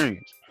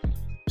experience.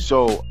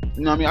 So,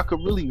 you know what I mean? I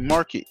could really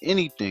market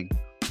anything.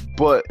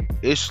 But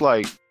it's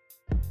like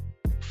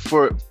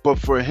for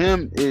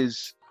him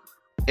is,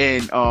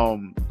 and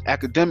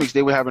academics,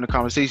 they were having a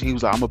conversation. He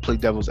was like, I'm gonna play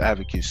devil's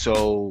advocate.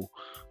 So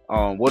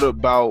what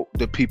about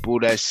the people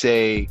that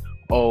say,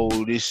 oh,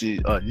 this is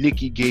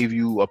Nicki gave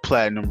you a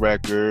platinum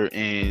record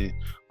and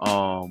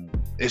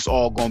it's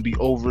all gonna be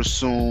over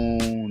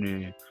soon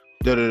and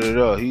da da da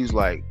da. He's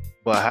like,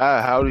 but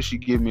how did she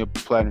give me a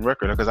platinum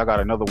record? Because I got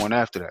another one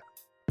after that.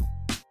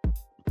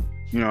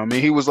 You know what I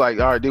mean? He was like,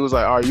 all right, they was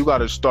like, all right, you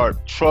gotta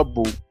start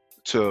Trouble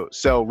to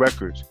sell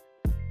records.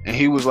 And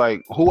he was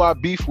like, who I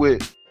beef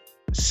with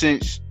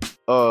since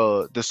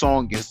the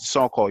song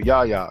called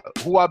Yaya.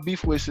 Who I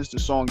beef with since the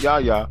song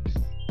Yaya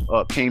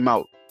came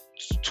out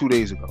 2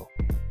 days ago.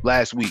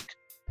 Last week.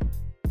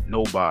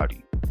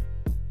 Nobody.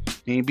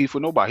 He ain't beef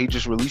with nobody. He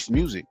just released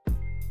music.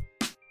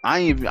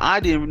 I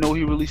didn't even know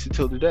he released it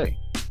till today.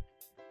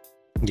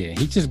 Yeah,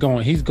 he's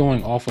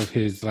going off of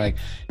his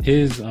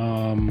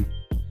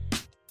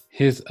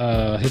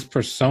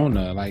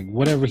persona, like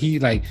whatever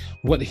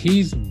what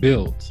he's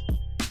built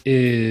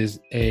is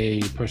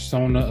a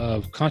persona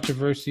of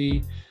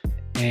controversy,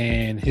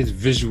 and his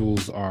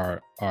visuals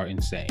are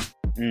insane.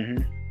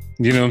 Mm-hmm.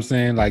 You know what I'm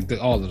saying? Like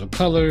all of the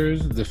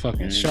colors, the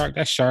fucking shark.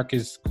 That shark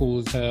is cool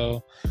as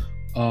hell.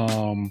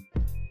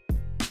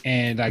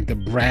 And like the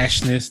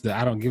brashness, the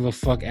I don't give a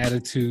fuck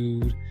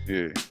attitude.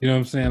 Yeah. You know what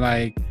I'm saying?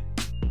 Like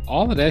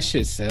all of that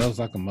shit sells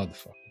like a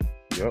motherfucker.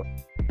 Yep.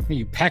 And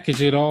you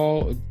package it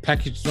all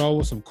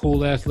with some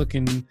cool ass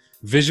looking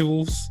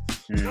visuals.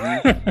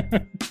 Mm-hmm.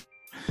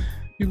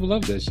 People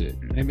love that shit.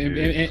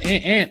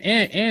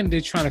 And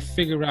they're trying to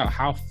figure out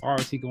how far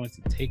is he going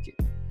to take it.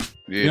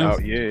 Yeah,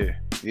 you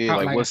know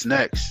like what's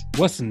next?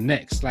 What's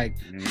next? Like,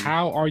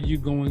 how are you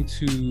going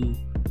to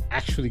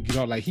actually get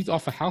out? Like, he's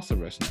off of house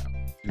arrest now.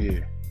 Yeah.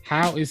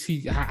 How is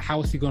he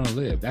going to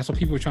live? That's what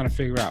people are trying to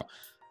figure out.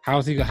 How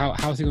is he going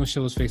to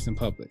show his face in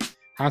public?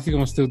 How is he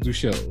going to still do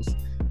shows?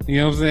 You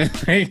know what I'm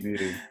saying? Like,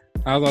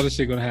 how's all this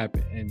shit going to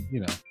happen? And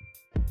you know,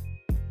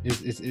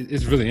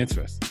 it's really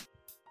interesting.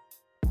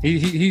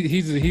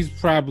 He's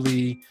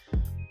probably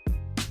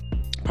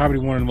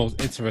one of the most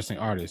interesting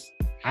artists.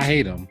 I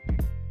hate him.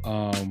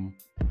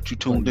 But you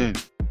tuned in.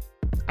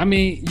 I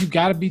mean, you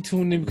gotta be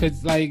tuned in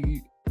because, like,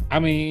 I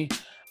mean,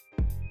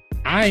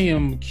 I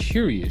am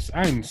curious.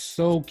 I am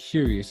so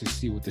curious to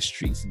see what the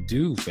streets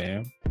do,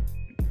 fam.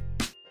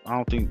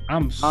 I don't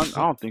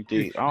think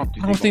they're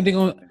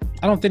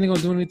gonna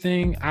do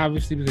anything.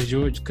 Obviously,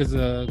 because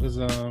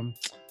the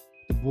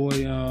boy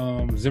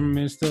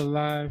Zimmerman's still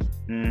alive.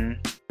 Mm.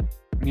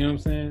 You know what I'm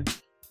saying?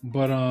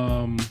 But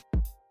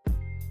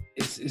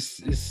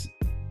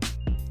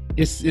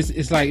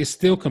it's like it's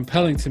still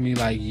compelling to me.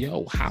 Like,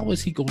 yo, how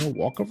is he gonna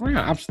walk around?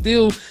 I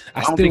still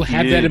have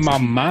that in my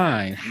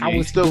mind. How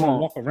is he gonna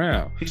walk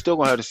around? He's still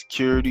gonna have the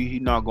security.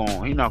 He's not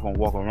gonna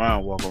walk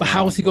around. But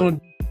how is he gonna?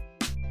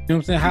 You know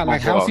what I'm saying?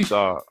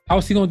 How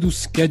is he gonna do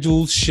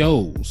scheduled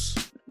shows?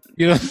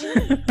 You know,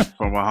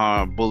 from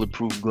behind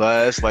bulletproof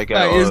glass, like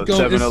at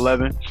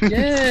 7-Eleven.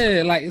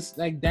 Yeah, like it's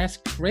like that's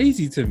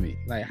crazy to me.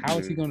 Like, how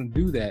is he gonna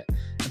do that?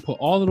 And put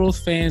all of those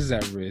fans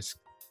at risk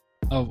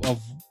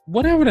of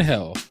whatever the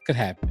hell could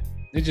happen.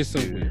 It's just so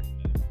weird.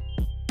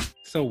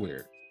 So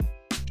weird.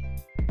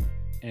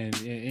 And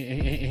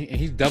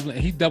he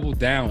doubled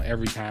down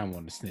every time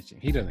on the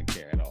snitching. He doesn't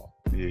care at all.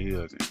 Yeah, he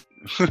doesn't.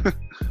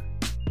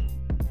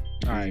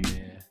 All right,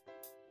 man.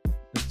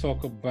 Let's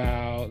talk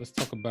about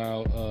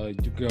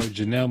your girl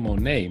Janelle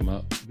Monáe.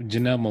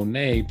 Janelle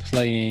Monáe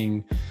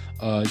playing.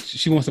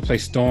 She wants to play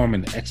Storm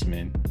in the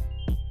X-Men.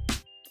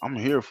 I'm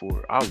here for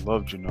it. I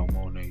love Janelle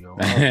Monáe, yo.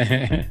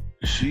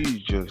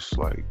 She's just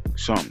like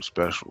something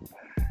special.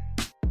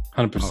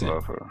 100%. I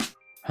love her.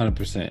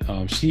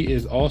 100%.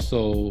 She's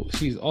also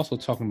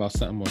talking about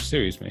something more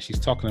serious, man. She's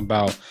talking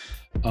about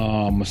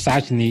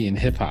misogyny in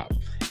hip hop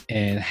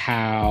and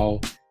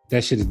how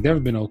that shit has never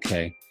been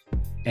okay,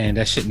 and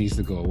that shit needs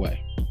to go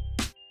away.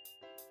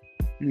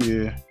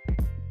 Yeah,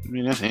 I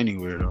mean that's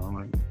anywhere though.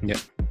 Like, yeah.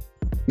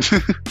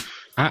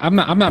 I'm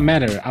not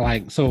mad at her. I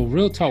like, so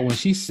real talk, when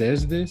she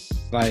says this,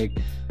 like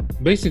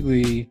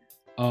basically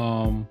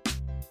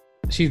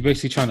she's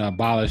basically trying to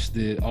abolish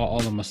all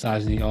the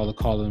misogyny, all the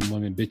calling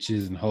women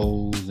bitches and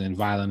hoes and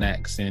violent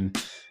acts and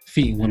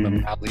feeding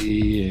women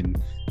Molly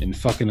and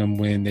fucking them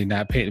when they're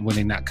not paid, when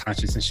they're not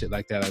conscious and shit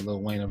like that, like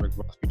Lil Wayne and Rick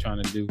Ross be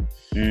trying to do.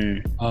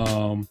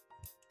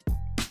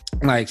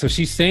 Like, so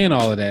she's saying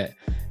all of that,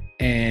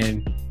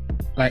 and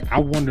like I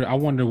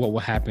wonder what will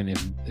happen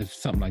if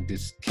something like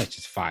this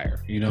catches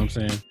fire. You know what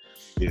I'm saying?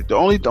 Yeah.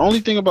 The only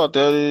thing about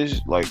that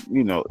is, like,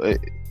 you know,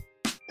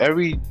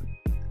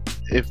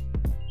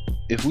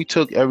 if we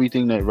took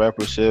everything that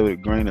rapper said with a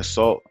grain of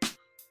salt,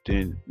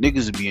 then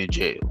niggas would be in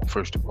jail.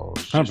 First of all,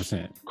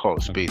 100%. Call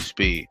a spade a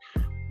spade.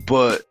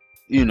 But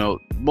you know,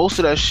 most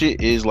of that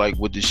shit is like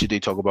what the shit they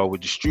talk about with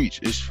the streets.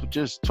 It's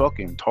just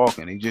talking.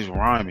 They just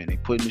rhyming. They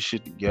putting the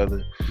shit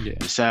together. Yeah.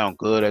 It sound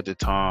good at the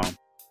time,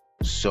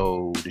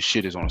 so the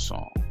shit is on a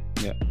song.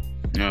 Yeah.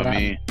 You know what I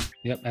mean?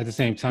 Yep. At the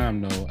same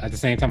time, though, I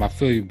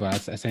feel you, but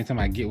at the same time,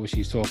 I get what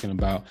she's talking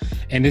about,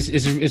 and it's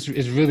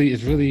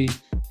really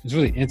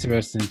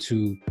interesting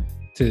to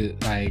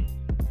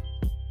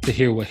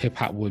hear what hip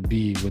hop would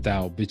be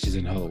without bitches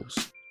and hoes.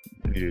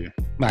 Yeah.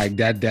 Like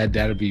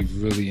that'd be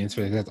really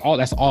interesting.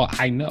 That's all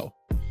I know.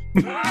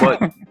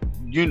 But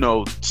you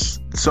know,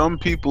 some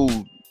people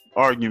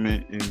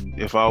argument, and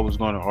if I was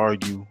going to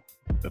argue,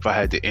 if I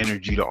had the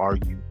energy to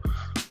argue,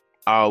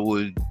 I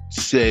would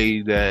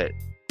say that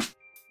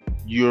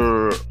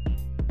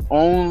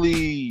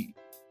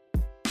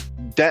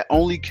that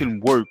only can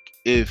work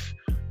if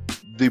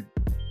the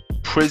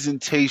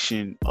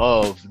presentation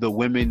of the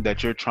women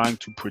that you're trying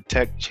to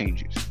protect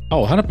changes.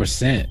 Oh,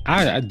 100%.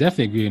 I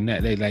definitely agree on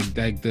that. They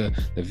like the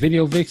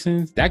video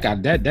vixens, that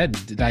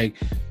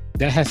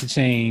has to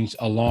change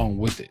along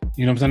with it.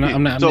 You know what I'm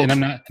saying? Yeah.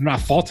 I'm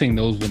not faulting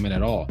those women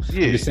at all.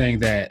 Yeah. I'm just saying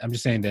that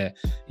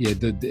yeah,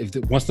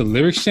 once the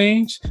lyrics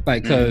change,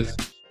 like because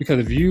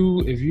if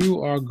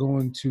you are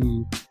going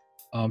to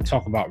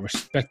talk about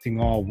respecting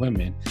all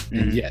women,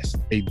 then yes,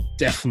 they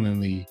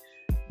definitely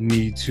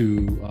need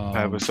to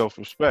have a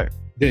self-respect.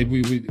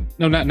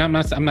 I'm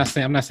not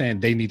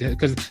saying they need to,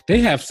 because they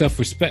have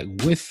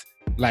self-respect with,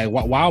 like,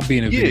 while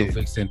being a video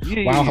vixen,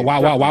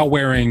 while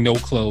wearing no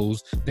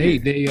clothes,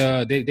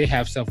 they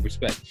have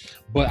self-respect.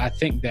 But I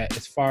think that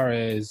as far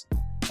as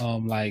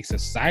like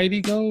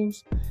society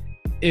goes,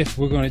 if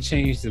we're going to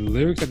change the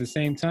lyrics at the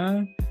same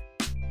time,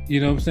 you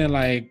know what I'm saying?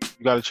 Like,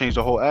 you got to change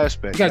the whole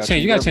aspect. You got to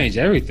change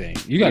everything.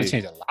 You got to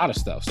change a lot of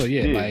stuff. So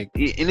like,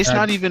 and it's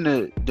not even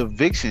the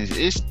vixens.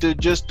 It's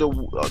just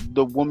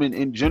the woman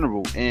in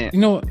general. And you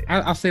know,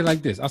 I'll say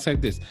like this.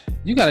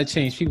 You got to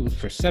change people's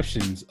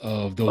perceptions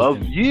of those.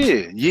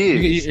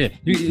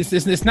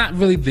 It's not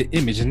really the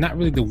image. It's not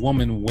really the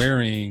woman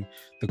wearing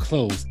the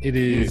clothes. It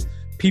is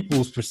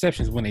people's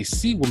perceptions when they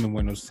see women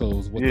wearing those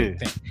clothes, what they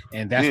think,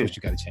 and that's what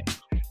you got to change.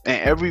 And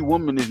every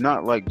woman is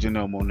not like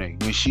Janelle Monáe.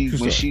 When she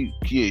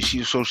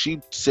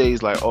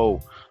says like,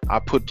 "Oh, I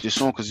put this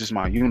on because it's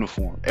my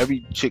uniform."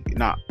 Every chick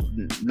not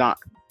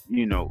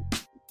you know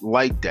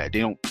like that. They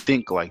don't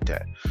think like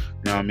that. You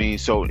know what I mean?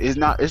 So it's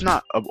not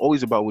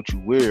always about what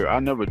you wear. I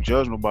never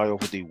judge nobody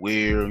off what they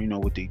wear. You know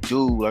what they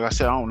do. Like I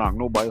said, I don't knock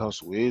nobody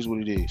hustle. It is what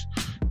it is.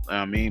 You know what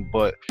I mean?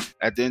 But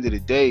at the end of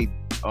the day,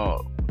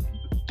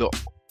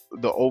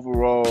 the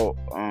overall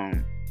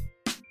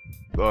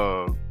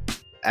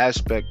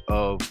aspect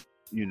of,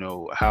 you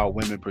know, how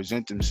women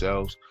present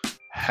themselves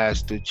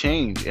has to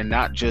change, and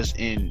not just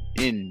in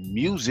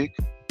music,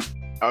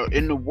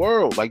 in the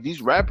world. Like,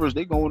 these rappers,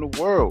 they go in the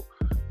world,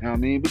 you know what I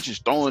mean, but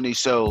just throwing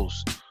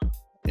themselves,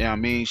 you know what I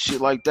mean,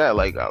 shit like that.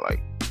 Like, I like,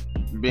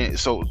 man,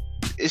 so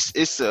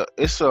it's a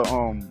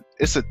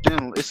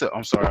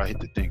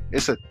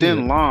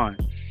thin line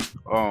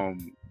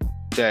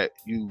that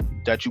you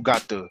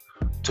got to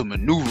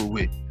maneuver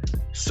with.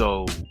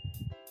 So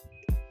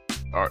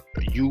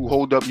you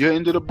hold up your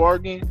end of the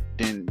bargain,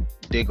 then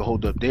they can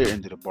hold up their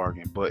end of the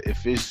bargain. But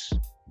if it's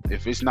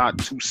not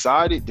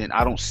two-sided, then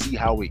I don't see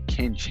how it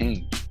can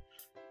change.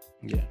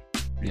 Yeah.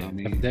 You know what I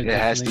mean? There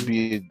has to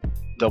be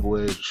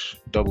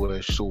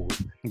double-edged sword.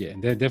 Yeah,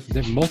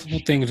 there's multiple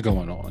things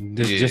going on.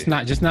 There's just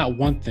not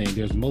one thing.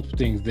 There's multiple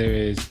things.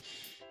 There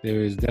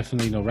is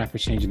definitely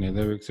rappers changing their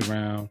lyrics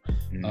around.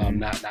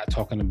 Not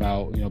talking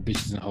about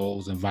bitches and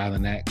hoes and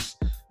violent acts.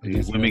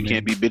 Women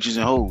can't be bitches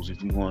and hoes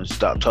if you want to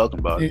stop talking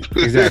about it.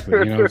 Exactly,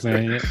 you know what I'm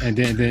saying? And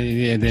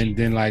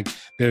then like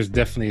there's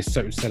definitely a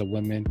certain set of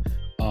women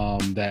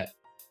that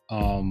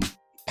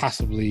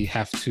possibly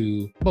have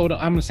to. Well,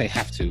 I'm gonna say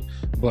have to,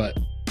 but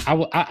I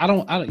will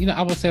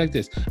say like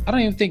this. I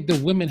don't even think the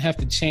women have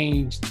to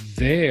change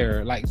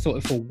their So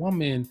if a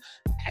woman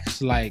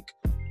acts like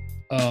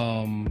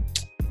Young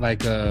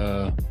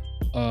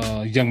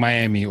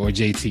Miami or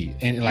JT,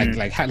 and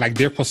like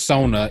their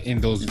persona in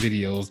those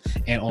videos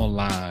and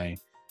online,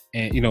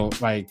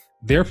 and like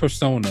their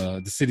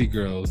persona, the city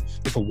girls.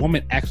 If a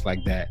woman acts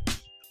like that,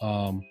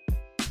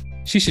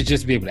 she should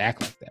just be able to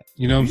act like that.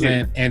 You know what I'm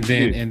saying? And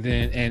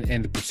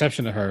then the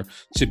perception of her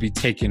should be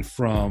taken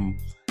from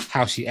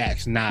how she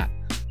acts, not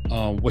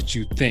what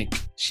you think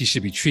she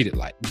should be treated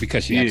like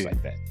because she acts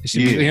like that. It should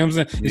be, you know what I'm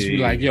saying? It should be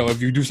like, yo, if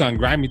you do something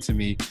grimy to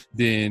me,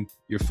 then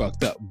you're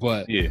fucked up.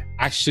 But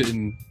I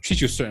shouldn't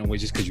treat you a certain way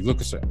just because you look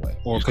a certain way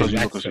or because you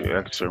act a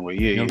certain way.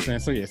 You know what I'm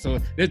saying? So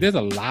there's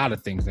a lot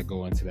of things that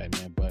go into that,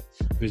 man. But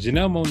the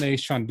Janelle Monáe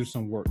is trying to do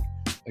some work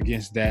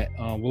against that.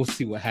 We'll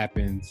see what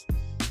happens.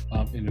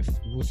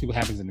 We'll see what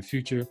happens in the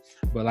future.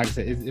 But like I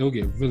said, it'll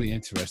get really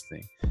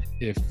interesting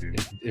if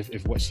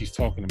what she's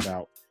talking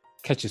about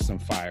catches some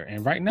fire.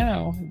 And right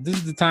now, this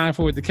is the time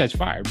for it to catch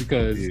fire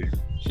because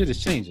shit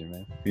is changing,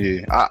 man.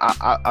 Yeah,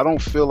 I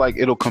don't feel like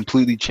it'll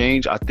completely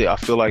change. I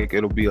feel like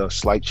it'll be a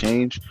slight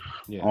change.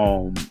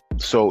 Yeah.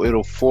 So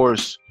it'll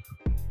force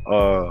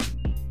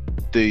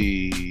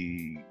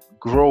the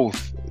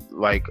growth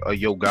like a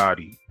Yo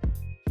Gotti.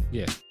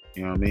 Yeah.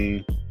 You know what I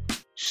mean?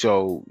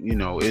 So,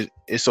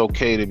 it's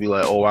okay to be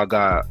like, oh, I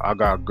got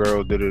a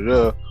girl,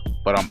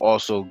 but I'm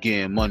also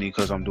getting money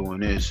because I'm doing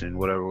this and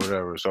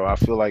whatever. So I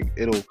feel like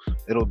it'll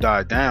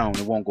die down.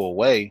 It won't go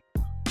away.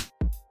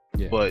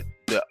 Yeah. But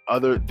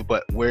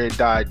where it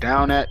died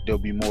down at, there'll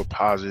be more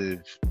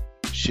positive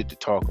shit to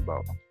talk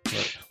about.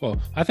 Right.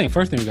 Well, I think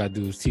first thing we gotta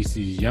do is teach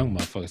these young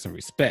motherfuckers some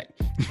respect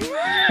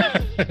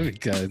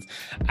because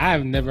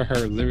I've never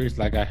heard lyrics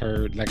like I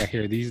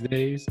hear these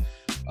days.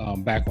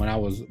 Back when I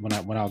was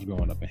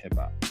growing up in hip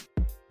hop.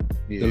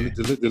 Yeah.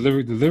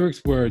 The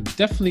lyrics were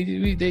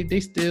definitely they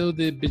still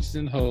did bitches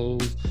and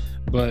hoes,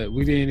 but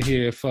we didn't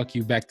hear "fuck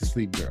you, back to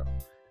sleep, girl"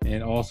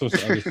 and all sorts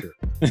of other shit.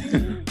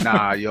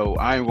 Nah, yo,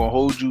 I ain't gonna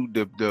hold you.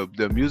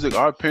 The music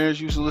our parents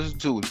used to listen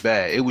to was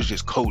bad. It was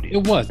just coded.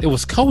 It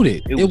was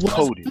coded. It was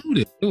coded.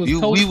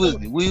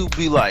 We would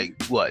be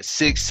like what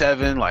 6,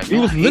 7, like we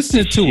was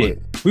listening to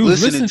it. We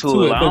was listening to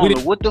it. Like, I don't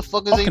know what the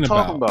fuck is they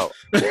talking about.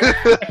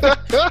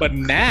 But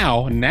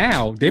now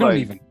they don't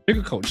even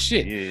sugarcoat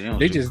shit. Yeah,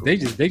 they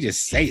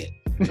just say it.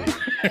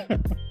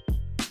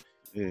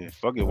 Yeah,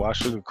 fuck it. Why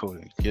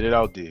sugarcoat it? Get it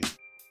out there.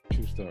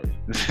 True story.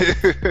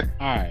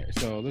 All right,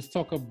 so let's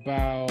talk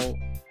about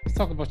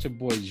your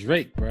boy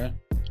Drake, bruh.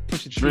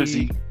 Pusha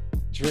T,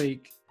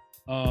 Drake.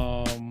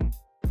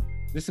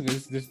 This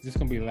is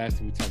gonna be the last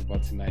thing we talk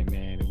about tonight,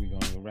 man, and we're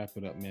gonna wrap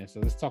it up, man. So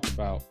let's talk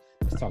about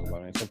it.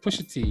 So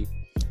Pusha T,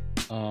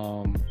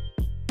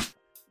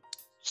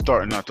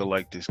 starting not to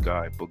like this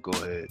guy, but go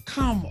ahead.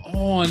 Come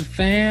on,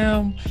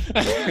 fam.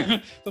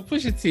 So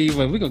Pusha T,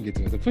 well, we're gonna get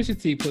to it. So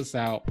Pusha T puts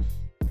out,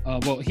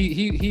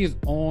 he is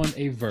on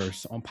a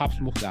verse on Pop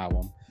Smoke's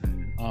album.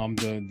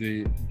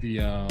 The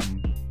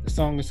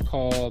song is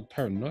called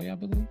Paranoia, I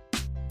believe.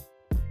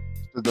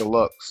 The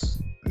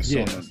deluxe. It's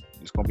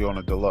gonna be on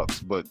the deluxe,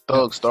 but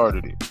Thug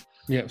started it.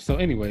 Yeah. So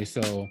anyway,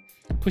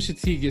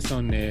 Pusha T gets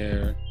on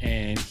there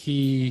and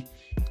he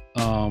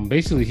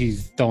basically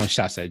he's throwing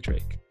shots at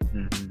Drake.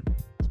 Mm-hmm.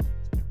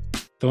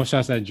 Throwing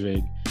shots at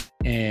Drake,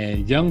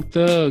 and Young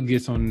Thug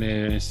gets on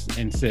there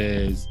and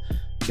says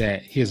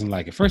that he doesn't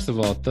like it. First of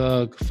all,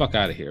 Thug, fuck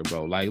out of here,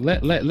 bro. Like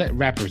let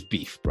rappers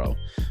beef, bro.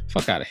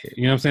 Fuck out of here.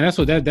 You know what I'm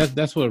saying?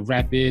 That's what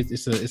rap is.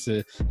 It's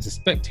a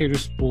spectator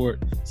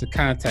sport. It's a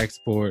contact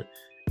sport.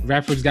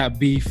 Rappers got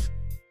beef.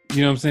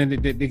 You know what I'm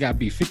saying? They got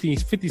beef.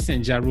 50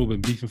 Cent, Ja Rule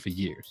been beefing for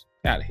years.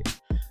 Out of here.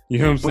 You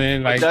know what I'm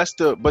saying? Like that's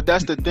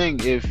the thing.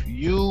 If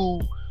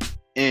you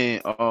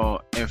and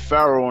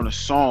Pharoah on a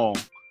song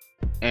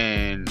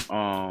and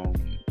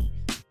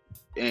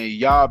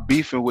y'all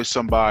beefing with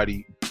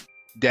somebody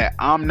that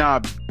I'm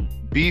not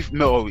beef.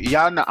 No,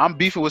 I'm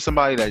beefing with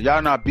somebody that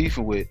y'all not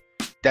beefing with,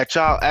 that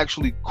y'all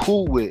actually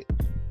cool with,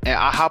 and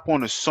I hop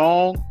on a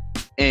song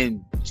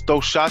and throw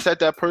shots at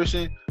that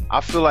person.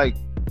 I feel like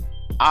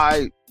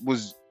I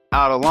was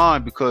out of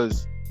line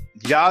because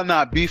y'all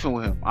not beefing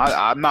with him.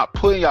 I'm not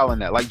putting y'all in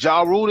that. Like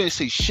Ja Rule didn't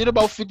say shit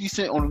about 50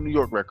 Cent on the New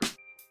York record.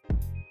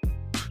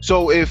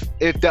 So if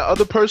that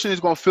other person is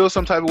gonna feel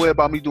some type of way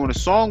about me doing a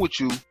song with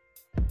you,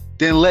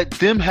 then let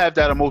them have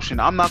that emotion.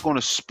 I'm not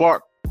gonna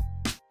spark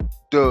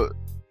the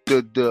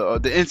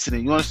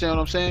incident. You understand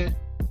what I'm saying?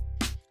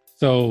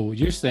 So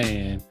you're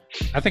saying,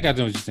 I think I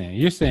know what you're saying.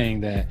 You're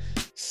saying that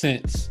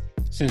since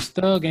since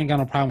Thug ain't got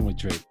no problem with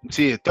Drake.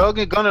 See, Thug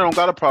and Gunna don't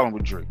got a problem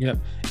with Drake. Yep.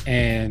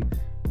 And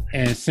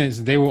since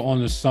they were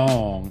on the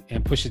song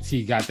and Pusha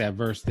T got that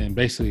verse, then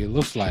basically it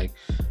looks like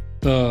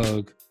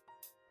Thug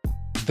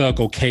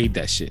okayed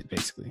that shit,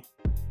 basically.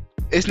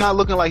 It's not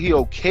looking like he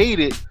okayed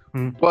it,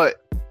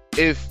 but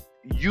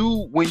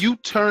when you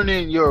turn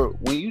in your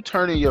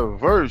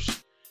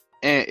verse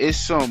and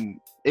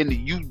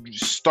you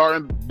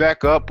starting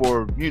back up,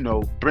 or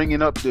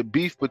bringing up the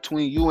beef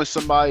between you and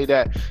somebody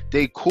that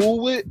they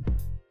cool with,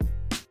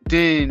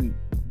 then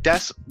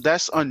that's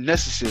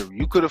unnecessary.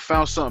 You could have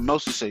found something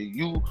else to say.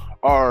 You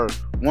are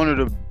one of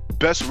the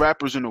best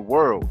rappers in the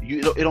world.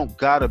 It don't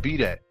gotta be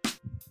that.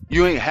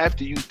 You ain't have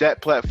to use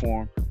that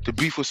platform to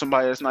beef with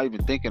somebody that's not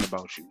even thinking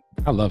about you.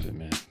 I love it,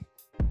 man.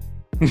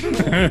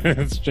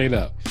 Straight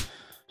up.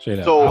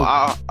 So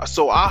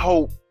I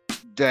hope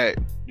that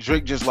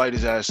Drake just light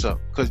his ass up,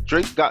 because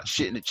Drake got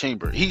shit in the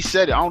chamber. He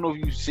said it. I don't know if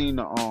you've seen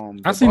the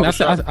I seen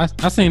it.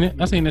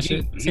 I seen that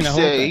shit.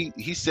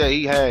 He said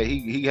he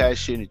had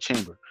shit in the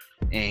chamber,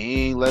 and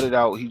he ain't let it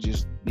out.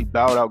 He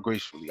bowed out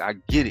gracefully. I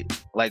get it.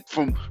 Like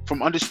from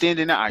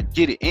understanding that, I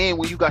get it. And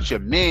when you got your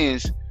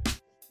mans,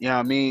 you know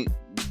what I mean?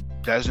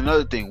 That's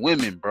another thing.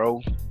 Women,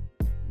 bro.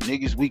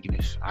 Niggas'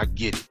 weakness. I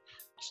get it.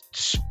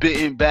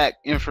 Spitting back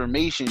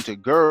information to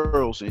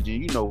girls, and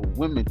then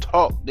women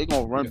talk, they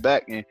gonna run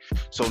back, and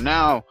so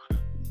now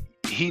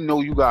he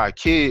know you got a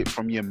kid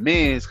from your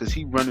mans because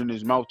he running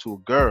his mouth to a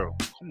girl.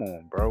 Come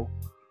on, bro.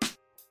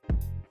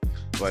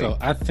 So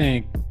I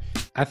think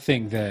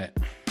that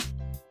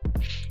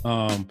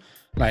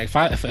like if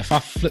I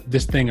flip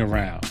this thing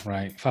around,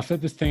 right? If I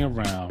flip this thing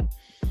around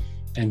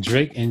and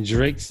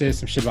Drake says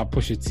some shit about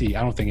Pusha T,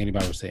 I don't think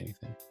anybody would say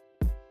anything.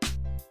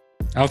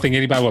 I don't think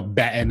anybody would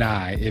bat an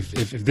eye if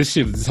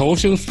this whole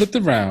shit was flipped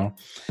around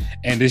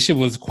and this shit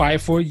was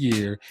quiet for a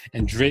year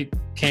and Drake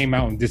came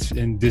out and this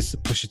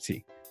Pusha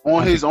T.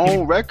 On his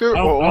own record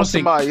or on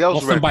somebody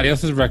else's record? On somebody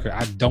else's record.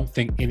 I don't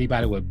think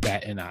anybody would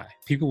bat an eye.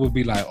 People would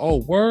be like, oh,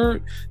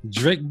 word,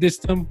 Drake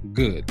dissed him,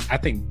 good. I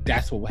think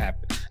that's what would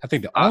happen. I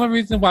think the only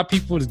reason why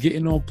people is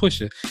getting on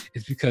Pusha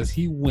is because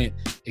he went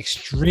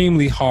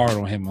extremely hard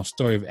on him on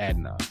Story of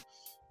Adnan.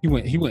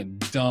 He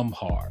went dumb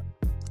hard.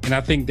 And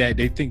I think that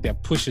they think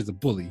that Pusha's a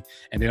bully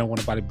and they don't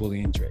want nobody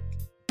bullying Drake.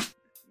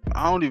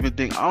 I don't even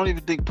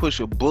think Push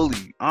a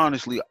bully.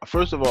 Honestly,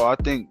 first of all, I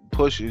think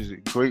Push is a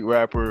great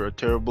rapper, a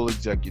terrible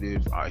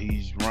executive.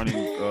 He's running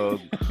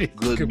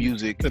good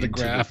music to the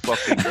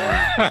fucking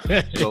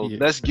ground. So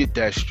let's get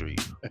that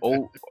straight.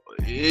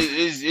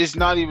 It's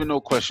not even no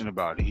question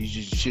about it. He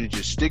should have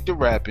just stick to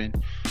rapping,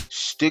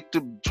 stick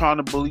to trying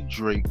to bully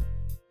Drake,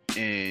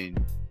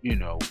 and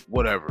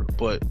whatever.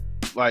 But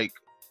like,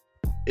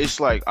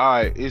 it's like, all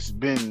right, it's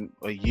been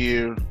a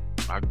year.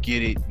 I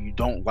get it. You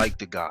don't like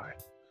the guy.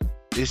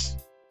 It's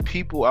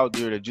people out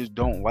there that just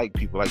don't like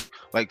people.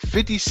 Like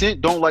 50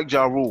 Cent don't like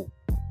Ja Rule,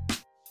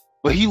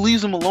 but he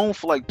leaves him alone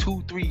for like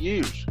 2-3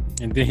 years,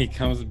 and then he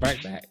comes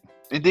right back.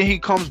 And then he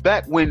comes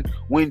back when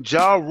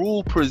Ja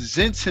Rule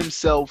presents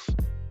himself,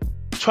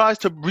 tries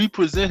to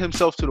represent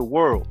himself to the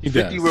world.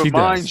 50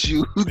 reminds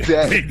you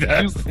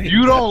that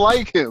you don't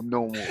like him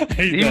no more.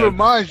 He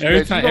reminds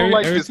you that you don't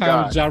like this guy.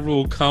 Every time Ja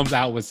Rule comes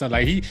out with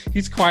something, like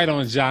he's quiet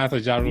on Ja until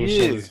Ja Rule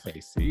shows his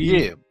face.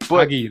 But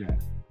I'll give you that.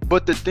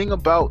 But I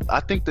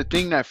think the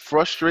thing that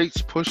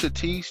frustrates Pusha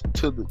T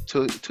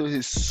to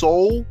his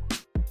soul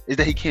is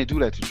that he can't do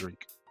that to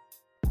Drake.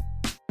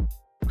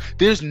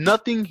 There's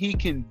nothing he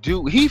can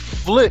do. He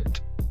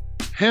flipped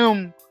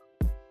him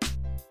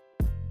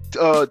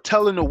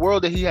telling the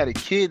world that he had a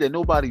kid that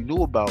nobody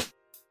knew about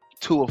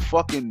to a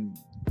fucking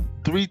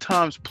 3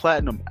 times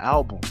platinum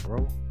album,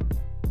 bro.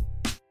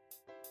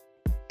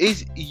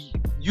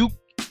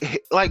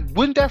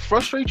 Wouldn't that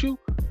frustrate you?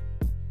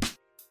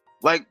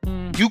 Like,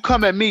 you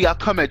come at me, I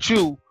come at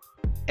you,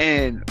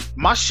 and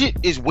my shit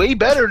is way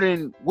better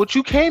than what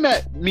you came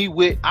at me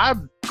with. I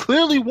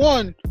clearly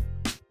won,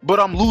 but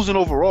I'm losing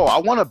overall. I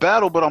won a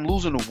battle, but I'm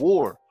losing a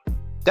war.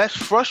 That's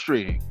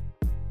frustrating.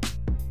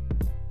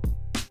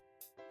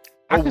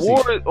 A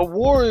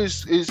war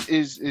is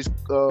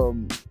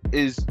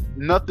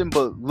nothing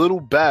but little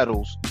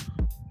battles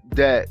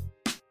that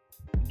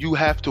you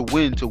have to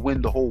win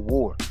the whole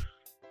war.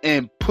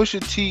 And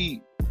Pusha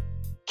T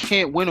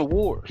can't win a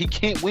war. He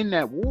can't win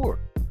that war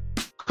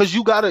because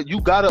you gotta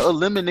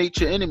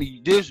eliminate your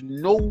enemy. There's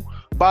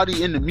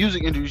nobody in the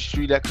music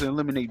industry that can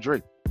eliminate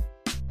Drake.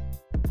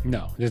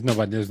 No, there's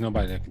nobody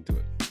that can do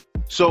it.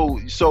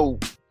 So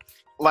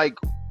like,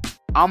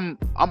 I'm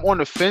on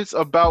the fence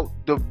about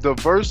the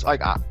verse.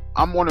 Like,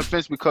 I'm on the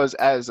fence because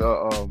as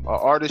a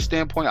artist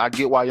standpoint, I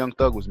get why Young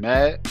Thug was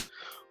mad,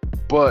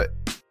 but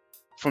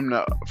from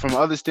the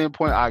other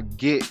standpoint, I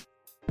get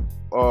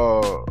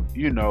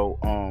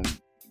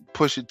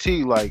Pusha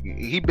T, like,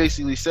 he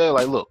basically said,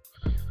 like, look,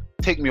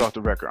 take me off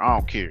the record. I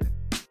don't care.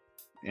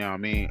 You know what I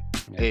mean?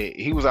 Yeah.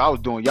 He was like, I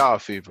was doing y'all a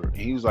favor. And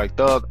he was like,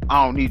 Thug,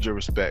 I don't need your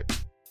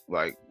respect.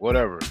 Like,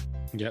 whatever.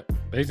 Yep,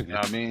 basically. You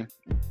know what I mean?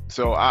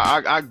 So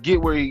I get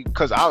where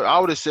because I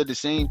would have said the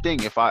same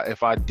thing if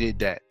I did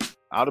that.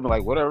 I'd have been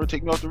like, whatever,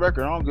 take me off the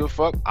record. I don't give a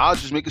fuck. I'll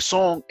just make a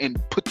song and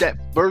put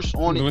that verse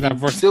on it. That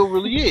verse. Still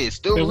release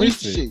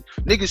the shit.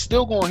 Niggas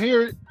still gonna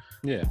hear it.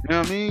 Yeah. You know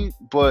what I mean?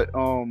 But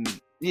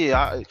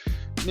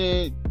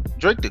man,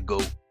 Drake the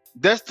GOAT.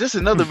 That's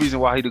another reason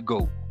why he the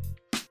GOAT.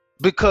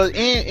 Because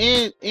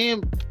and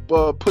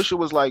Pusha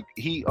was like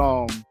he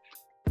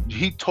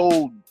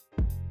told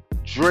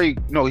Drake.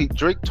 No,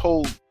 Drake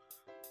told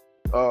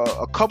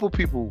a couple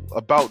people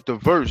about the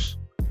verse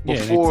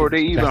before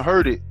they even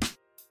heard it.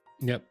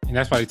 Yep, and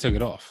that's why they took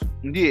it off.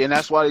 Yeah, and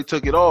that's why they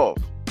took it off.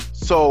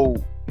 So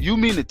you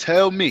mean to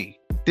tell me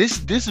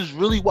this is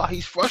really why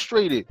he's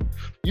frustrated?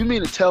 You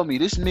mean to tell me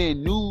this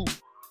man knew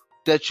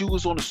that you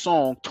was on the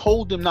song,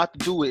 told them not to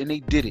do it, and they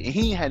did it, and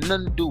he ain't had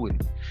nothing to do with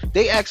it.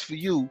 They asked for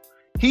you,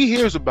 he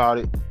hears about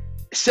it,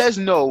 says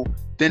no,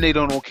 then they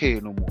don't okay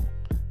it no more.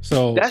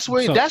 So that's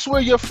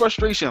where your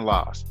frustration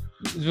lies.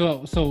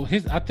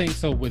 I think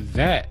so with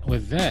that,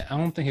 I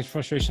don't think his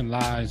frustration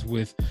lies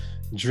with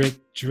Drake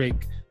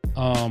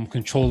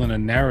controlling a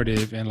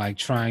narrative and like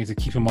trying to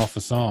keep him off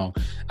a song.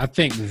 I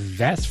think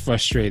that's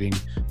frustrating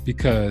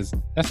because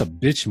that's a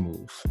bitch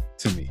move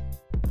to me.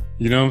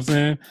 You know what I'm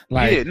saying?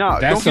 Like, yeah, no,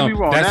 don't get me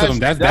wrong.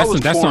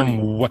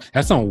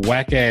 That's some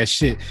whack ass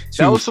shit.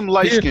 That was some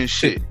light skin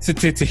shit.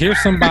 To hear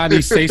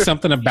somebody say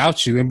something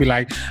about you and be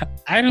like,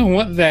 I don't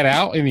want that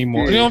out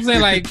anymore. You know what I'm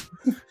saying? Like,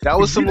 that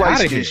was some light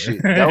skin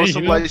shit. That was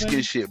some light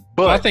skin shit.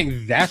 But I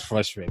think that's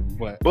frustrating.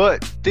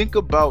 But think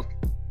about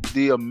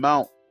the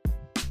amount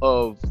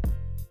of,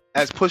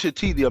 as Pusha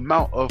T, the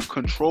amount of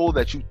control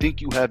that you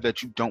think you have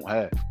that you don't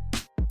have.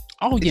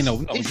 Oh,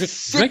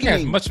 Drake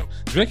has much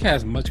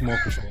more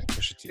control than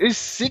Pusha T. It's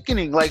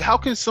sickening. Like, how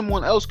can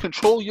someone else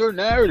control your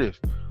narrative?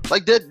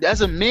 Like that,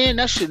 as a man,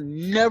 that should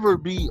never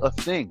be a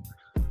thing.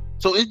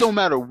 So it don't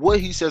matter what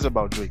he says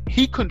about Drake.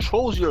 He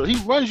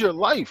runs your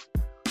life.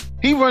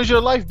 He runs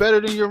your life better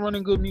than you're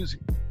running good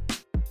music.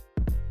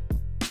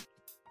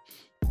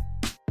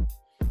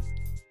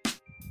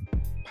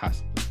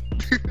 Possibly.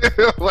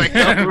 Like,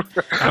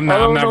 I'm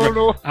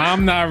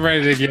not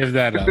ready to give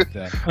that up.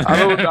 I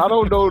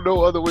don't know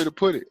no other way to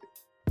put it.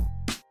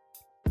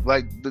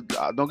 Like,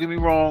 don't get me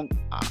wrong.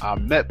 I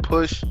met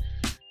Push.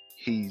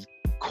 He's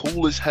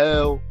cool as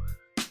hell.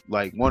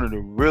 Like, one of the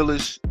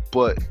realest.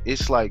 But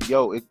it's like,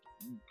 yo, it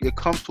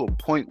comes to a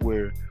point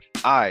where,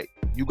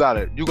 you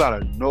gotta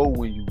know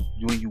when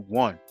you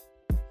won,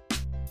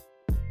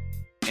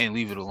 and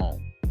leave it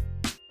alone.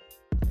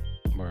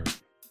 Word.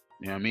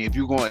 You know what I mean? If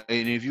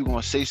you're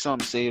gonna say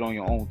something, say it on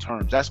your own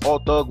terms. That's all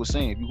Thug was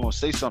saying. If you're gonna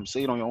say something,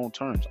 say it on your own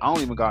terms.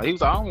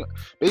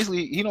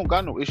 Basically, he don't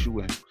got no issue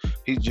with him.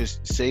 He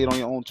just say it on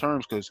your own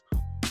terms because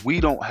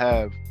we don't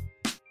have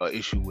an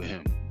issue with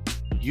him.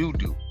 You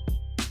do,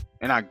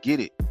 and I get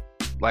it.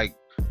 Like,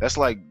 that's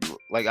like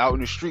out in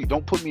the street.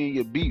 Don't put me in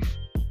your beef.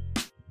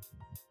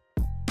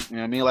 You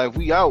know what I mean? Like, if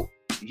we out,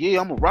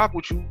 yeah, I'm gonna rock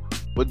with you,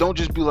 but don't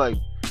just be like,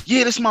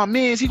 yeah, this my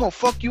man's. He gonna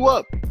fuck you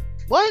up.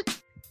 What?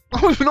 I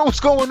don't even know what's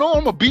going on.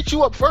 I'm gonna beat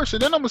you up first,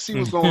 and then I'm gonna see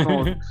what's going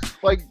on.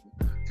 Like,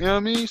 you know what I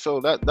mean?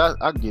 So that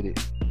I get it.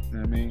 You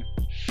know what I mean?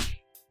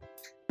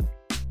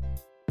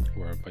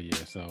 Word, but yeah.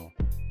 So,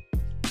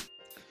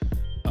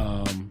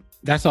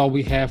 that's all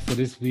we have for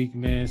this week,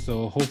 man.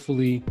 So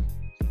hopefully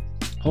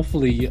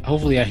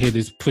I hear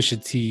this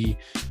Pusha T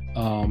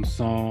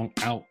song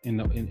out in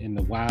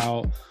the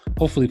wild.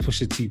 Hopefully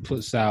Pusha T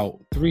puts out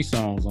 3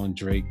 songs on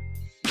Drake.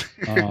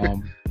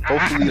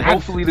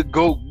 Hopefully the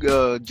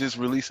GOAT just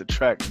release a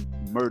track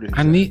and murder his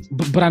ass.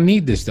 But I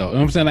need this though. You know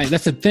what I'm saying? Like,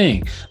 that's the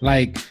thing.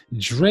 Like,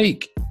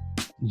 Drake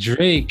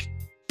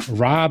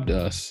robbed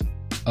us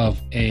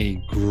of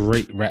a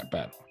great rap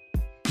battle.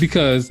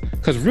 Because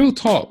real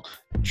talk,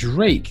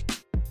 Drake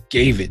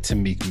gave it to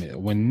Meek Mill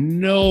when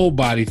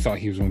nobody thought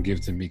he was gonna give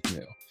it to Meek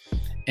Mill.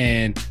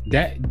 And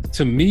that,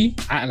 to me,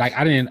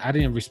 I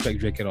didn't respect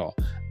Drake at all.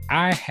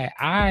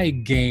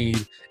 I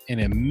gained an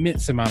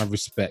immense amount of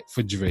respect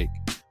for Drake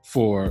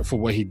for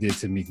what he did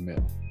to Meek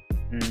Mill,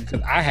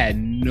 because I had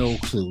no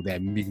clue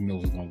that Meek Mill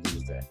was gonna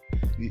lose that.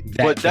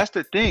 But that's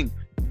the thing.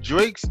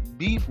 Drake's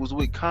beef was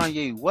with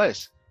Kanye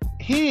West.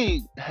 He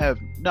ain't have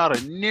not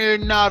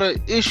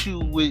a issue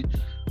with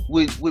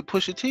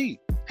Pusha T.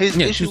 His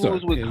issue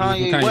was with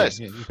Kanye West.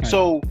 Yeah,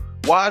 so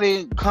why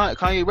didn't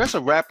Kanye West a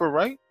rapper,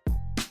 right?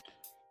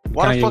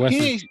 Why the fuck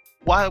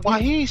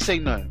why he ain't say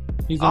nothing?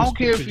 I don't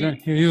care if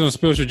he was on a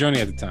spiritual journey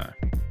at the time.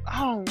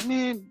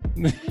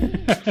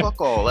 Fuck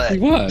all that. He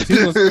was on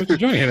a spiritual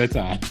journey at the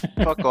time.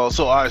 Fuck all.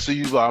 So all right, so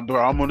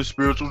bro, I'm on a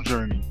spiritual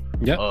journey.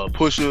 Yep.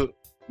 Pusha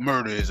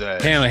murder his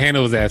ass.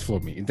 Handle his ass for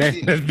me.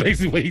 That's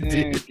basically what he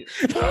did.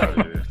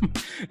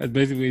 That's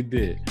basically what he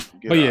did.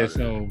 But yeah,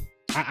 so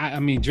I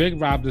mean, Drake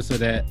robbed us of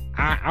that.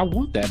 I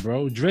want that,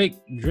 bro. Drake,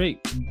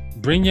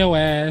 bring your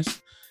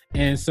ass.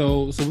 And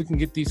so we can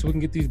get these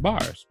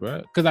bars,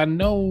 bro. Because I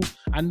know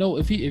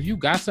if you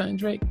got something,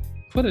 Drake,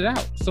 put it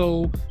out.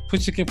 So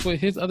Pusha can put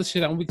his other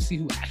shit out, and we can see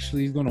who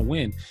actually is gonna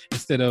win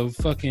instead of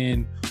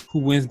fucking who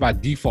wins by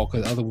default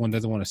because the other one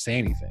doesn't want to say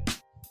anything.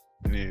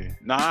 Yeah,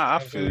 nah, I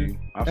feel you.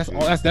 That's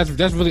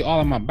really all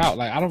I'm about.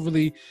 Like, I don't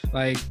really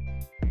like.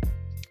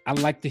 I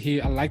like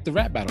the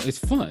rap battle. It's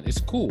fun. It's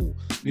cool.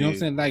 You know what I'm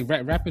saying? Like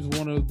rap is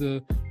one of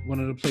the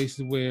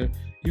places where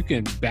you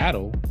can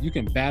battle. You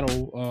can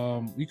battle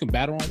on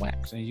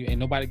wax, and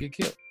nobody get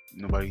killed.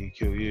 Nobody get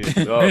killed.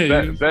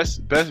 Yeah.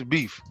 Best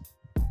beef.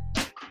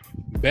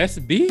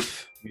 Best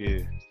beef.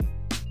 Yeah.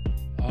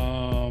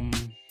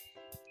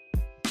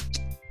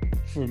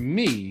 For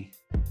me,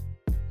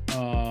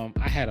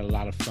 I had a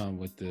lot of fun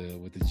with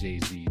the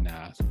Jay-Z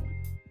Nas one.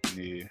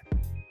 Yeah.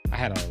 I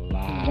had a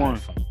lot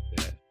of fun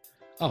with that.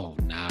 Oh,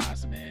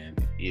 Nas, man.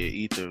 Yeah,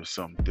 Ether was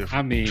something different.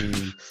 I mean,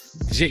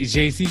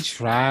 Jay-Z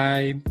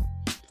tried.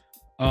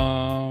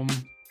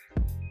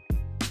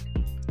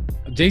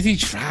 Jay-Z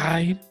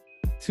tried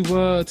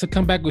to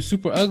come back with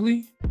Super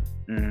Ugly.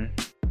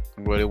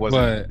 Mm-hmm. Well, it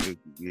wasn't. But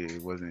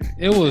it wasn't.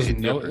 It was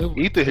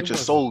Ether hit your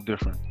soul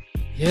different.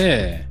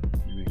 Yeah.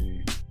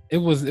 It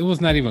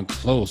was not even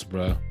close,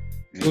 bro.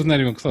 It was not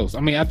even close.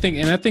 I mean, I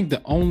think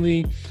the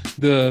only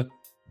the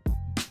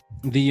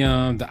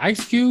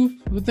Ice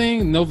Cube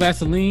thing, No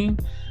Vaseline.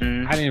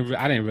 I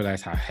didn't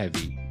realize how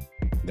heavy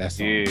that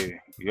song. Yeah,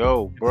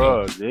 yo,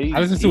 bro. I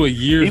listened to it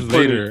years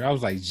later. I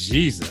was like,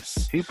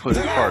 Jesus. He put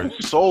his heart and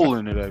soul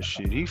into that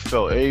shit. He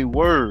felt a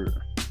word.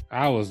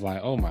 I was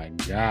like, oh my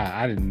God,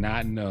 I did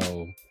not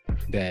know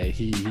that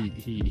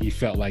he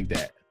felt like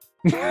that.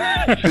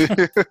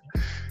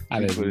 I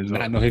did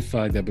not know he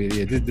felt like that. But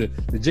yeah,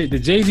 the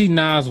Jay-Z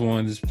Nas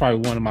one is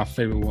probably one of my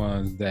favorite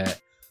ones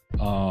that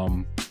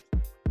I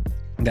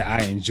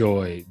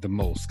enjoyed the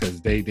most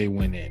because they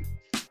went in.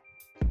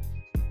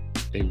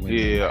 They went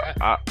in.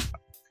 Yeah,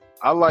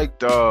 I liked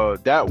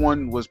that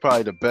one was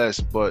probably the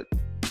best, but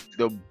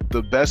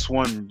the best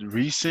one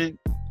recent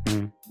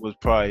was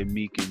probably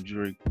Meek and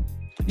Drake.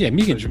 Yeah,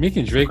 Meek and Drake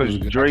was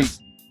good.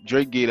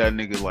 Drake gave that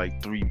nigga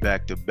like 3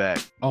 back to back.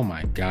 Oh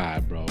my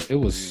God, bro. It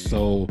was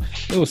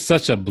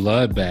such a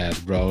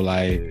bloodbath, bro.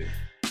 Like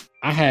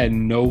I had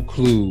no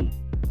clue.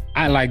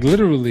 I like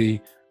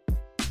literally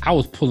I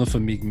was pulling for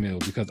Meek Mill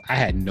because I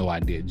had no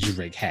idea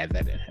Drake had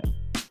that in him.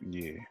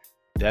 Yeah.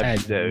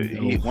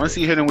 Once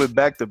he hit him with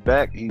back to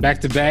back,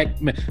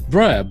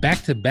 bruh,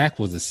 back to back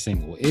was a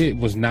single. It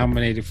was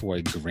nominated for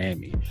a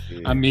Grammy.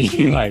 Yeah. I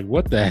mean, like,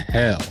 what the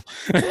hell?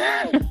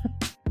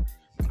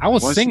 I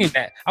was singing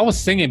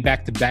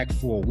back to back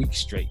for a week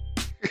straight.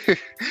 But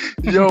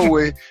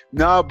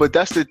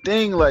that's the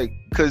thing, like,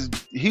 cause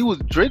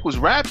Drake was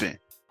rapping,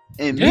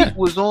 and Meek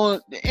was on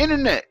the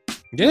internet.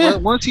 Yeah.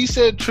 Once he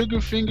said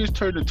trigger fingers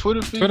turned to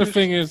Twitter fingers. Twitter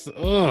fingers.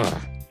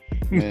 Ugh.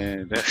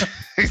 Man, that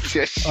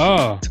shit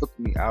took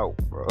me out,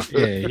 bro.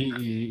 Yeah,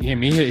 he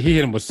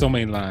hit him with so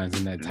many lines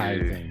in that entire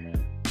thing,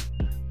 man.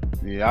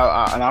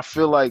 Yeah, and I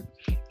feel like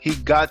he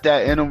got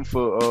that in him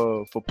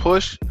for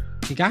Push.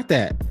 He got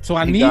that, so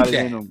I need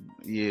that.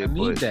 Yeah, I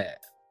need that.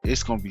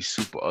 It's gonna be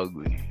super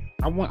ugly.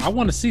 I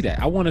want to see that.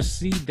 I want to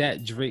see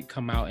that Drake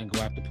come out and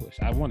go after Push.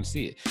 I want to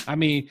see it. I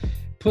mean,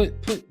 Push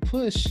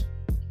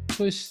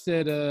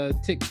said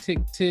tick tick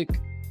tick.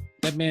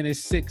 That man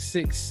is sick.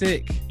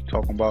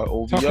 Talking about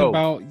OVO. Talking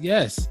about,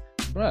 yes,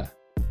 bruh.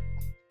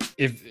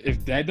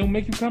 If that don't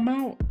make you come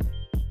out,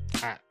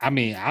 I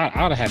mean, I'd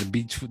have had to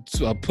beat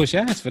Push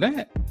ass for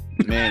that.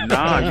 Man,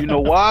 nah, you know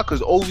why?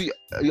 Because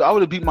I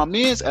would have beat my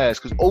man's ass.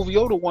 Because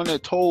OVO the one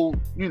that told,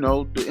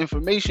 the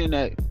information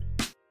that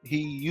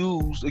he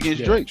used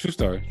against Drake. True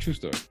story.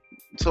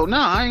 So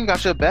I ain't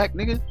got your back,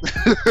 nigga.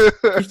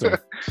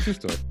 True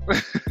story.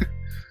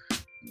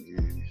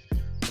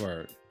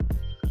 Word.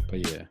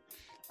 But yeah.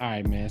 All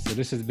right, man. So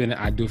this has been an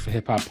I Do for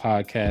Hip Hop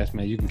podcast,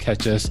 man. You can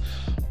catch us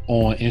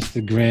on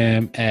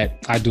Instagram at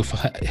I Do for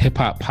Hip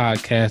Hop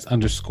Podcast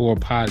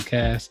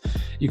 _podcast.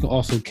 You can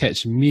also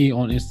catch me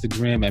on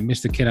Instagram at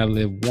Mr. Can I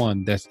Live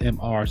 1. That's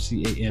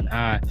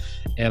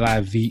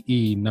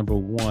MrCanilive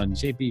 1.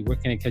 JB, where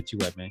can I catch you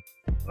at, man?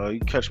 You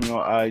can catch me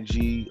on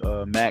IG,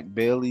 Mac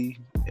Bailey,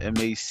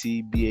 MacBailey.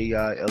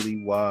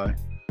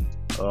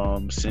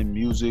 Send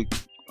music,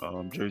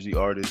 Jersey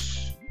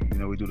artists.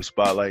 We do the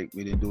spotlight.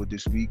 We didn't do it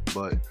this week,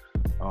 but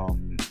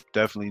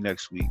definitely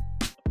next week.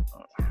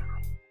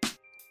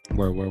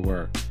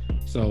 Word.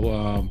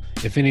 So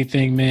if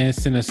anything, man,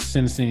 send us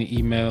any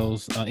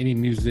emails, any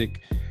music,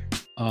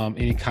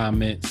 any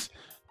comments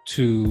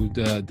to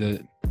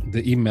the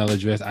email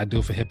address I do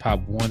it for hip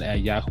hop 1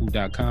 at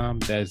yahoo.com.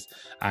 That's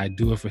I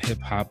do it for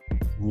hip hop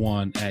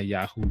 1 at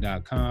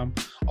yahoo.com.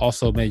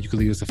 Also, man, you can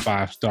leave us a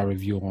 5-star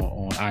review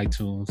on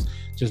iTunes.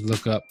 Just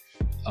look up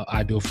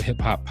I Do It for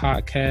Hip Hop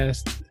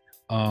Podcast.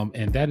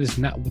 And that is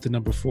not with the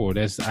number 4.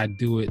 That's I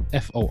Do It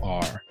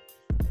FOR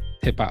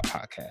Hip Hop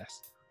Podcast.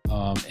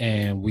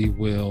 And we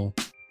will,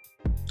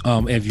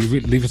 if you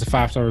leave us a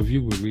 5-star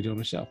review, we'll read it on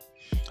the show.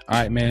 All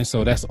right, man.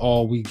 So that's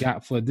all we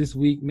got for this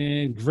week,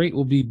 man. Great.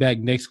 We'll be back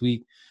next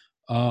week.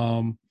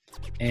 And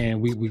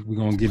we're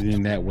going to get it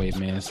in that way,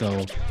 man.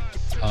 So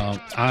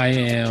I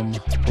am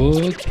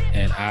Boog,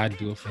 and I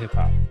do it for hip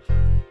hop.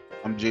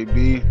 I'm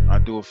JB. I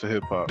do it for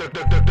hip hop.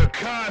 The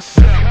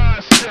concept.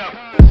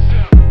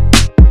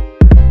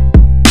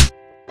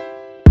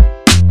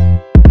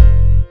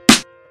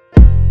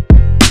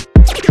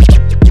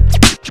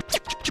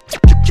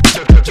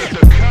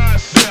 The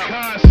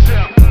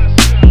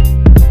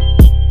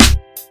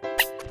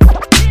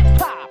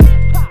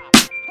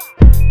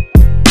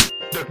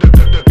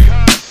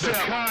The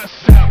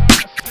concept.